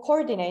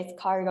coordinate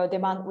cargo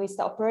demand with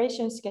the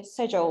operation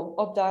schedule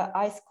of the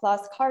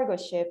ice-class cargo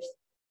ships.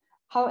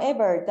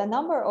 However, the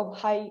number of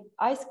high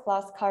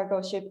ice-class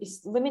cargo ships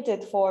is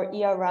limited for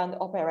year-round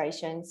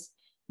operations,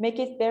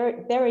 making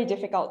it very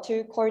difficult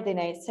to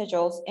coordinate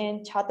schedules,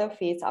 and charter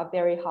fees are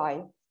very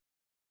high.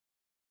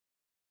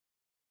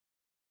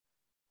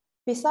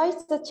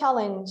 Besides the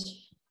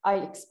challenge I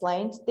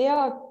explained, there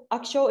are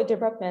actual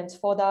developments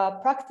for the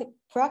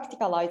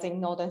practicalizing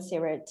Northern Sea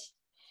Route.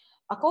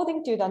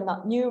 According to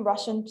the new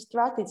Russian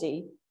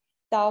strategy,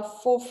 the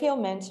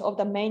fulfillment of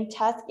the main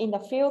task in the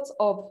fields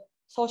of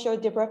social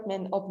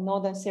development of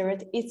Northern Sea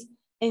Route is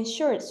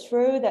ensured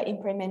through the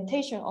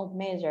implementation of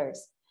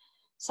measures,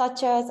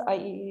 such as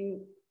I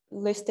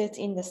listed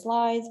in the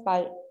slides,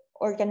 by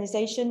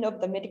organization of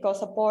the medical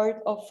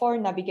support for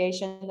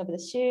navigation of the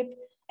ship,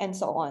 and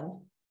so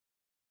on.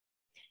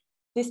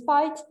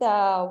 Despite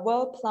the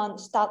well-planned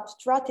start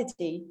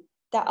strategy,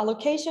 the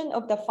allocation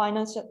of the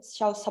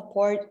financial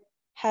support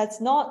has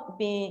not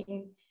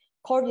been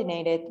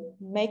coordinated,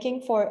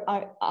 making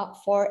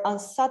for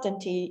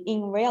uncertainty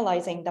in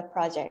realizing the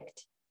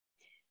project.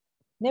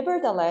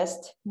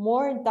 Nevertheless,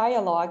 more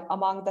dialogue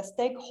among the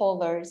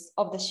stakeholders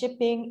of the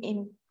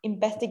shipping,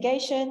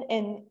 investigation,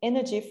 and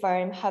energy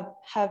firm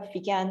have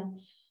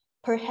begun,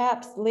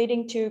 perhaps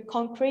leading to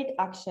concrete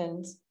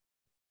actions.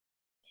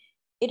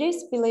 It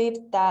is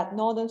believed that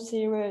Northern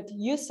Sea Route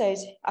usage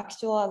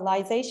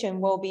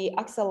actualization will be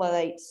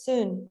accelerated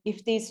soon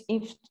if these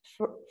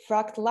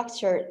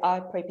infrastructures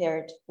are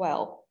prepared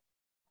well.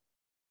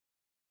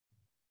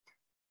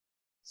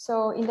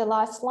 So in the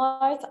last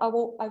slide, I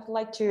would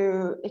like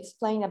to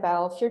explain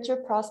about future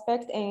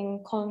prospects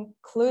and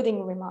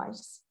concluding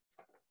remarks.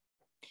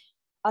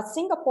 As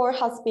Singapore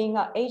has been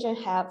an Asian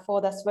hub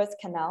for the Suez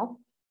Canal,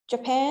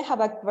 Japan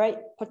have a great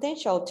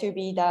potential to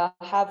be the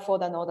hub for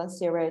the Northern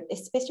Sea Route,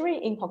 especially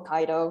in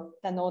Hokkaido,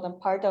 the northern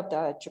part of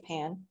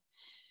Japan.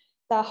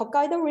 The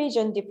Hokkaido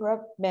Region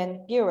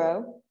Development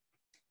Bureau,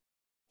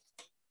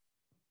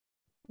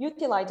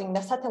 utilizing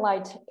the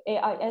satellite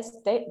AIS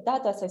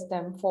data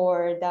system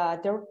for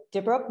the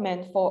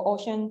development for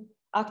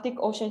Arctic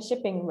Ocean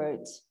shipping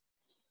routes.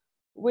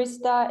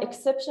 With the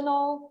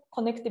exceptional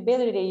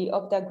connectivity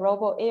of the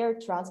global air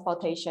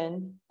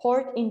transportation,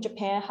 ports in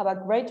Japan have a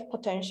great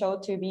potential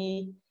to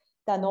be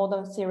the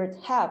Northern Sea Route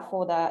hub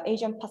for the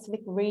Asian Pacific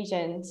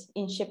regions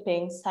in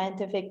shipping,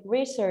 scientific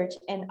research,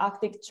 and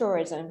Arctic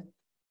tourism.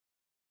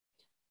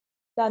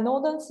 The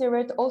Northern Sea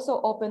Route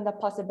also opened the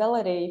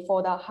possibility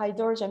for the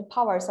hydrogen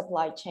power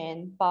supply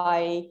chain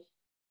by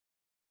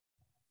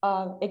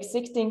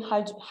existing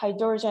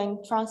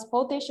hydrogen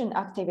transportation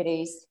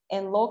activities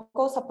and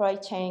local supply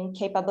chain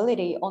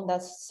capability on the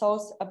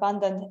source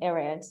abundant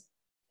areas.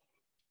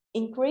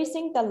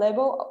 Increasing the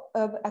level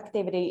of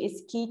activity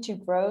is key to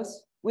growth,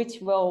 which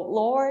will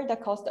lower the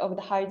cost of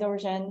the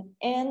hydrogen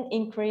and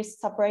increase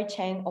supply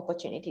chain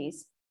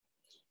opportunities.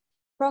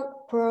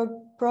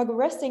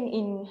 Progressing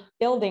in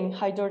building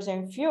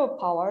hydrogen fuel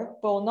power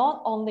will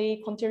not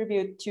only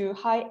contribute to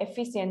high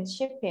efficient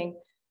shipping,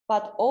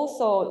 but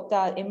also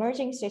the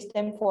emerging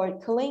system for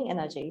clean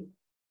energy.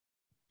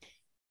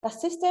 The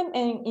system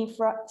and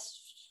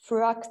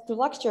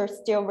infrastructure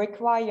still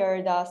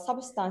require the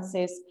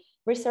substances,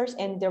 research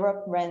and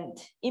development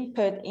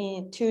input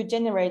to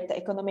generate the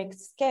economic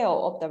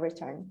scale of the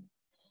return.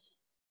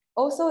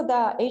 Also,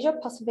 the Asia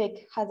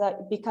Pacific has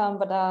become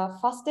the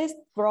fastest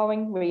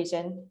growing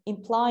region,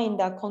 implying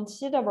the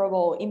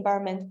considerable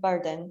environment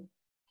burden.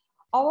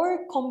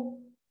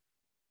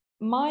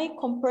 My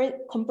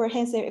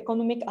comprehensive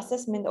economic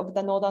assessment of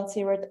the Northern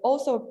Sea Route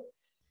also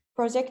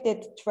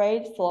projected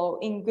trade flow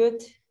in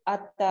good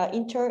at the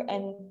inter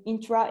and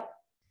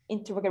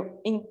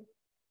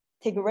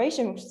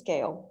integration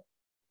scale.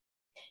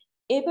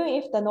 Even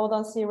if the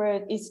Northern Sea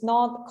Route is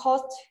not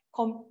cost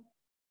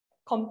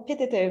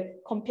competitive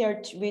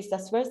compared with the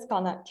Suez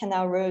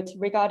Canal route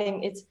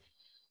regarding its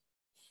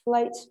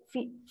flight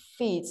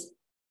fees,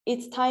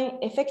 its time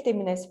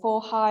effectiveness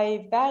for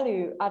high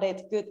value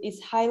added good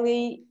is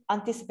highly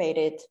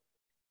anticipated.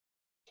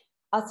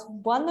 As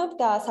one of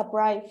the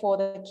supply for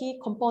the key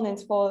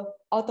components for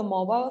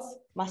automobiles,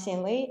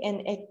 machinery,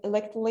 and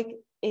electric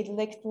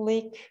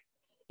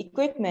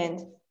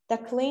equipment, the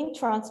Clean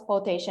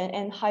Transportation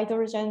and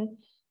Hydrogen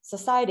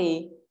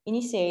Society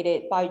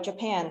initiated by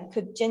Japan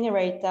could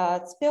generate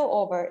a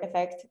spillover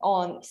effect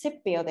on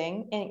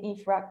shipbuilding and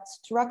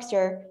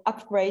infrastructure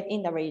upgrade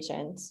in the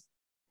regions.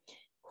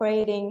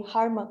 creating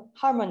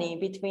harmony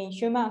between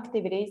human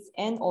activities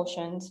and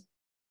oceans.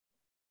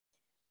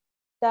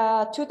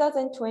 The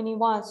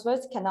 2021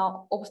 Suez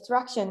Canal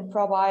obstruction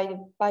provided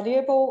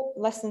valuable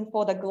lesson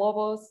for the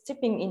global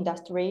shipping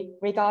industry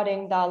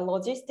regarding the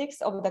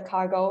logistics of the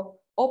cargo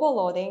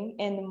overloading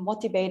and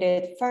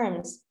motivated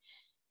firms,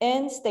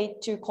 and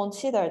state to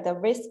consider the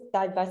risk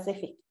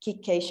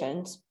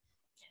diversifications.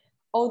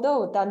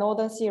 Although the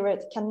Northern Sea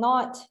route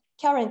cannot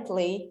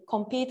currently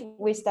compete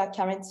with the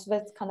current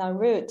Suez Canal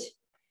route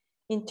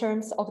in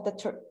terms of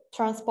the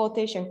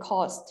transportation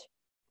cost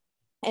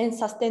and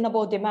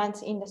sustainable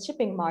demands in the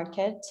shipping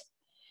market,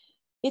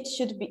 it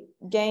should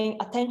gain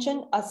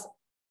attention as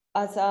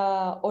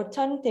an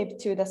alternative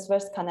to the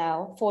Suez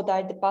Canal for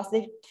the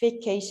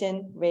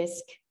diversification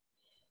risk.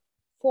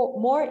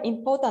 More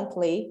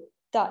importantly,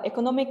 the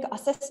economic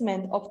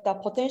assessment of the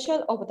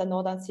potential of the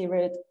Northern Sea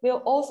route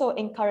will also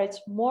encourage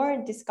more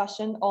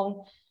discussion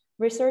on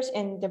research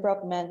and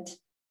development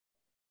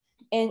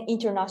and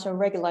international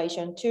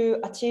regulation to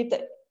achieve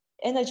the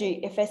energy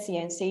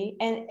efficiency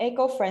and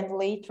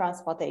eco-friendly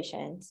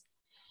transportations.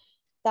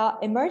 The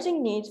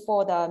emerging need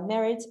for the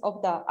merits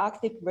of the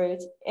Arctic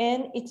route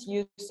and its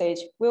usage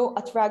will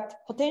attract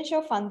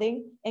potential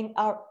funding and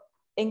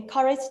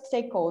encourage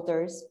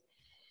stakeholders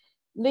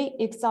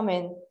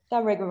re-examine the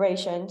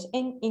regulations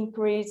and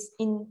increase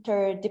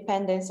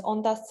interdependence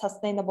on the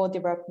sustainable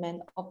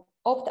development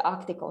of the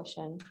Arctic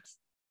Ocean.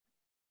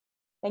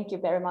 Thank you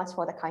very much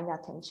for the kind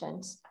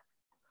attention.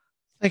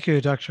 Thank you,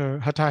 Dr.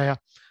 Hataya.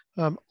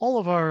 All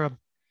of our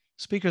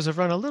speakers have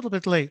run a little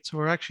bit late, so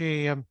we're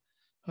actually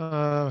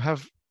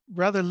have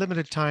rather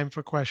limited time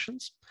for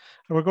questions.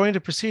 And we're going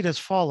to proceed as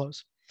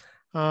follows.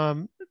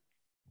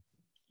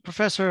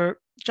 Professor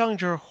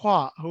Zhangzhi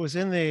Hua, who is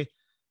in the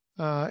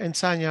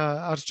Sanya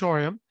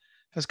auditorium,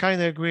 has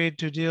kindly agreed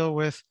to deal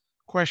with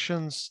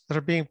questions that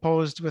are being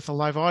posed with a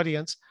live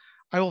audience.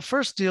 I will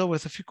first deal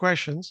with a few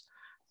questions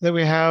that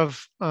we have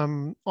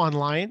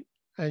online,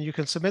 and you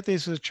can submit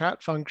these to the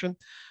chat function.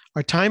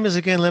 Our time is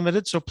again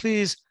limited, so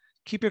please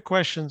keep your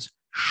questions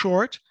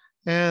short,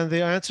 and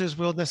the answers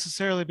will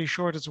necessarily be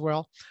short as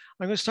well.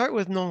 I'm going to start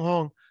with Nong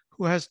Hong,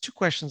 who has two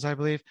questions, I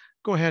believe.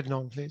 Go ahead,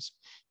 Nong, please.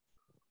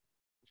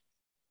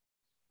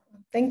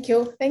 Thank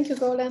you. Thank you,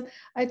 Golan.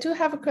 I do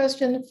have a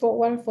question for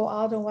one for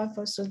Aldo, one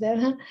for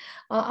Susanna.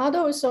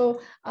 Aldo,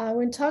 so when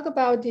we talk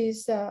about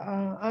this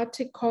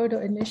Arctic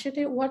Corridor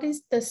Initiative, what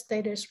is the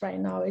status right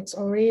now? It's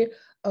already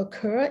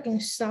occurred in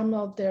some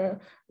of the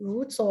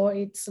routes, or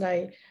it's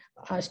like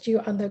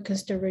still under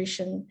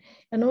consideration?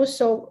 And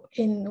also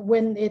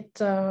when it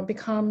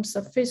becomes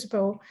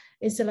feasible,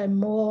 is it like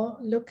more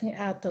looking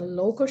at the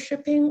local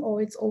shipping,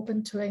 or it's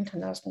open to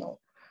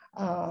international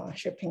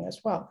shipping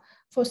as well?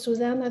 For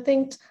Suzanne, I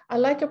think I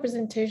like your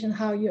presentation,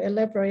 how you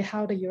elaborate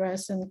how the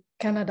US and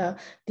Canada,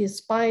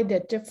 despite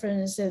their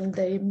difference, and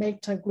they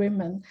make the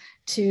agreement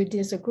to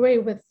disagree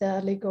with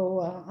the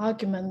legal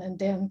argument and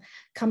then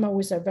come up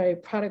with a very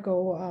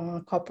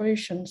practical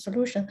cooperation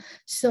solution.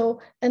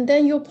 So, and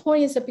then your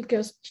point is that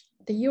because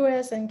the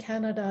US and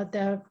Canada,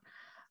 their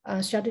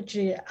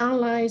strategy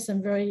allies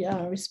and very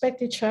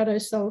respect each other,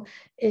 so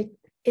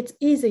it's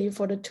easy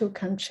for the two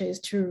countries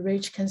to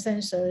reach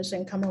consensus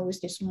and come up with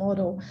this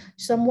model.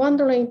 So I'm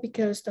wondering,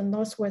 because the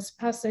Northwest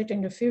Passage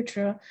in the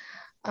future,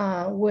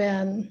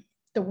 when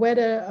the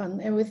weather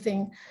and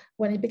everything,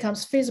 when it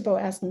becomes feasible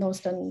as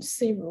Northern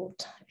Sea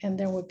route, and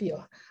there will be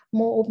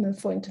more open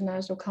for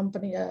international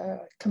company,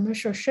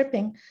 commercial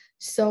shipping.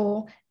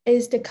 So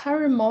is the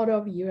current model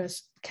of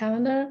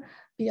US-Canada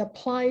be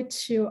applied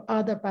to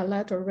other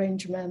bilateral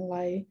arrangements,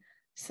 like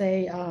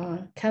say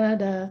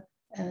Canada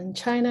and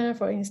China,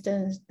 for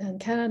instance, and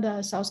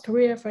Canada, South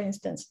Korea, for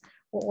instance?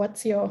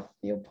 What's your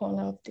viewpoint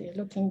of the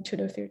looking to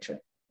the future?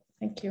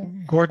 Thank you.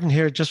 Gordon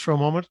here, just for a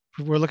moment.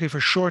 We're looking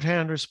for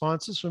shorthand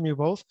responses from you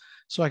both,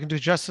 so I can do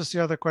justice to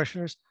the other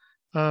questioners.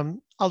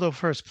 Aldo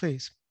first,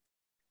 please.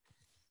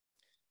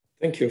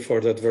 Thank you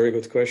for that very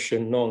good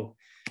question, Nong.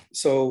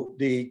 So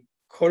the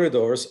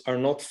corridors are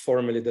not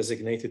formally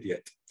designated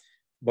yet,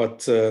 but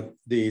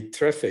the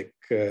traffic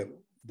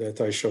that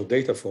I show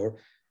data for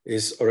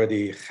is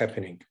already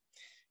happening.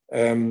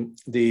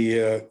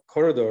 The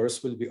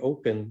corridors will be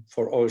open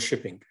for all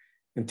shipping,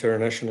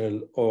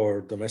 international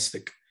or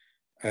domestic.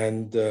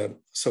 And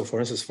so, for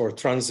instance, for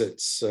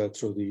transits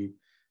through the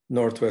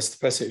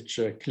Northwest Passage,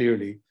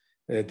 clearly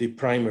the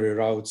primary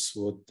routes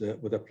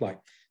would apply.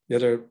 The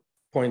other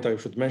point I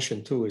should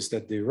mention too is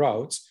that the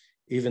routes,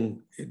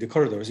 even the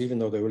corridors, even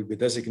though they will be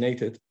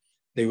designated,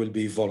 they will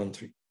be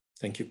voluntary.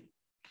 Thank you.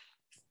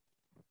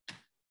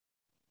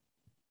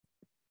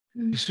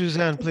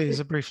 Suzanne,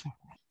 please, briefly.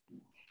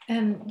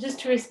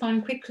 Just to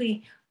respond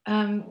quickly,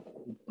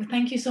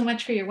 thank you so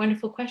much for your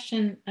wonderful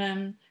question,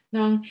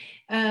 Nong.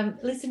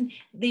 Listen,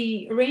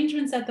 the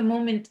arrangements at the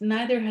moment,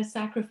 neither has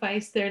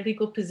sacrificed their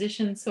legal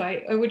position. So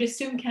I would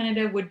assume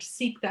Canada would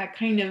seek that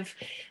kind of,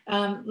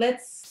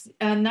 let's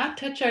not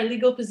touch our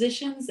legal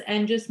positions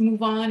and just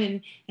move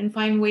on and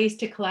find ways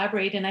to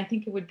collaborate. And I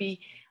think it would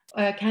be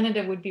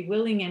Canada would be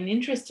willing and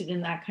interested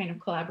in that kind of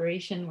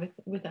collaboration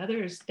with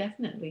others,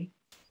 definitely.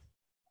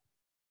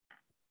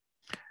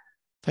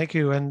 Thank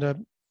you. And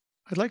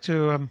I'd like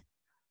to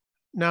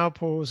now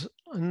pose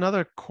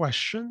another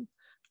question,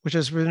 which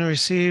has been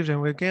received.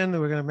 And again,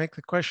 we're going to make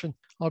the question.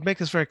 I'll make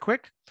this very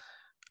quick,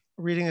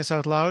 reading this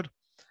out loud.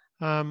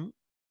 A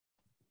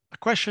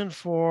question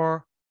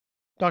for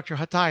Dr.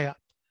 Hataya.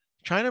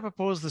 China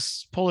proposed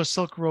the Polar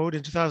Silk Road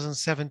in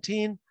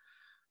 2017.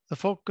 The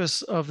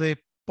focus of the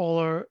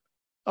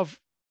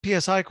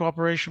PSI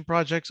cooperation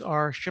projects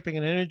are shipping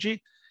and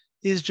energy.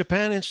 Is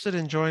Japan interested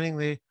in joining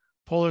the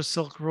Polar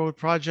Silk Road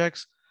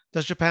projects?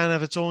 Does Japan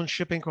have its own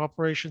shipping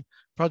cooperation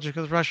project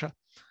with Russia?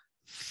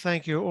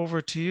 Thank you.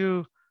 Over to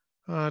you,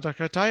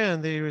 Dr. Hataya,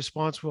 and the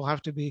response will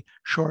have to be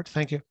short.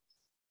 Thank you.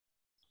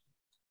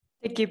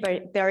 Thank you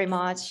very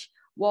much.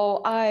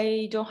 Well,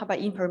 I don't have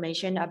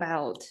information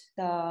about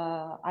the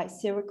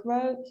ICAS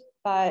road,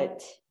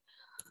 but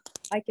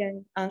I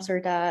can answer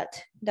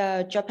that.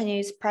 The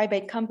Japanese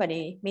private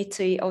company,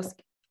 Mitsui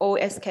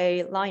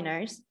OSK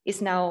Liners,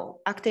 is now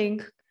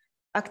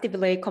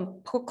actively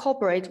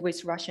cooperate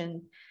with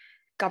Russian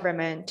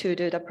government to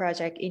do the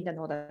project in the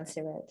Northern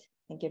Sea Road.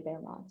 Thank you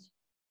very much.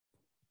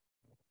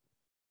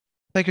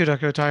 Thank you,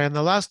 Dr. Hataya. And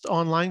the last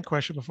online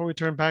question before we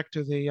turn back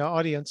to the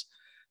audience,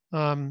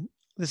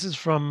 this is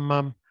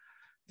from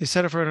the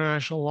Center for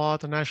International Law at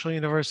the National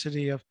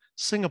University of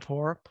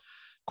Singapore.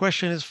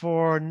 Question is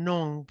for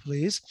Nong,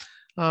 please.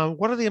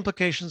 What are the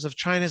implications of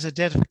China's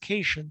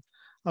identification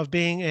of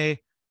being a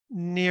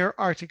near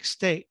Arctic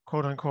state,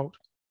 quote unquote?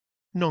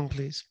 Nong,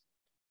 please.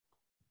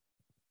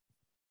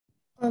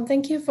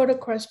 Thank you for the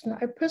question.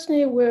 I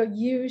personally will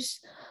use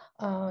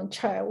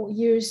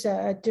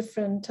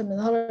different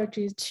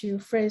terminology to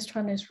phrase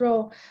China's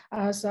role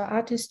as an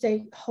Arctic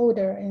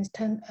stakeholder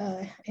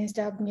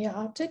instead of near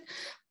Arctic.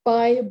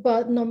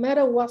 But no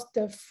matter what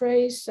the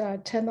phrase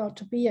turned out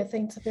to be, I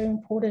think it's very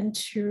important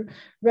to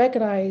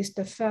recognize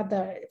the fact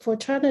that for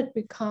China to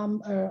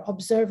become an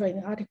observer in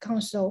the Arctic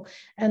Council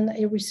and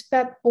it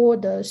respect all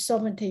the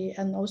sovereignty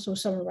and also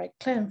sovereign right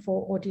claim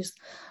for all these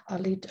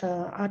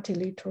Arctic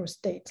littoral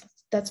states.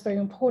 That's very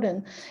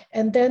important.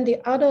 And then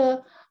the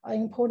other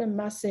important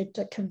message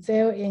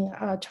conveyed in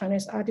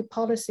China's Arctic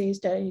policies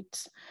that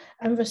it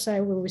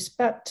emphasizes will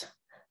respect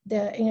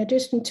that in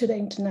addition to the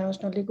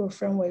international legal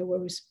framework, will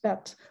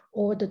respect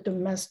all the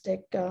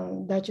domestic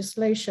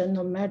legislation,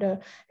 no matter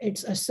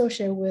it's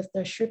associated with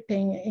the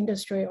shipping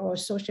industry or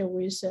associated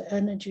with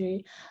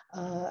energy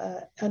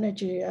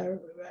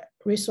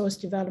resource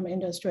development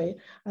industry.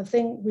 I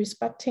think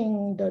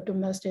respecting the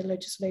domestic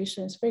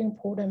legislation is very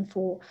important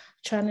for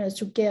China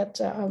to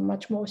get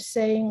much more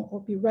saying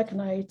or be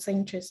recognized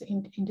interest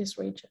in this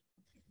region.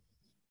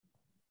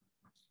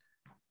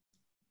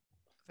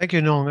 Thank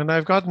you, Nong. And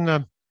I've gotten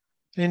an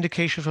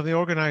indication from the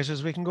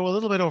organizers we can go a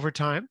little bit over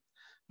time.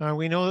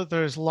 We know that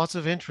there's lots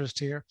of interest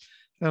here.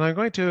 And I'm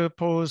going to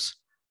pose,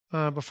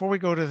 before we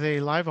go to the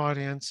live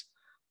audience,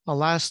 a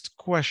last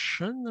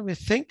question, let me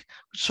think,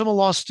 which is from a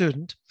law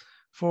student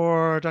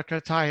for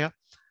Dr. Hataya.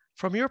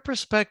 From your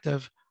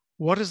perspective,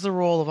 what is the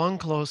role of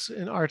UNCLOS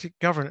in Arctic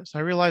governance?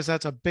 I realize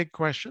that's a big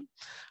question,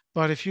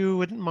 but if you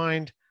wouldn't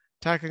mind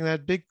tackling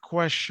that big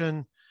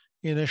question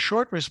in a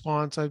short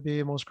response, I'd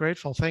be most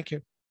grateful. Thank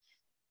you.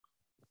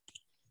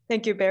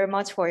 Thank you very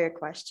much for your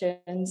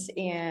questions.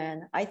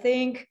 And I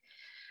think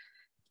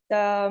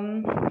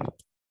so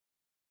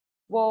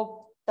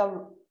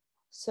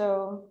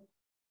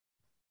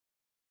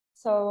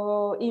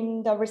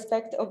in the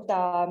respect of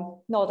the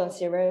Northern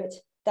Sea Road,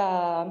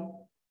 the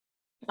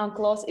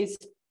UNCLOS is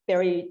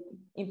very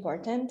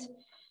important,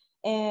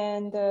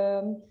 and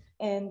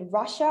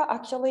Russia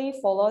actually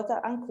followed the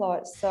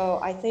UNCLOS. So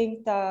I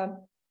think the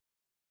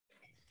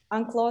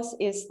UNCLOS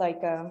is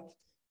like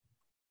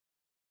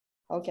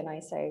how can I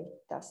say,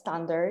 the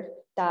standard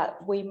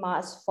that we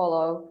must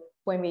follow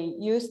when we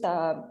use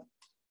the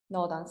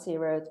Northern Sea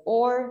Road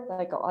or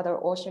like other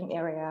ocean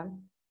area.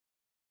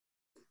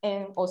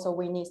 And also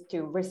we need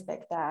to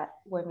respect that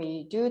when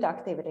we do the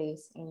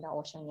activities in the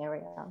ocean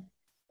area.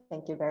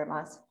 Thank you very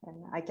much.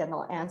 And I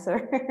cannot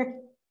answer.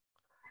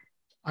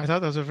 I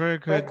thought that was a very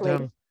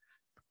good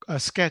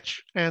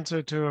sketch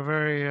answer to a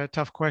very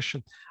tough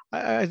question.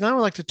 I'd now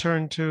like to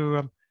turn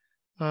to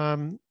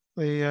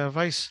the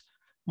Vice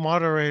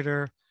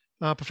Moderator,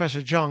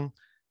 Professor Zhang,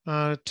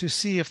 to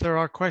see if there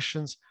are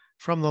questions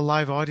from the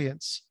live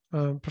audience.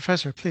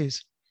 Professor,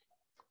 please.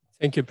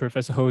 Thank you,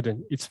 Professor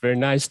Holden. It's very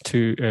nice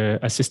to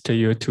assist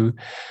you to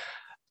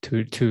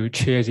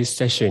chair this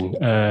session.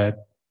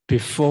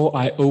 Before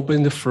I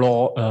open the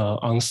floor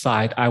on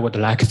site, I would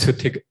like to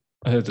take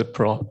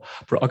the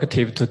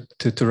prerogative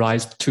to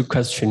raise two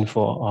questions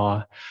for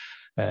our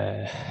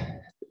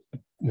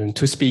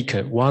two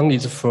speakers. One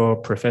is for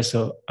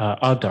Professor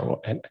Aldo,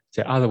 and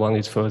the other one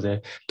is for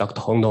the Dr.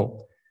 Hong Nong.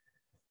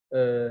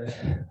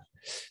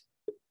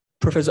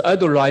 Professor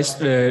Aldo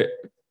raised a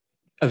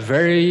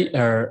very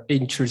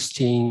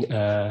interesting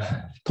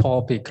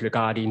topic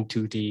regarding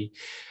to the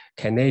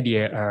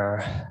Canadian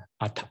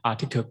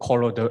Arctic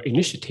Corridor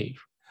Initiative.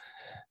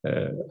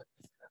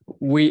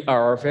 we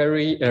are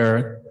very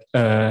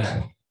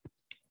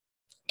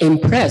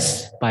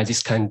impressed by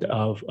this kind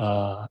of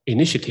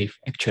initiative,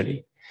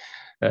 actually.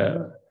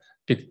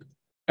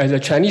 As a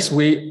Chinese,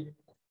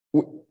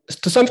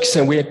 to some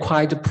extent, we are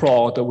quite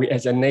proud. We,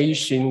 as a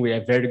nation, we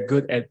are very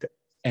good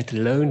at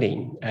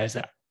learning as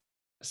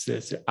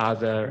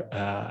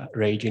other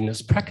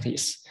regions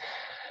practice.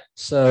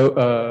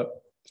 So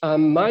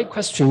my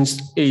question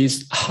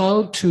is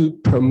how to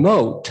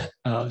promote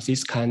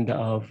this kind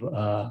of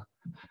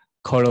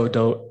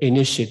corridor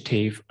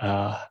initiative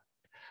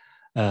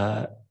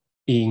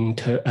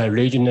into a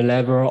regional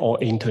level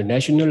or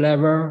international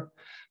level.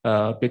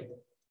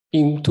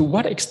 To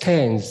what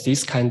extent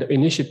this kind of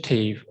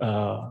initiative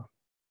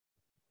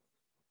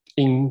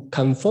in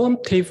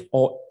conformative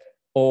or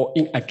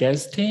in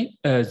against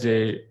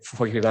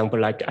for example,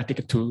 like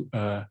Article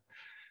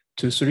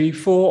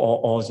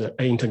 234 or the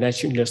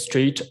international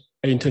street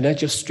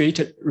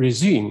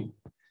regime.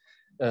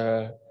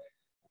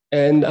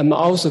 And I'm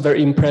also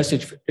very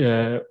impressed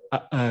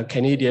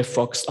Canadian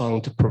focus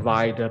on to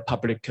provide a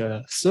public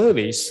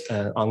service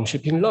on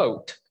shipping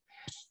load.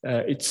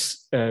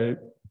 It's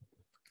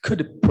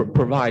could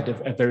provide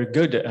a very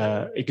good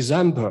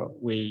example.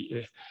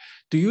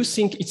 Do you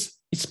think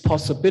it's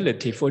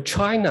possibility for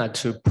China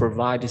to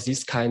provide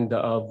this kind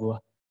of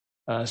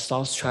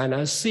South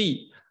China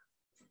Sea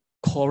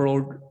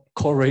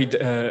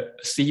corridor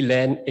sea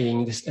lane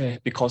in this,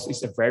 because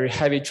it's a very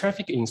heavy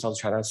traffic in South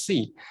China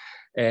Sea,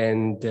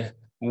 and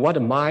what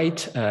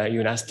might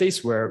United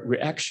States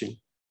reaction?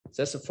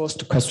 That's the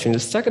first question. The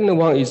second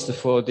one is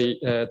for the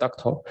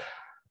Dr.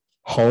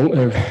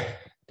 Hong.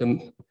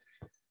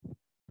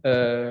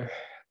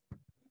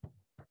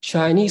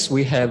 Chinese,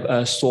 we have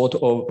a sort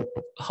of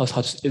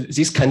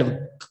this kind of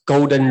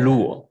golden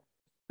rule.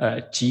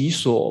 己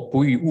所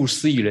不欲，勿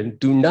施于人.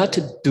 Do not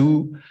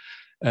do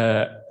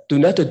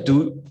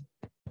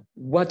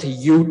what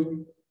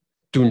you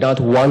do not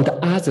want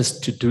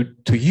others to do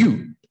to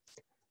you.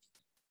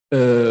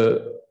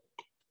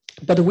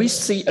 But we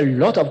see a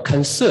lot of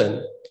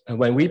concern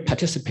when we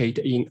participate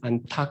in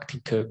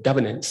Antarctic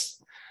governance.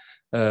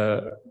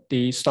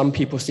 Some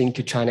people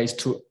think China is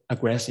too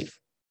aggressive.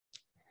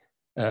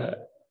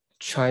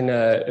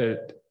 China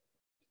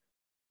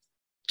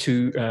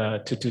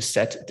to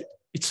set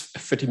its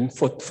footprint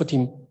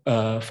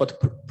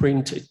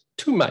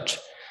too much,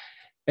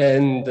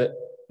 and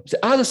the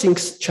other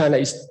things, China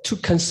is too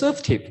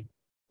conservative.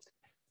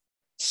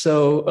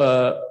 So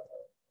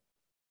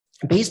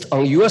based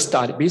on your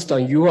study, based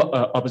on your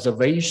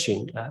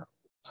observation,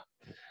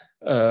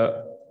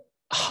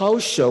 how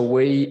shall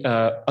we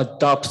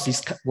adopt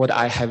this, what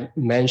I have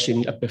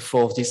mentioned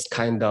before, this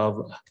kind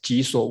of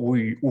己所不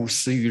欲，勿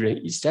施于人?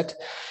 Is that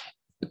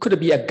could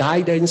be a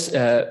guidance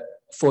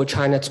for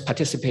China to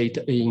participate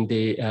in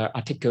the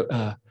article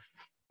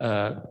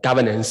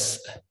governance?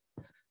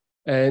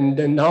 And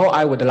now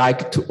I would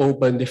like to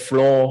open the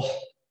floor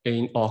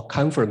in our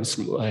conference.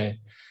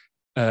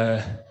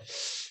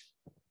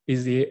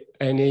 Is there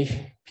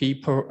any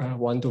people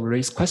want to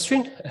raise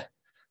question?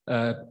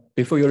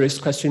 Before you raise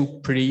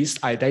question, please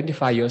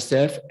identify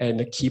yourself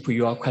and keep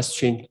your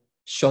question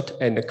short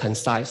and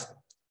concise.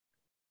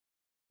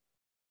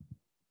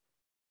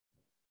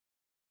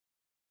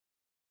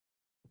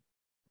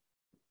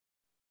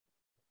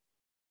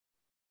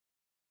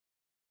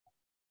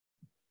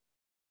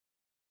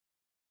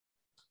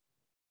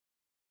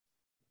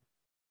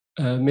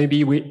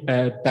 Maybe we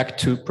back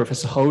to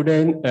Professor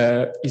Holden.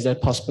 Is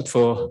that possible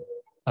for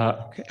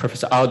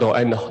Professor Aldo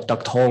and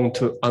Dr. Hong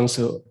to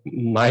answer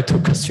my two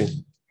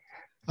questions?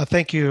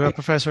 Thank you,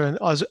 Professor. And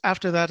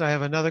after that, I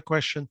have another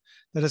question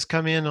that has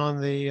come in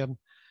on the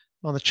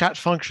chat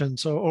function.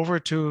 So over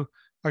to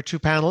our two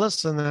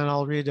panelists, and then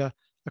I'll read a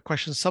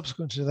question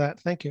subsequent to that.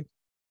 Thank you.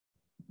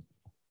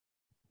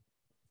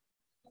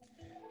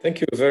 Thank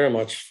you very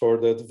much for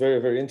that very,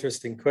 very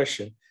interesting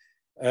question.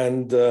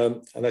 And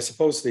I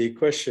suppose the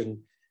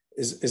question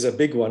is a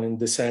big one in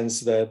the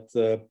sense that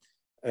to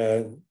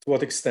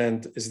what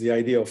extent is the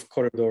idea of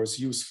corridors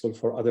useful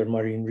for other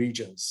marine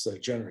regions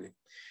generally?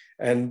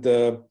 And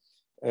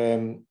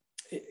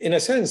in a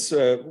sense,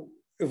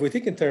 if we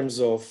think in terms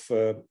of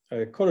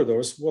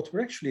corridors, what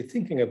we're actually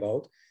thinking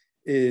about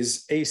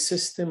is a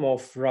system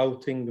of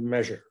routing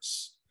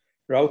measures.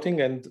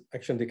 Routing, and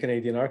actually the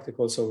Canadian Arctic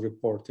also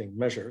reporting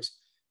measures,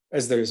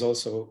 as there is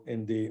also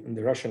in the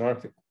Russian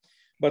Arctic.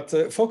 But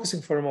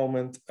focusing for a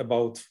moment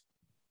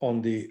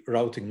on the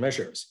routing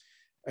measures,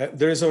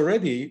 there is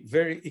already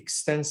very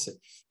extensive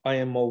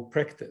IMO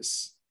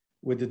practice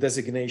with the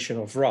designation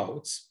of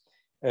routes.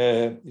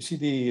 You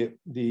see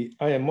the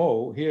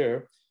IMO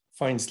here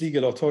finds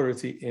legal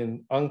authority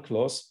in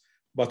UNCLOS,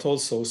 but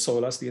also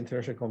SOLAS, the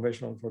International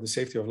Convention for the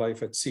Safety of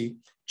Life at Sea,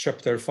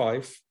 Chapter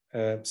 5,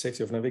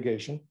 Safety of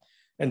Navigation,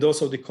 and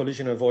also the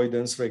collision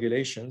avoidance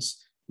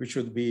regulations, which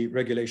would be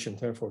regulation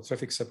term for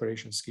traffic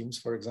separation schemes,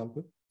 for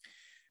example.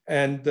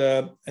 And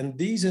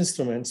these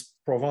instruments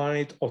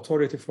provide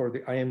authority for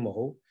the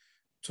IMO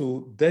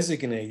to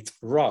designate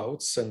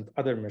routes and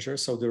other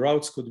measures. So the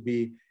routes could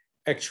be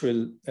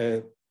actual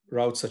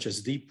routes such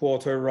as deep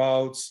water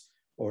routes,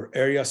 or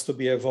areas to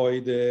be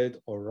avoided,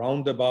 or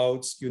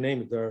roundabouts, you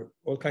name it. There are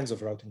all kinds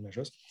of routing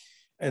measures.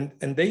 And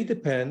they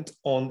depend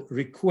on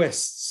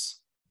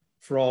requests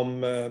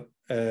from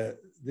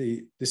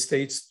the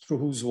states through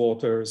whose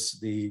waters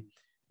the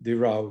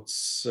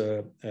routes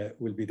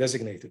will be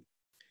designated.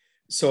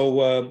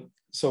 So,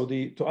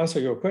 to answer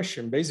your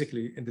question,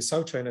 basically in the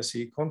South China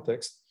Sea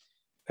context,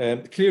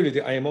 clearly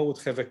the IMO would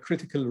have a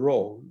critical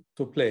role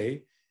to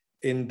play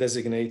in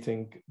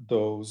designating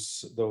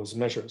those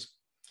measures.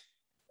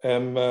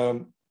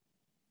 The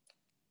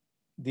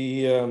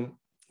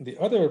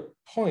other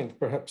point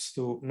perhaps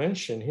to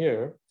mention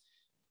here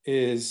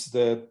is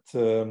that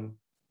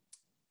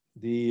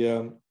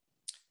the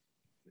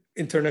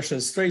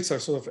international straits are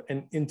sort of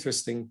an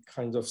interesting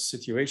kind of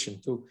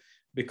situation too,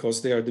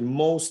 because they are the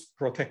most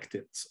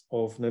protected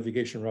of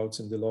navigation routes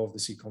in the Law of the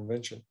Sea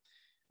Convention.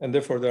 And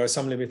therefore there are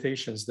some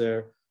limitations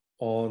there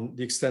on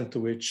the extent to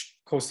which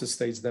coastal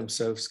states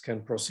themselves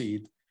can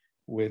proceed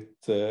with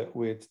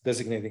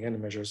designating any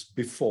measures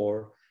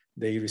before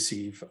they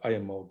receive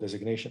IMO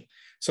designation.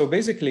 So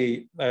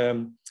basically,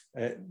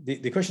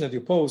 the question that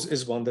you pose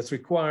is one that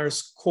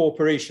requires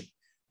cooperation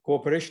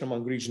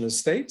among regional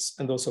states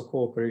and also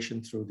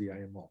cooperation through the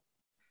IMO.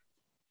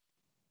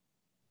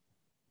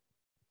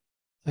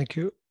 Thank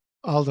you.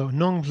 Aldo,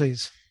 Nong,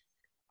 please.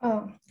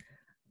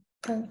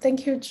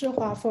 Thank you,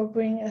 Zhihua, for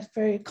bringing a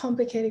very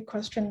complicated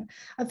question.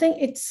 I think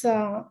it's,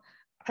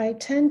 I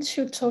tend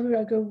to totally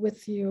agree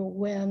with you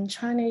when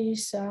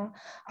Chinese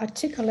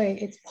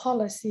articulate its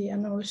policy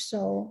and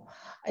also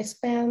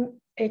expand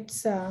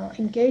its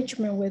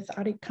engagement with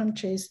other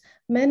countries.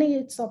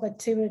 Many of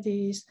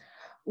activities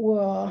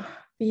were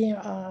being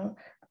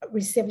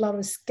receive a lot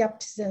of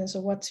skepticism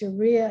of what's your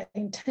real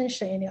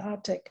intention in the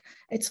Arctic.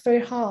 It's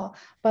very hard,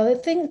 but I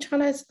think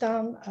China has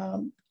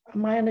done,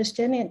 my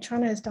understanding,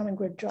 China has done a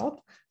great job.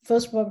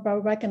 First of all, by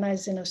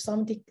recognizing the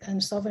sovereignty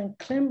and sovereign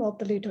claim of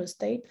the little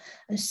state.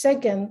 And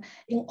second,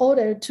 in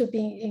order to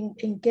be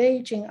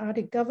engaged in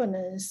Arctic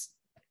governance,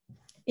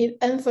 it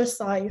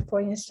emphasized, for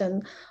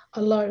instance,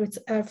 a lot of its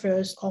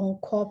efforts on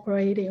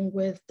cooperating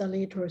with the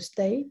littoral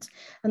states,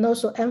 and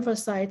also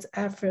emphasized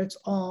efforts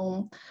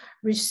on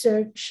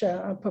research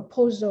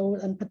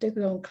proposals, and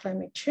particularly on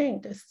climate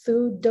change.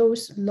 Through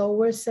those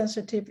lower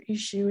sensitive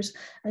issues,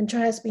 and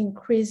China has been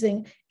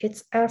increasing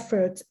its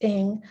efforts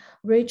in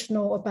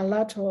regional or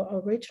bilateral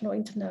or regional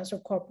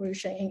international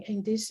cooperation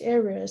in these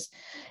areas.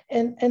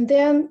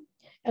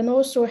 And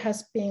also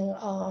has been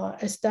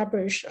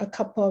established a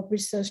couple of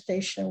research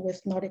stations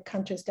with Nordic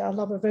countries. There are a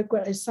lot of very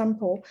good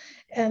examples.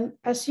 And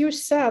as you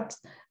said,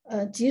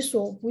 I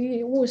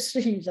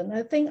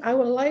think I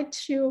would like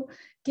to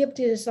give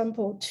the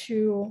example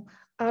to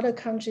other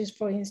countries,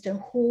 for instance,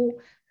 who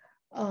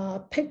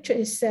picture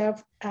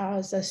itself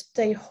as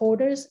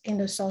stakeholders in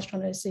the South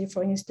China Sea,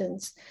 for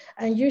instance.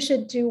 And you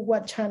should do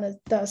what China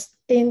does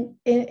in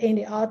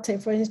the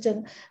Arctic, for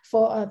instance,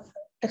 for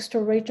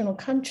extra-regional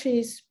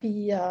countries,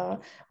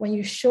 when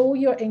you show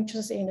your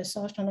interest in the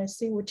South China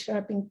Sea, which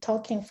I've been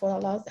talking for a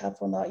lot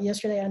from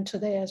yesterday and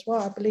today as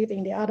well, I believe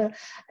in the other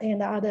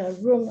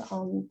room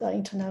on the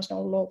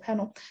international law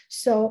panel.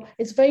 So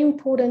it's very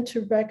important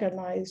to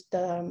recognize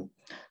the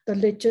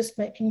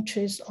legitimate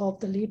interests of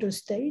the little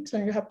states,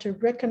 and you have to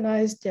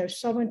recognize their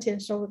sovereignty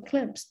and sovereign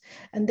claims.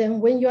 And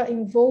then when you are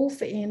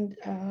involved in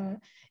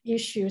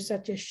issues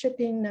such as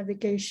shipping,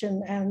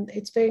 navigation, and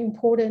it's very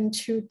important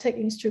to take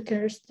into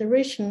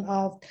consideration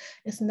of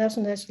its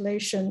national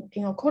legislation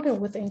in accordance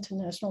with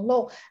international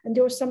law. And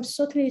there was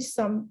certainly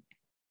some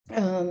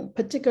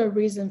particular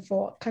reason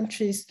for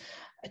countries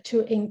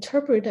to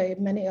interpret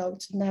many of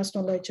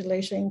national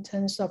legislation in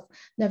terms of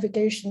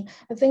navigation.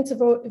 I think it's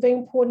very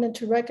important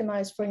to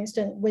recognize, for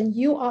instance, when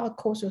you are a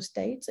coastal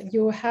state,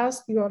 you have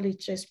your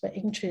legitimate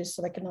interests,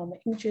 like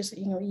economic interests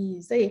in your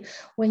EEZ.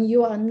 When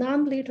you are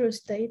non-littoral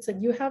states,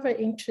 and you have an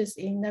interest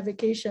in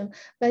navigation,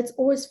 but it's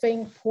always very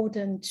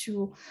important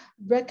to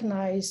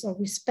recognize or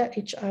respect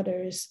each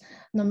other's,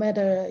 no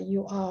matter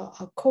you are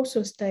a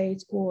coastal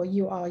state or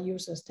you are a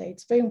user state.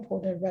 It's very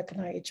important to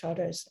recognize each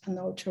other's and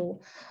also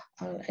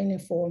aiming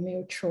for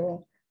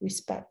mutual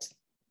respect.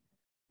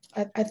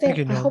 I think,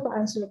 I hope I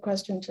answered the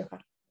question, Zhihua.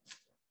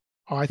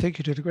 Oh, I think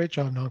you did a great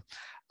job, Nong.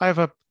 I have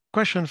a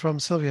question from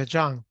Sylvia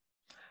Zhang.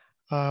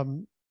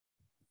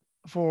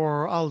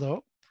 For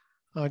Aldo,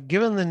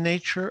 given the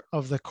nature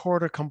of the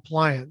quarter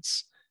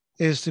compliance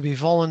is to be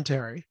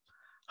voluntary,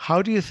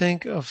 how do you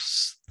think of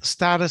the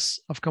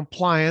status of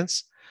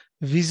compliance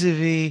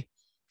vis-a-vis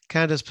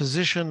Canada's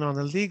position on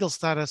the legal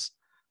status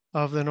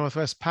of the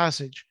Northwest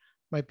Passage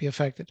might be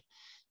affected?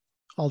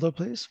 Aldo,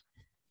 please.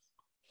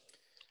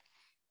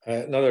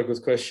 Another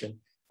good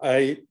question.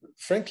 I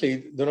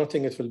frankly do not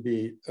think it will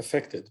be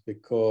affected,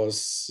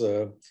 because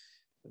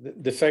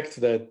the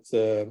fact that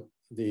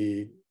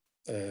the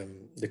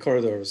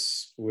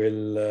corridors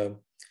will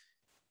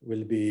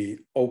be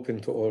open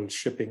to all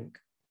shipping,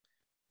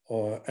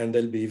 and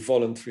they'll be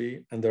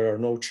voluntary, and there are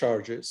no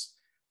charges,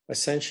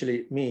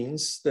 essentially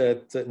means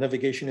that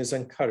navigation is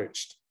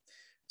encouraged.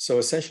 So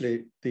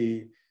essentially,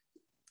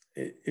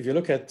 if you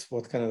look at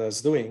what Canada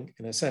is doing,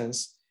 in a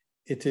sense,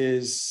 it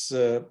is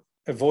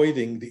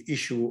avoiding the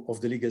issue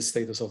of the legal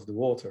status of the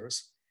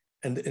waters,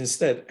 and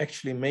instead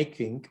actually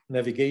making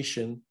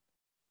navigation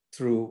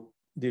through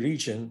the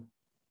region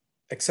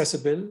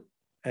accessible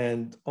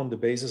and on the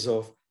basis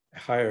of a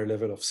higher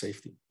level of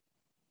safety.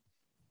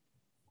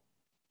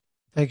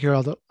 Thank you,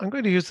 Aldo. I'm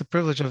going to use the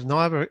privilege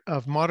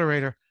of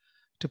moderator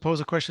to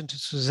pose a question to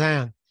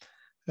Suzanne.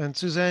 And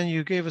Suzanne,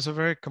 you gave us a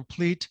very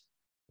complete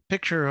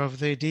picture of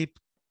the deep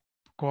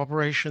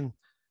cooperation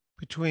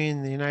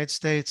between the United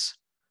States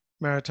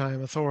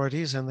maritime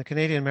authorities and the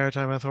Canadian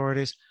maritime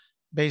authorities,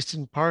 based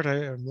in part,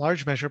 in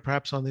large measure,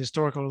 perhaps on the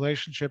historical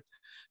relationship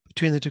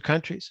between the two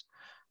countries.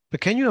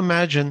 But can you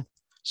imagine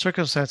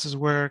circumstances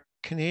where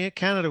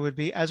Canada would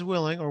be as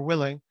willing or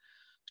willing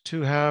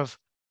to have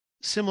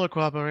similar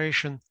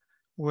cooperation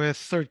with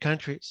third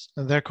countries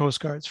and their coast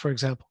guards, for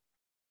example?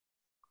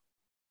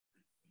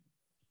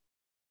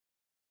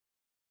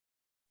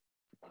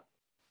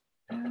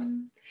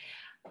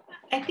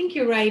 I think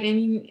you're right. I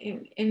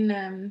mean,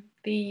 in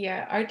the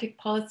Arctic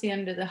policy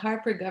under the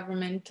Harper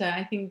government,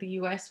 I think the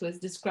U.S. was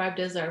described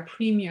as our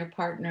premier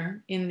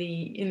partner in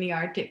the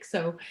Arctic.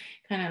 So,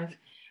 kind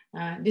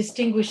of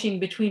distinguishing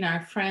between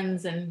our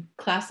friends and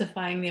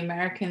classifying the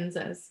Americans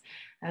as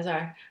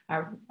our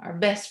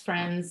best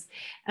friends.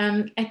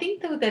 I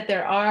think, though, that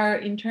there are,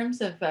 in terms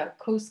of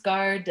Coast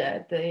Guard,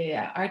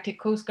 the Arctic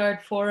Coast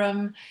Guard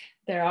Forum,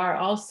 there are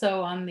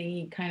also on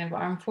the kind of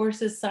armed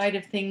forces side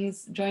of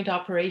things, joint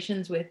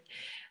operations with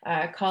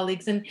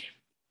colleagues. And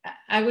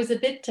I was a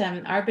bit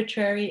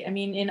arbitrary. I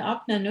mean, in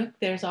Opnanuk,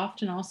 there's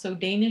often also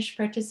Danish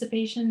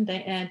participation.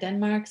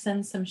 Denmark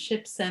sends some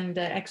ships and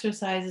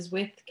exercises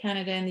with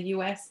Canada and the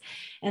US.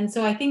 And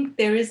so I think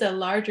there is a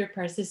larger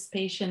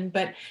participation,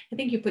 but I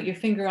think you put your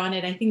finger on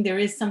it. I think there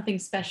is something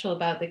special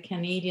about the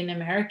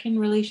Canadian-American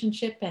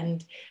relationship.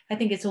 And I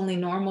think it's only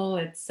normal.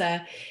 It's,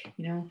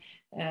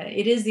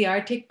 it is the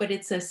Arctic, but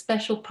it's a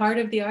special part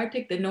of the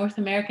Arctic, the North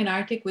American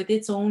Arctic, with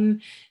its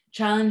own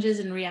challenges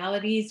and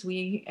realities.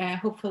 We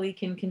hopefully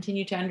can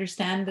continue to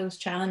understand those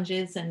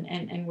challenges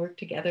and work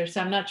together. So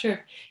I'm not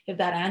sure if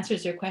that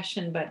answers your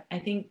question, but I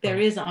think there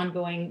is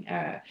ongoing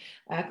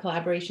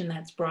collaboration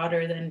that's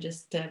broader than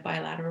just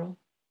bilateral.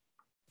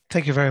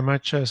 Thank you very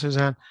much,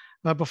 Suzanne.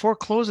 Before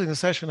closing the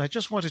session, I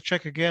just want to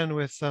check again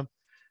with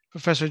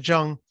Professor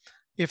Zhang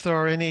if there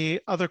are any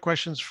other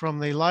questions from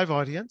the live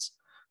audience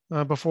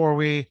before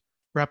we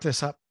wrap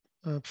this up.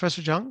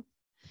 Professor Zhang?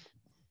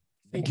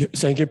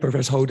 Thank you,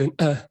 Professor Holden.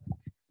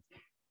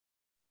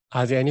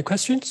 Are there any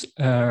questions?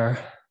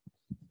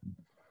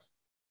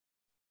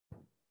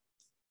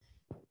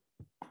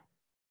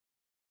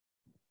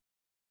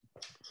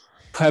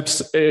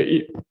 Perhaps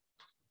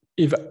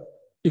if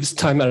it's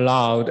time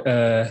allowed,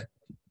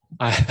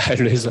 I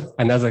raise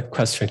another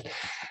question.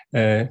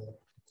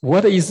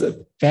 What is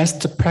the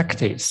best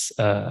practice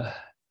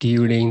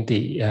during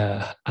the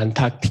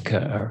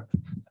Antarctica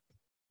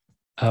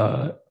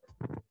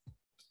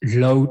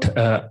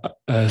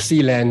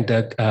sea land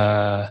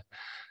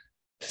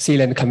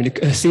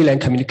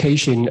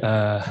communication,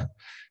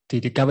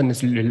 the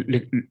governance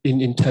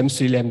in terms of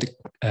sea land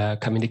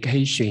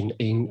communication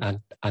in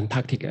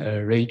Antarctic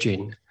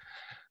region?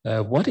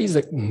 What is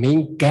the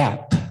main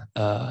gap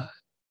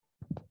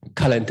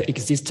currently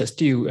exists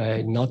still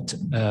not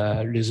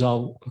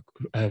resolved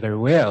very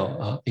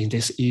well in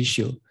this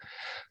issue?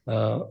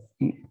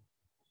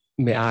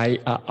 May I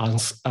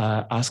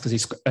ask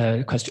this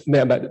question?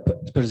 May I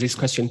put this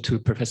question to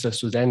Professor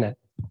Susanna?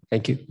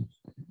 Thank you.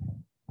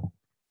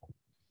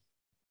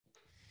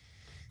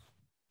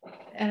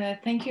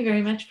 Thank you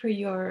very much for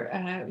your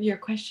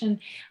question.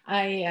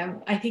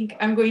 I think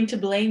I'm going to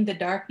blame the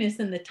darkness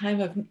and the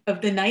time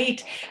of the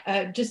night,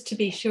 just to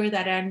be sure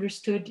that I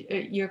understood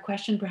your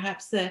question.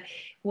 Perhaps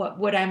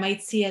what I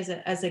might see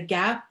as a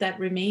gap that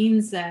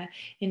remains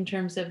in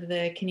terms of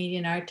the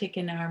Canadian Arctic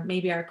and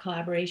maybe our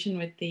collaboration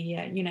with the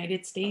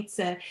United States.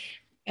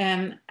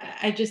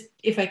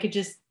 If I could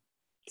just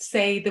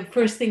say, the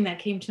first thing that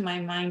came to my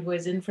mind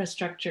was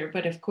infrastructure.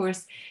 But of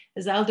course,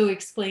 as Aldo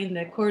explained,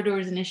 the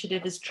Corridors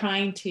Initiative is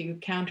trying to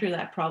counter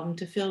that problem,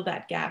 to fill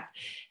that gap,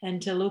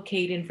 and to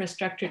locate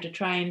infrastructure to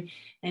try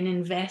and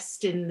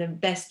invest in the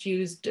best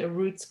used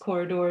routes,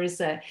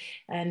 corridors,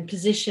 and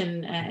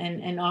position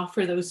and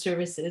offer those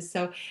services.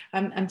 So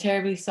I'm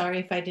terribly sorry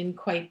if I didn't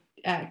quite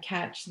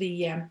catch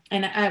the,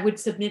 and I would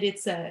submit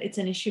it's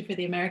an issue for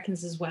the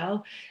Americans as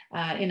well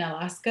in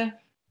Alaska.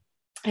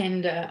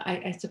 And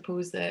I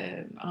suppose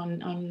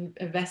on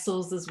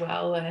vessels as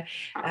well,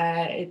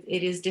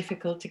 it is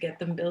difficult to get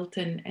them built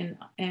and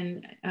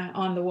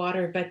on the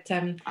water. But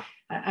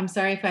I'm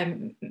sorry if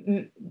I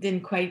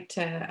didn't quite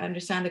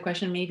understand the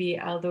question. Maybe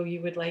Aldo,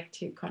 you would like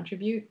to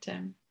contribute.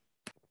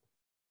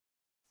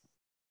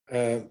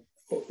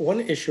 One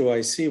issue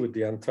I see with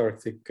the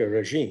Antarctic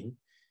regime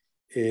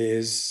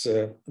is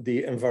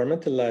the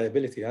environmental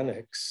liability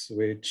annex,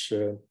 which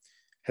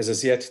has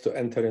as yet to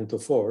enter into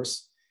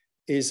force,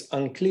 is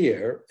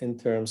unclear in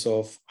terms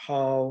of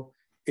how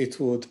it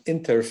would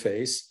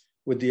interface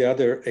with the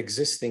other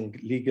existing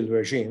legal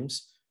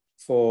regimes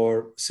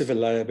for civil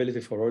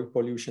liability for oil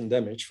pollution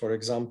damage, for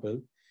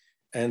example,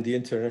 and the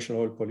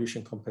International Oil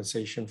Pollution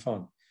Compensation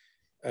Fund.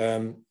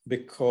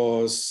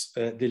 Because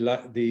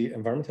the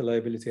Environmental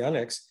Liability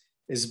Annex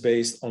is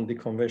based on the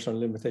Conventional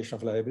Limitation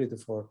of Liability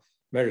for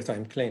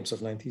Maritime Claims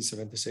of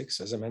 1976,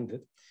 as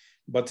amended.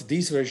 But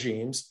these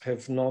regimes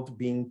have not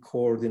been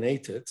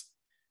coordinated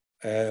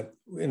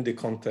in the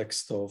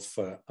context of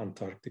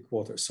Antarctic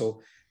waters.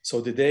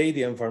 So the day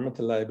the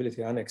Environmental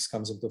Liability Annex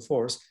comes into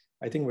force,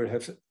 I think we'll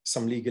have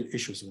some legal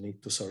issues we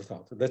need to sort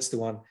out. That's the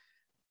one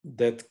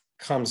that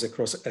comes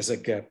across as a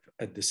gap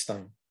at this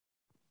time.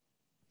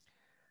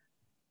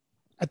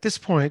 At this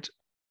point,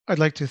 I'd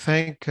like to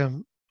thank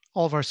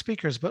all of our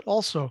speakers, but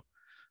also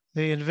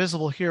the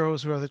invisible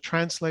heroes who are the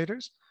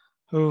translators,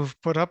 who've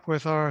put up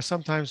with our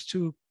sometimes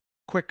too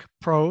quick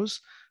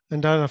prose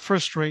and done a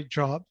first-rate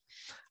job.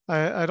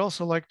 I'd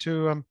also like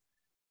to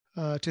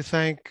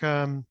thank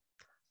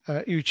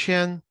Yu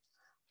Qian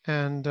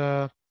and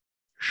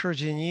Shi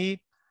Jinyi,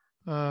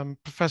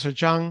 Professor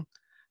Zhang,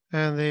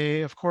 and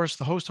of course,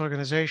 the host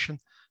organization,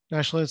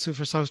 National Institute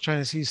for South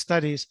China Sea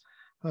Studies,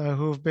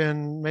 who've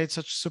made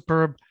such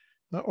superb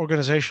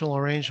organizational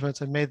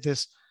arrangements and made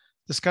this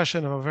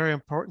discussion of a very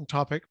important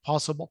topic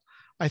possible.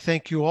 I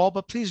thank you all,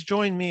 but please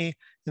join me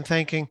in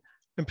thanking,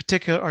 in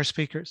particular, our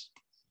speakers.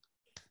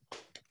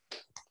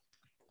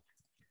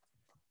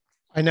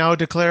 I now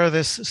declare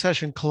this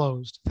session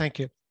closed. Thank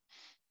you.